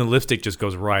 And then the lipstick just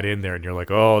goes right in there and you're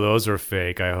like, oh, those are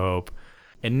fake, I hope.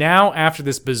 And now, after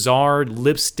this bizarre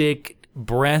lipstick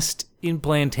breast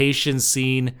implantation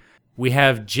scene, we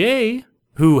have Jay,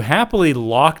 who happily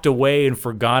locked away and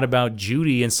forgot about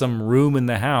Judy in some room in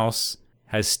the house,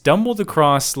 has stumbled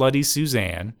across slutty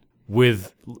Suzanne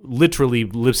with literally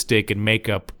lipstick and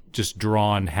makeup just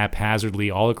drawn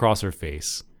haphazardly all across her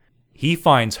face. He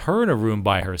finds her in a room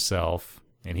by herself,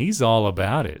 and he's all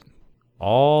about it.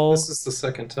 This is the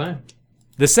second time.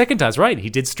 The second time's right. He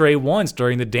did stray once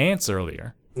during the dance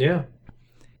earlier. Yeah.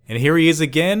 And here he is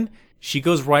again. She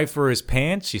goes right for his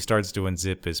pants. She starts to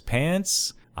unzip his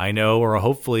pants. I know, or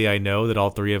hopefully I know, that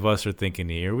all three of us are thinking,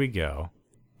 here we go.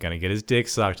 Gonna get his dick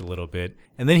sucked a little bit.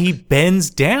 And then he bends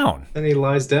down. Then he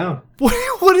lies down.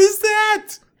 What is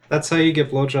that? That's how you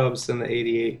get blowjobs in the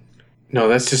 88. No,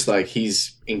 that's just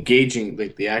he's engaging,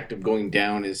 the act of going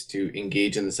down is to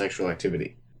engage in the sexual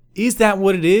activity. Is that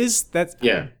what it is? That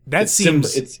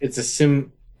seems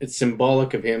it's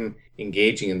symbolic of him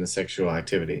engaging in the sexual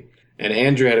activity. And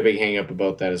Andrew had a big hang up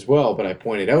about that as well, but I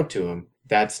pointed out to him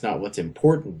that's not what's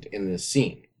important in this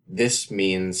scene. This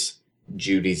means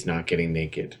Judy's not getting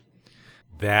naked.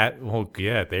 There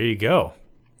you go.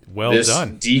 Well this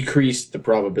done. Decreased the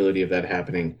probability of that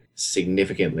happening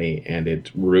significantly, and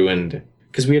it ruined,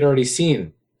 because we had already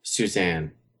seen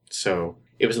Suzanne, so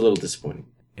it was a little disappointing.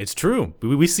 It's true.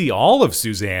 We see all of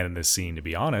Suzanne in this scene, to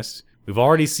be honest. We've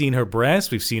already seen her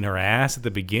breasts, we've seen her ass at the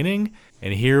beginning,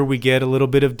 and here we get a little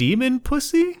bit of demon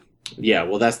pussy? Yeah,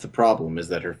 well, that's the problem, is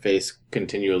that her face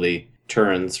continually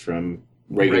turns from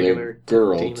regular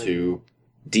girl demon. to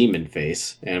demon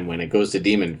face, and when it goes to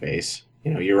demon face,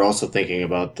 you're also thinking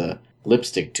about the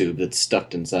lipstick tube that's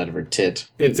stuffed inside of her tit.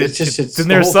 It's in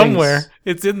there somewhere.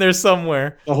 It's in there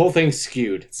somewhere. The whole thing's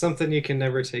skewed. Something you can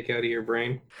never take out of your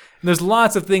brain. And there's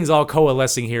lots of things all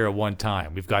coalescing here at one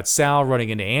time. We've got Sal running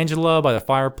into Angela by the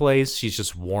fireplace. She's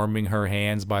just warming her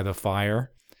hands by the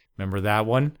fire. Remember that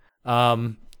one?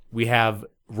 We have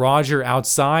Roger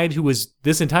outside, who has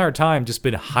this entire time just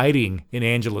been hiding in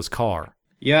Angela's car.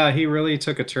 Yeah, he really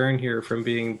took a turn here from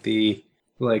being the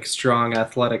strong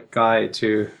athletic guy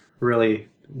to really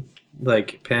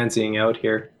pansying out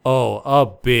here. Oh, a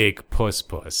big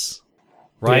puss.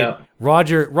 Right? Yeah.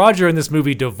 Roger in this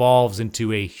movie devolves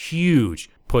into a huge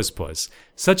puss.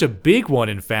 Such a big one,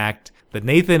 in fact, that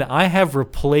Nathan, I have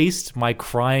replaced my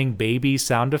crying baby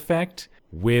sound effect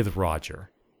with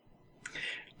Roger.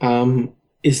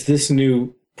 Is this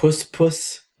new puss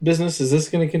business? Is this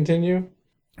going to continue?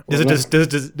 Does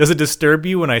it disturb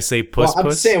you when I say puss?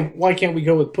 I'm saying, why can't we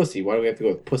go with pussy? Why do we have to go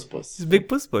with puss? It's a big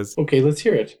puss. Okay, let's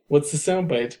hear it. What's the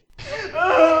soundbite?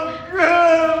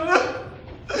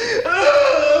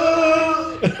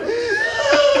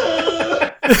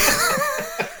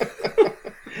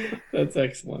 That's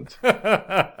excellent.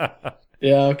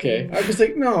 Yeah, okay. I was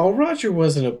like, no, Roger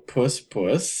wasn't a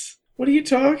puss. What are you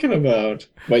talking about?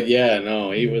 But yeah,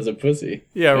 no, he was a pussy.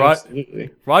 Yeah,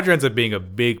 absolutely. Roger ends up being a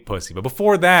big pussy. But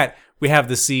before that, we have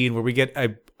the scene where we get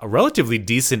a relatively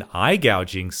decent eye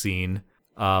gouging scene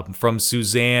from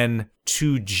Suzanne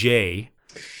to Jay.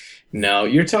 No,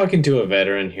 you're talking to a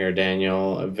veteran here,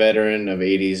 Daniel. A veteran of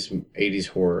 80s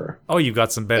horror. Oh, you've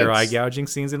got some better eye gouging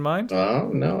scenes in mind?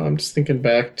 Oh, no, I'm just thinking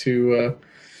back to...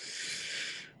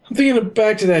 I'm thinking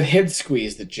back to that head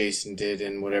squeeze that Jason did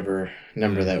in whatever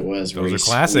number that was. Those are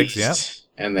classics, yeah.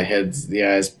 And the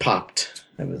eyes popped.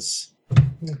 That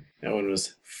one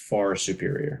was far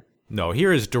superior. No,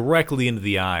 here is directly into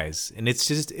the eyes. And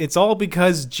it's all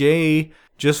because Jay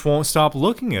just won't stop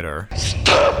looking at her.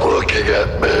 Stop looking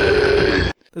at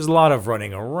me! There's a lot of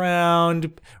running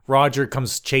around. Roger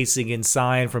comes chasing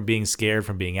inside from being scared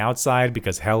from being outside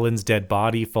because Helen's dead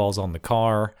body falls on the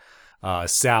car.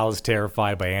 Sal is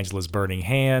terrified by Angela's burning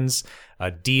hands.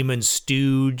 Demon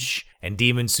Stooge and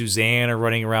Demon Suzanne are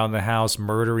running around the house,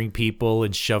 murdering people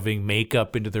and shoving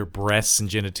makeup into their breasts and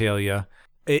genitalia.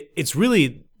 It's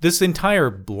really, this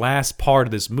entire last part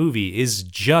of this movie is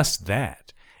just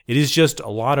that. It is just a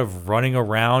lot of running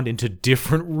around into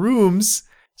different rooms,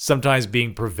 sometimes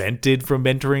being prevented from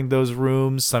entering those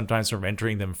rooms, sometimes from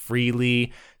entering them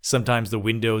freely. Sometimes the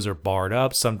windows are barred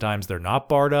up, sometimes they're not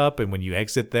barred up, and when you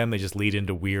exit them, they just lead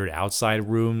into weird outside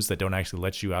rooms that don't actually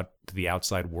let you out to the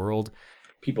outside world.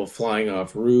 People flying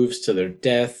off roofs to their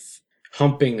death,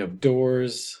 humping of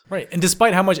doors. Right, and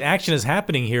despite how much action is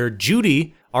happening here,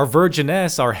 Judy, our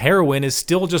virginess, our heroine, is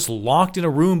still just locked in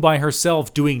a room by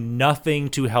herself, doing nothing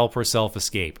to help herself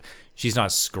escape. She's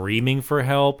not screaming for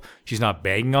help. She's not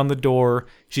banging on the door.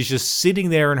 She's just sitting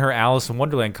there in her Alice in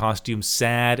Wonderland costume,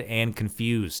 sad and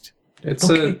confused. It's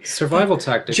a survival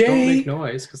tactic. Jay, don't make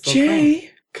noise.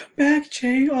 Jay, come back,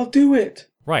 Jay. I'll do it.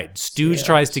 Right. Stooge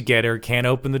tries to get her, can't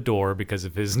open the door because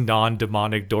of his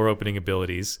non-demonic door-opening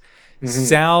abilities. Mm-hmm.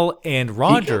 Sal and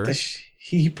Roger...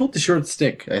 He pulled the short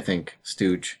stick, I think,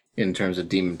 Stooge, in terms of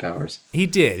demon powers. He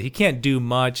did. He can't do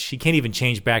much. He can't even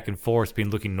change back and forth, being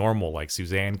looking normal like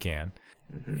Suzanne can.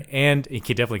 Mm-hmm. And he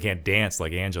definitely can't dance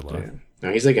like Angela. Yeah.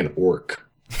 No, he's like an orc.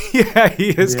 Yeah, he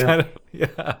is kind of...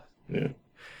 Yeah.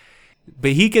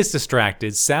 But he gets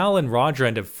distracted. Sal and Roger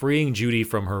end up freeing Judy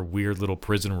from her weird little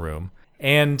prison room.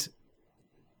 And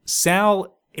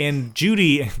Sal and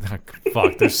Judy...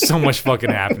 Fuck, there's so much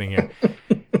fucking happening here.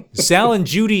 Sal and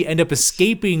Judy end up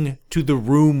escaping to the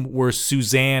room where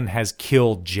Suzanne has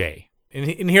killed Jay.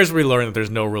 And here's where we learn that there's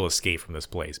no real escape from this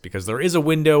place, because there is a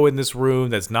window in this room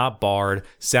that's not barred.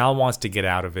 Sal wants to get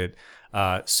out of it.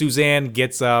 Suzanne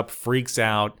gets up, freaks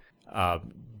out.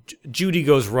 Judy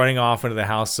goes running off into the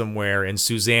house somewhere, and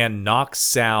Suzanne knocks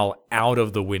Sal out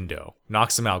of the window.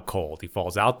 Knocks him out cold. He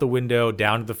falls out the window,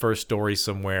 down to the first story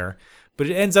somewhere. But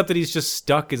it ends up that he's just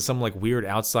stuck in some like weird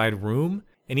outside room.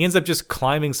 And he ends up just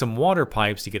climbing some water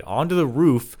pipes to get onto the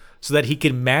roof so that he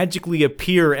can magically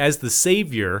appear as the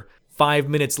savior 5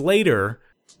 minutes later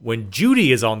when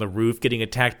Judy is on the roof getting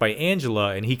attacked by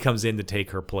Angela and he comes in to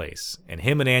take her place. And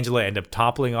him and Angela end up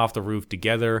toppling off the roof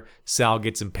together. Sal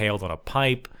gets impaled on a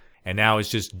pipe. And now it's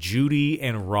just Judy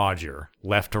and Roger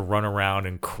left to run around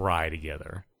and cry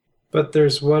together. But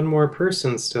there's one more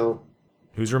person still.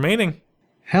 Who's remaining?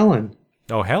 Helen.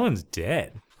 Oh, Helen's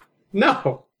dead.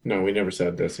 No. No, we never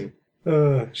said this.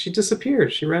 She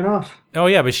disappeared. She ran off. Oh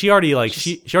yeah, but she already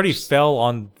she already fell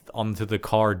onto the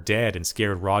car dead and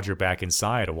scared Roger back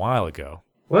inside a while ago.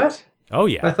 What? Oh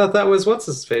yeah. I thought that was what's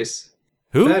his face.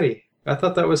 Who? Fatty. I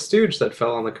thought that was Stooge that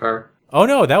fell on the car. Oh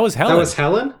no, that was Helen. That was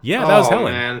Helen? Yeah, that was Oh,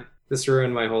 Helen. Man, this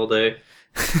ruined my whole day.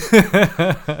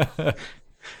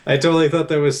 I totally thought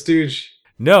that was Stooge.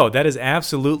 No, that is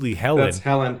absolutely Helen. That's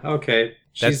Helen. Okay.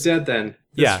 She's dead then.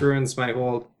 This ruins my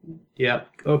whole... Yep.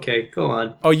 Okay, go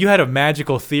on. Oh, you had a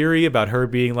magical theory about her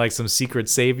being like some secret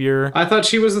savior? I thought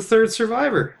she was the third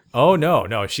survivor. Oh,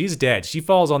 no, she's dead. She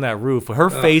falls on that roof. Her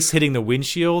face hitting the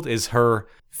windshield is her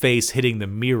face hitting the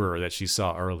mirror that she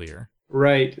saw earlier.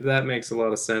 Right, that makes a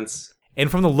lot of sense.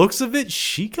 And from the looks of it,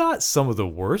 she got some of the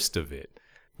worst of it.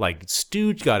 Like,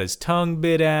 Stooge got his tongue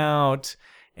bit out,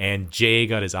 and Jay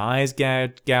got his eyes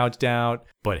gouged out,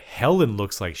 but Helen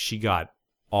looks like she got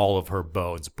all of her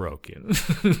bones broken.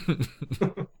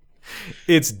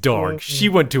 It's dark. She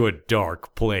went to a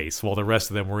dark place while the rest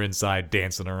of them were inside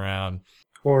dancing around.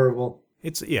 Horrible.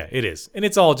 It is. And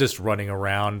it's all just running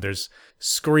around. There's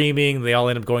screaming. They all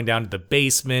end up going down to the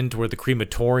basement where the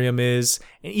crematorium is.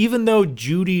 And even though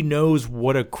Judy knows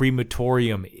what a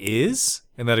crematorium is,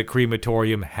 and that a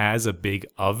crematorium has a big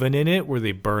oven in it where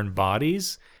they burn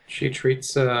bodies. She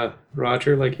treats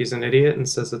Roger like he's an idiot and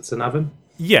says it's an oven?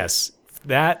 Yes,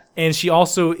 that. And she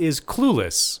also is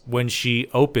clueless when she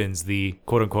opens the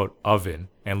quote-unquote oven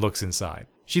and looks inside.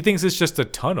 She thinks it's just a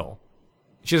tunnel.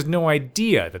 She has no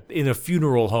idea that in a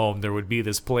funeral home there would be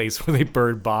this place where they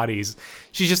burn bodies.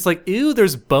 She's just like, ew,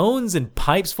 there's bones and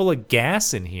pipes full of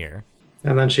gas in here.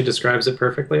 And then she describes it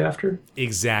perfectly after?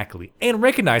 Exactly. And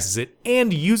recognizes it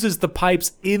and uses the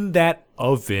pipes in that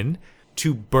oven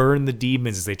to burn the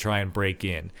demons as they try and break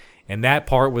in. And that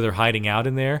part where they're hiding out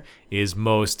in there is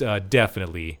most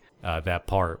definitely that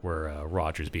part where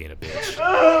Roger's being a bitch.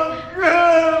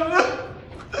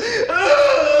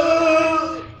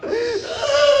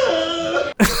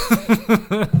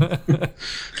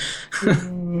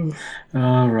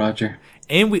 Oh, Roger.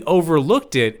 And we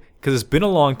overlooked it because it's been a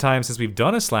long time since we've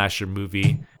done a slasher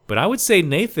movie. But I would say,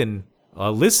 Nathan,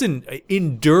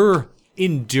 endure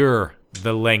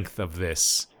the length of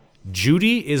this.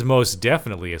 Judy is most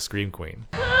definitely a scream queen.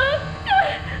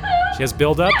 She has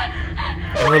build up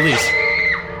and release.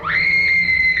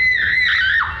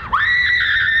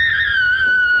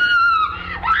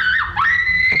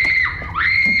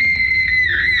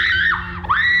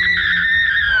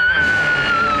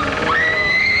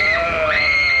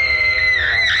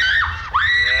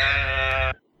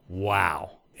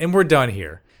 Wow. And we're done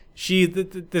here.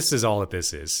 This is all that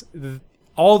this is.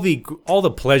 All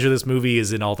the pleasure of this movie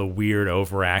is in all the weird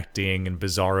overacting and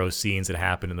bizarro scenes that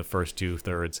happen in the first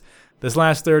 2/3. This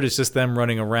last third is just them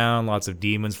running around, lots of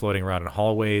demons floating around in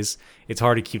hallways. It's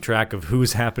hard to keep track of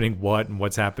who's happening what and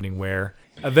what's happening where.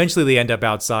 Eventually they end up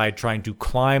outside trying to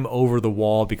climb over the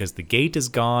wall because the gate is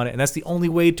gone, and that's the only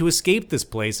way to escape this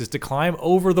place is to climb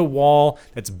over the wall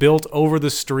that's built over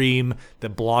the stream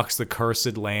that blocks the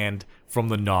cursed land from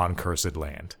the non-cursed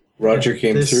land. Roger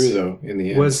came through, though, in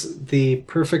the end. Was the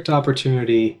perfect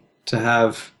opportunity to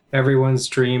have everyone's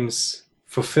dreams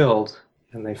fulfilled,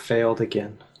 and they failed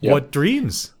again. Yep. What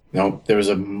dreams? No, there was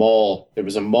a mall. There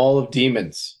was a mall of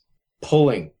demons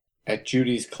pulling at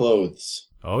Judy's clothes.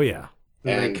 Oh, yeah.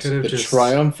 And They could have the just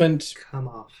triumphant come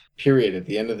off. period at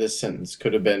the end of this sentence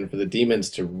could have been for the demons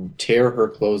to tear her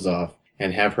clothes off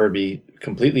and have her be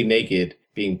completely naked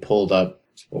being pulled up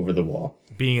over the wall.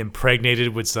 Being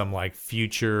impregnated with some like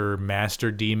future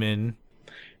master demon.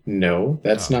 No,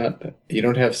 that's not. You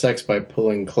don't have sex by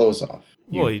pulling clothes off.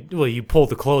 You pull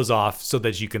the clothes off so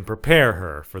that you can prepare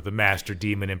her for the master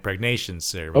demon impregnation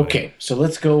ceremony. Okay, so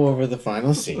let's go over the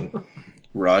final scene.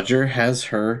 Roger has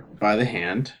her by the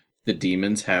hand. The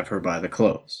demons have her by the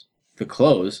clothes. The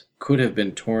clothes could have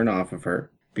been torn off of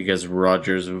her because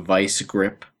Roger's vice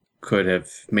grip could have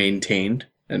maintained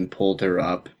and pulled her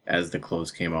up as the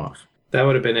clothes came off. That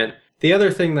would have been it. The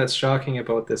other thing that's shocking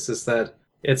about this is that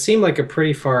it seemed like a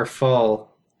pretty far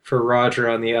fall for Roger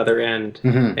on the other end,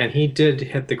 and he did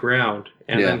hit the ground,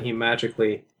 and then he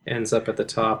magically ends up at the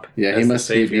top. Yeah, he must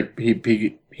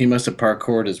have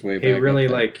parkoured his way back. He really up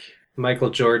there. like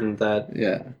Michael Jordan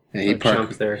that he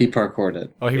jumped there. He parkoured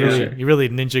it. Oh, he really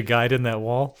Ninja Gaiden that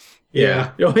wall.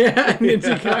 Yeah. Oh yeah,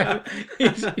 Ninja Gaiden.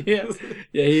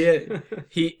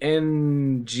 He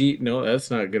NG. No,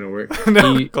 that's not gonna work.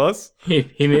 No, close. He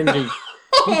Ninja.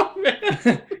 Oh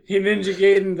man, he Ninja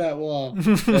Gaiden that wall.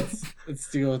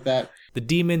 Let's deal with that. The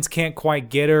demons can't quite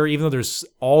get her, even though there's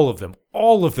all of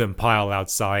them pile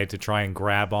outside to try and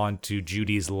grab onto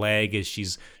Judy's leg as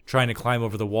she's trying to climb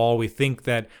over the wall. We think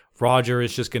that Roger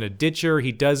is just going to ditch her.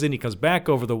 He doesn't. He comes back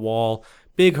over the wall.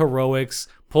 Big heroics,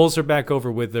 pulls her back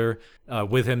over with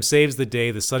him, saves the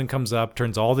day. The sun comes up,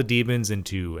 turns all the demons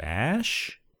into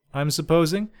ash, I'm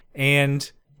supposing. And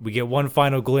We get one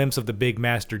final glimpse of the big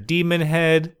master demon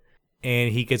head,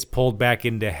 and he gets pulled back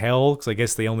into hell, because I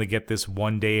guess they only get this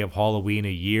one day of Halloween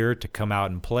a year to come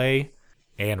out and play.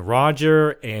 And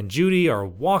Roger and Judy are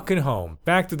walking home,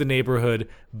 back to the neighborhood,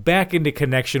 back into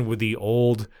connection with the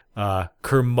old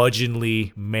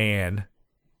curmudgeonly man.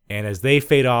 And as they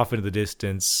fade off into the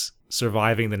distance,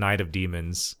 surviving the Night of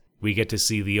Demons, we get to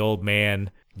see the old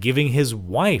man giving his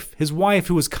wife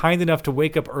who was kind enough to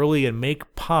wake up early and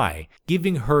make pie,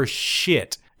 giving her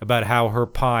shit about how her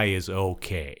pie is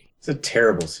okay. It's a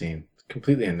terrible scene.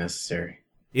 Completely unnecessary.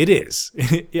 It is.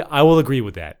 I will agree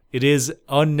with that. It is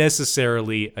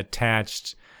unnecessarily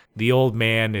attached. The old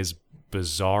man is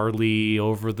bizarrely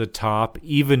over the top,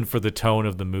 even for the tone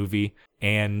of the movie.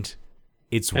 And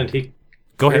he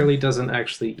clearly doesn't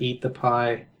actually eat the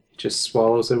pie. He just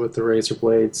swallows it with the razor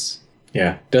blades.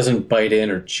 Yeah, doesn't bite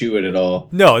in or chew it at all.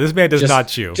 No, this man does not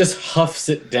chew. Just huffs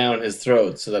it down his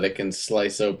throat so that it can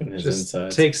slice open his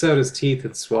insides. Takes out his teeth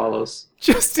and swallows.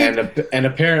 And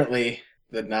apparently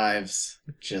the knives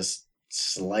just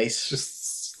slice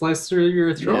through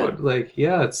your throat.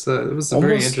 Yeah. It was a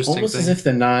very interesting almost thing. As if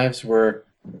the knives or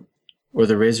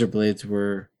the razor blades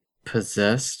were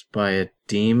possessed by a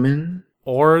demon,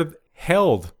 or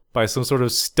held by some sort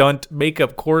of stunt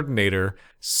makeup coordinator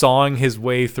sawing his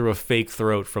way through a fake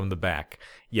throat from the back.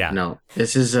 Yeah. No,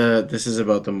 this is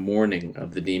about the mourning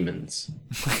of the demons.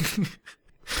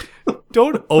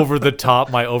 Don't over the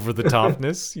top my over the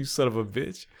topness, you son of a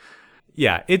bitch.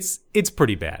 Yeah, it's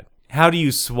pretty bad. How do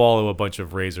you swallow a bunch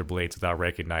of razor blades without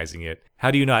recognizing it?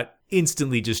 How do you not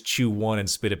instantly just chew one and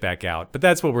spit it back out? But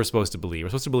that's what we're supposed to believe. We're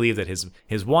supposed to believe that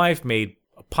his wife made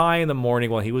a pie in the morning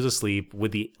while he was asleep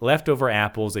with the leftover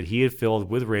apples that he had filled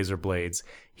with razor blades.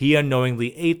 He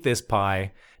unknowingly ate this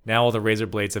pie. Now all the razor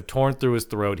blades have torn through his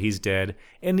throat. He's dead.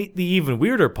 And the even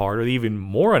weirder part, or the even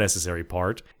more unnecessary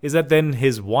part, is that then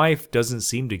his wife doesn't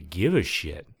seem to give a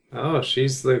shit. Oh,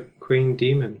 she's the queen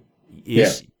demon. Yeah.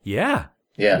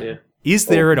 Is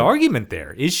there an argument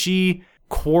there? Is she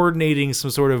coordinating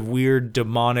some sort of weird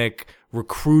demonic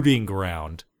recruiting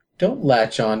ground? Don't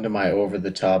latch on to my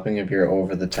over-the-topping of your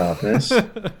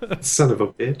over-the-topness. Son of a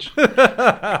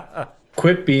bitch.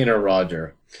 Quit being a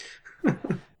Roger.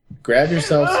 Grab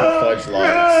yourself some fudge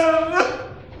logs.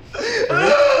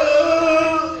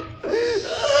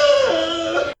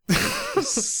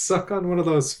 Suck on one of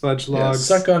those fudge logs.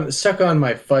 Yeah, suck on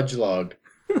my fudge log.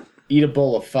 Eat a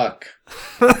bowl of fuck.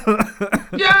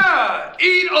 Yeah,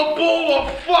 eat a bowl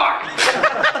of fuck.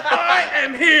 I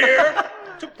am here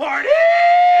to party.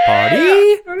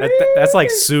 Party? That's like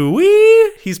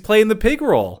Suey. He's playing the pig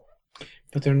role.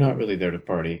 But they're not really there to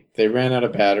party. They ran out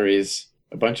of batteries.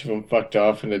 A bunch of them fucked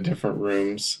off into different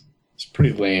rooms. It's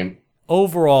pretty lame.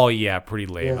 Overall, yeah, pretty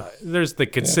lame. Yeah. There's the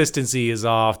consistency is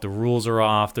off. The rules are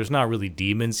off. There's not really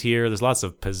demons here. There's lots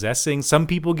of possessing. Some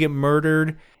people get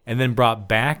murdered and then brought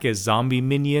back as zombie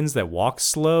minions that walk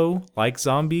slow like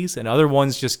zombies, and other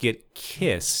ones just get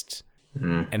kissed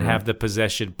and have the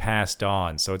possession passed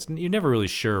on. So you're never really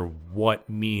sure what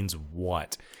means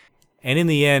what. And in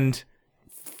the end,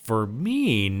 for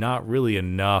me, not really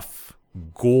enough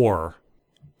gore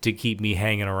to keep me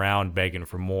hanging around begging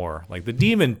for more. Like, the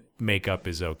demon makeup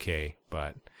is okay,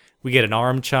 but we get an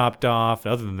arm chopped off.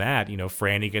 Other than that,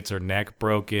 Franny gets her neck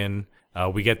broken.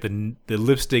 We get the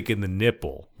lipstick in the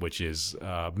nipple, which is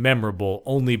memorable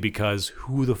only because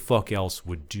who the fuck else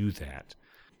would do that?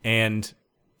 And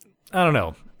I don't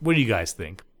know. What do you guys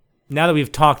think? Now that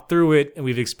we've talked through it and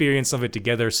we've experienced some of it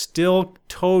together, still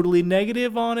totally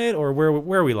negative on it, or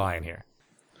where are we lying here?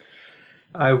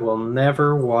 I will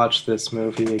never watch this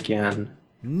movie again.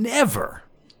 Never?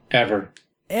 Ever.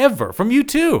 From you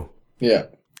too? Yeah.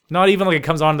 Not even like it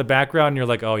comes on in the background and you're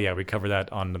like, oh yeah, we covered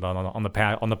that on the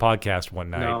podcast one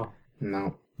night.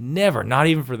 No. Never. Not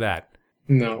even for that.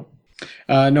 No.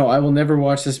 No, I will never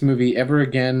watch this movie ever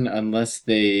again unless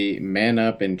they man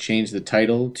up and change the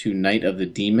title to Night of the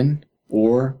Demon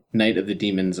or Night of the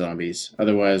Demon Zombies.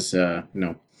 Otherwise,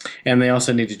 no. And they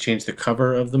also need to change the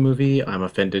cover of the movie. I'm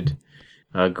offended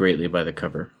greatly by the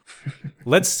cover.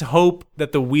 Let's hope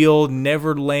that the wheel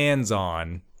never lands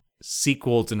on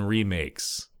sequels and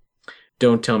remakes.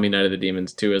 Don't tell me Night of the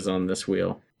Demons 2 is on this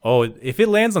wheel. Oh, if it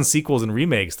lands on sequels and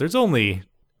remakes, there's only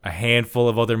a handful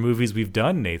of other movies we've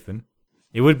done, Nathan.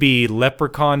 It would be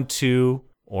Leprechaun 2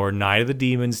 or Night of the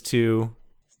Demons 2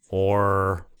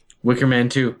 or Wicker Man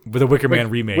 2. With a Wicker Man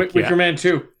remake. Wicker Man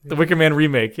 2. The Wicker Man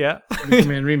remake, yeah. Wicker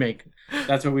Man remake.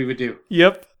 That's what we would do.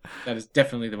 Yep. That is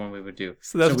definitely the one we would do.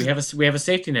 So we have a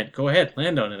safety net. Go ahead,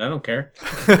 land on it. I don't care.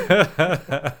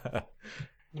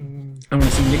 I want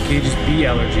to see Nick Cage's bee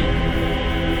allergy.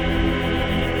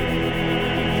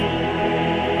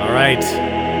 All right.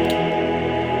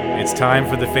 It's time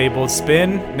for the fabled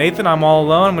spin. Nathan, I'm all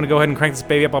alone. I'm going to go ahead and crank this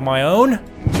baby up on my own.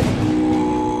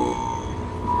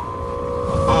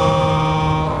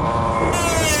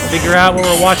 Let's figure out what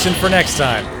we're watching for next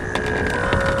time.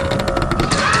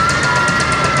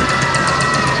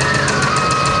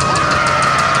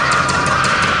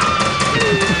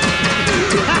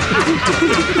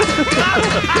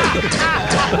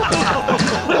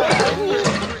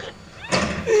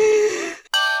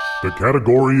 The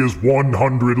category is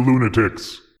 100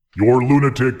 lunatics. Your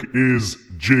lunatic is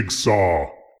Jigsaw.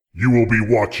 You will be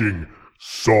watching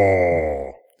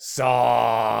Saw.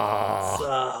 Saw.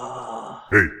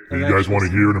 Hey, do you guys want to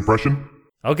hear an impression?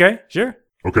 Okay, sure.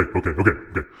 Okay.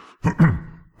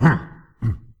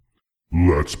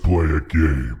 Let's play a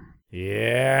game.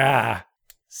 Yeah.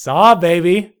 Saw,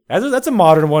 baby. That's a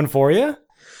modern one for you.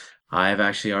 I've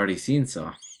actually already seen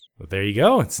Saw. But there you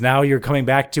go. It's now you're coming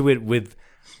back to it with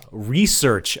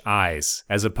research eyes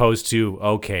as opposed to,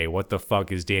 okay, what the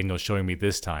fuck is Daniel showing me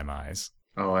this time eyes?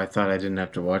 Oh, I thought I didn't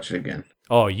have to watch it again.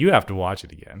 Oh, you have to watch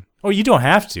it again. Oh, you don't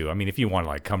have to. I mean, if you want to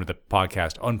like come to the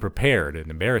podcast unprepared and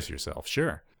embarrass yourself,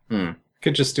 sure.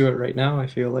 Could just do it right now, I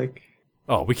feel like.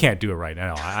 Oh, we can't do it right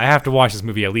now. I have to watch this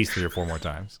movie at least 3 or 4 more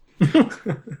times.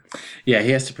 Yeah,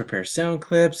 he has to prepare sound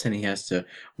clips and he has to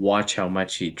watch how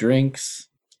much he drinks.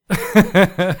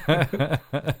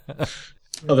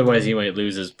 Otherwise, he might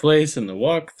lose his place in the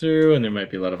walkthrough, and there might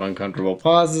be a lot of uncomfortable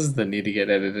pauses that need to get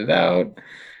edited out.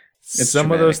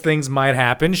 Some of those things might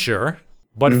happen, sure.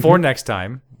 But for next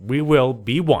time, we will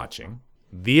be watching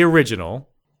the original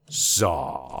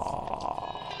Saw.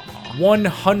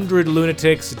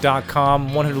 100lunatics.com,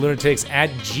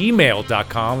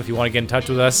 100lunatics@gmail.com. If you want to get in touch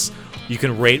with us, you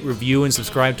can rate, review, and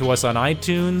subscribe to us on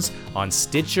iTunes, on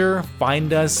Stitcher.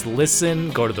 Find us, listen,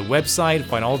 go to the website,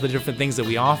 find all the different things that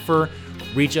we offer.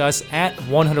 Reach us at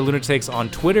 100lunatics on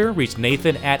Twitter. Reach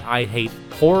Nathan at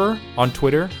IHateHorror on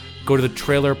Twitter. Go to the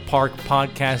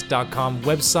trailerparkpodcast.com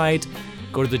website.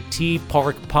 Go to the T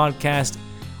Park Podcast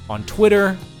on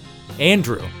Twitter.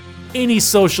 Andrew, any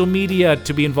social media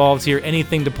to be involved here?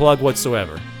 Anything to plug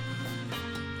whatsoever?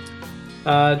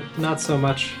 Not so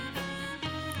much.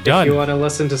 Done. If you want to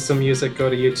listen to some music, go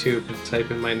to YouTube and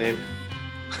type in my name.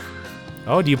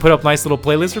 Oh, do you put up nice little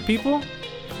playlists for people?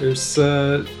 There's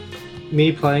me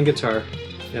playing guitar,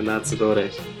 and that's about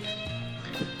it.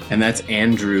 And that's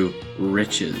Andrew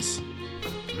Riches.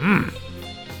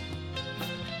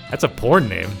 That's a porn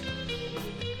name.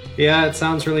 Yeah, it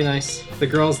sounds really nice. The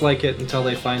girls like it until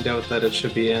they find out that it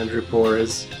should be Andrew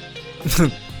Porres.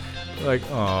 Like,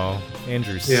 oh,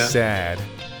 Andrew's Yeah. sad.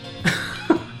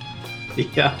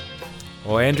 Yeah.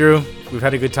 Well, Andrew, we've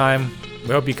had a good time.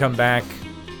 We hope you come back.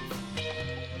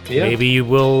 Yeah. Maybe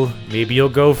you'll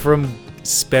go from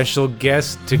special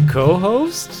guest to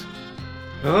co-host?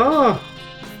 Oh!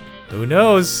 Who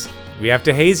knows? We have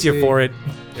to haze you for it.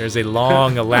 There's a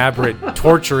long, elaborate,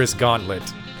 torturous gauntlet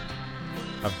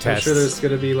of tests. I'm sure there's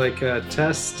going to be like a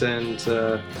test and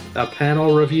a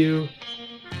panel review.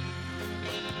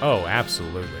 Oh,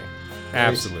 absolutely.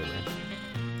 Absolutely.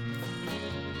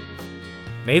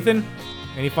 Nathan,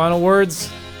 any final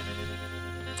words?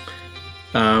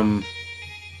 Yeah,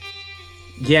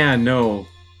 no.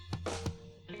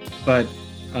 But,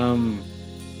 I'm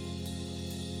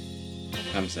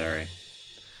sorry.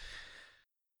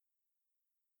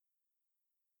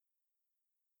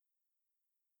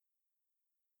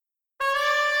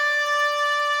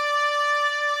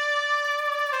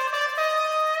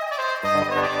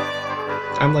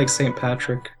 I'm like St.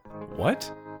 Patrick.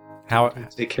 What? How?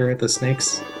 Take care of the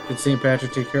snakes. Did St.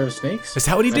 Patrick take care of snakes? Is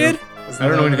that what he did? I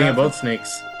don't know anything about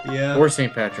snakes. Yeah. Or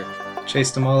St. Patrick.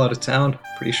 Chased them all out of town.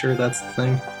 Pretty sure that's the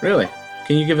thing. Really?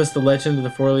 Can you give us the legend of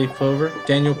the 4-leaf clover?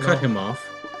 Daniel, cut him off.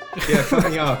 Yeah, cut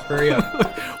me off. Hurry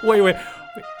up. Wait.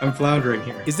 I'm floundering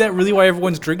here. Is that really why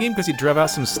everyone's drinking? Because he drove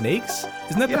out some snakes?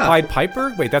 Isn't that the Pied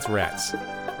Piper? Wait, that's rats.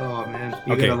 Oh, man.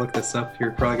 You Okay. gotta look this up. You're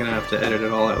probably gonna have to edit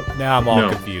it all out. Now I'm all No.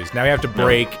 confused. Now we have to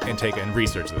break and take and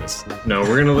research this. No,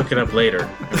 we're gonna look it up later.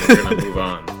 And we're gonna move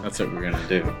on. That's what we're gonna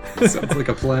do. Sounds like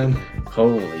a plan.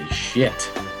 Holy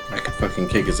shit. I could fucking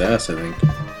kick his ass, I think.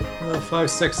 5,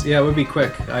 6. Yeah, it would be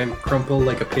quick. I'm crumpled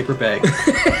like a paper bag.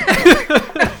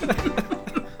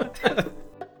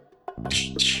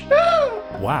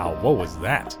 Wow, what was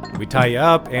that? We tie you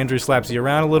up, Andrew slaps you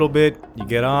around a little bit, you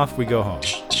get off, we go home.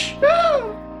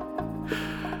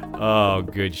 Oh,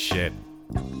 good shit.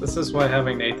 This is why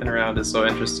having Nathan around is so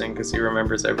interesting, because he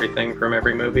remembers everything from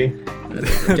every movie.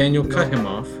 Daniel, cut him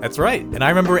off. That's right. And I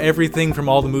remember everything from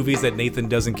all the movies that Nathan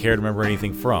doesn't care to remember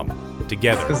anything from.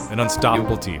 Together, an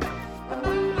unstoppable team.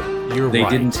 They right.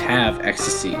 didn't have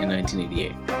ecstasy in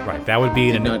 1988. Right. That would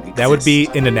be Did not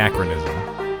an anachronism.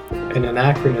 An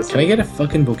anachronism. Can I get a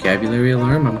fucking vocabulary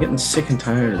alarm? I'm getting sick and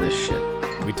tired of this shit.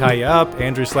 We tie you up.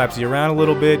 Andrew slaps you around a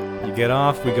little bit. You get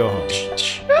off. We go home.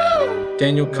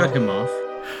 Daniel, cut him off.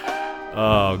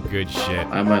 Oh, good shit.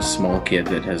 I'm a small kid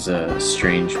that has a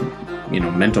strange,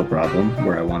 mental problem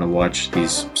where I want to watch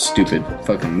these stupid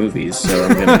fucking movies. So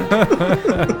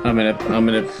I'm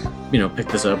gonna, pick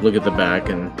this up, look at the back,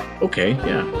 and okay,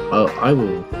 yeah, I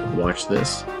will watch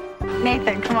this.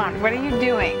 Nathan, come on, what are you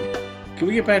doing? Can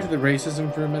we get back to the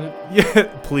racism for a minute? Yeah,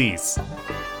 please.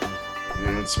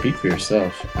 Speak for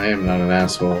yourself. I am not an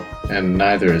asshole, and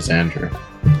neither is Andrew.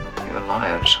 You're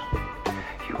liars.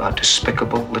 You are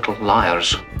despicable little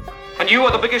liars. And you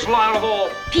are the biggest liar of all.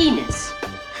 Penis.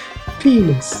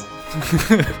 Penis.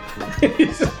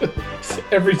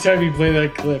 Every time you play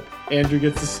that clip, Andrew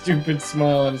gets a stupid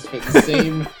smile on his face.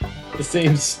 The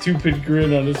same stupid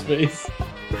grin on his face.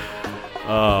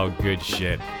 Oh, good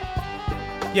shit.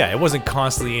 Yeah, it wasn't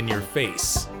constantly in your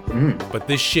face. But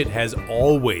this shit has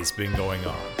always been going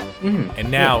on.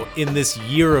 And now, in this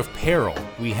year of peril,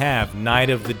 we have Night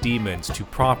of the Demons to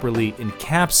properly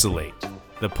encapsulate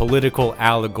the political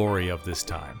allegory of this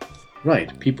time.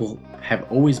 Right. People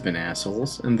have always been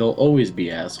assholes, and they'll always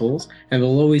be assholes, and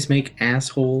they'll always make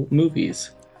asshole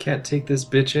movies. Can't take this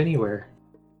bitch anywhere.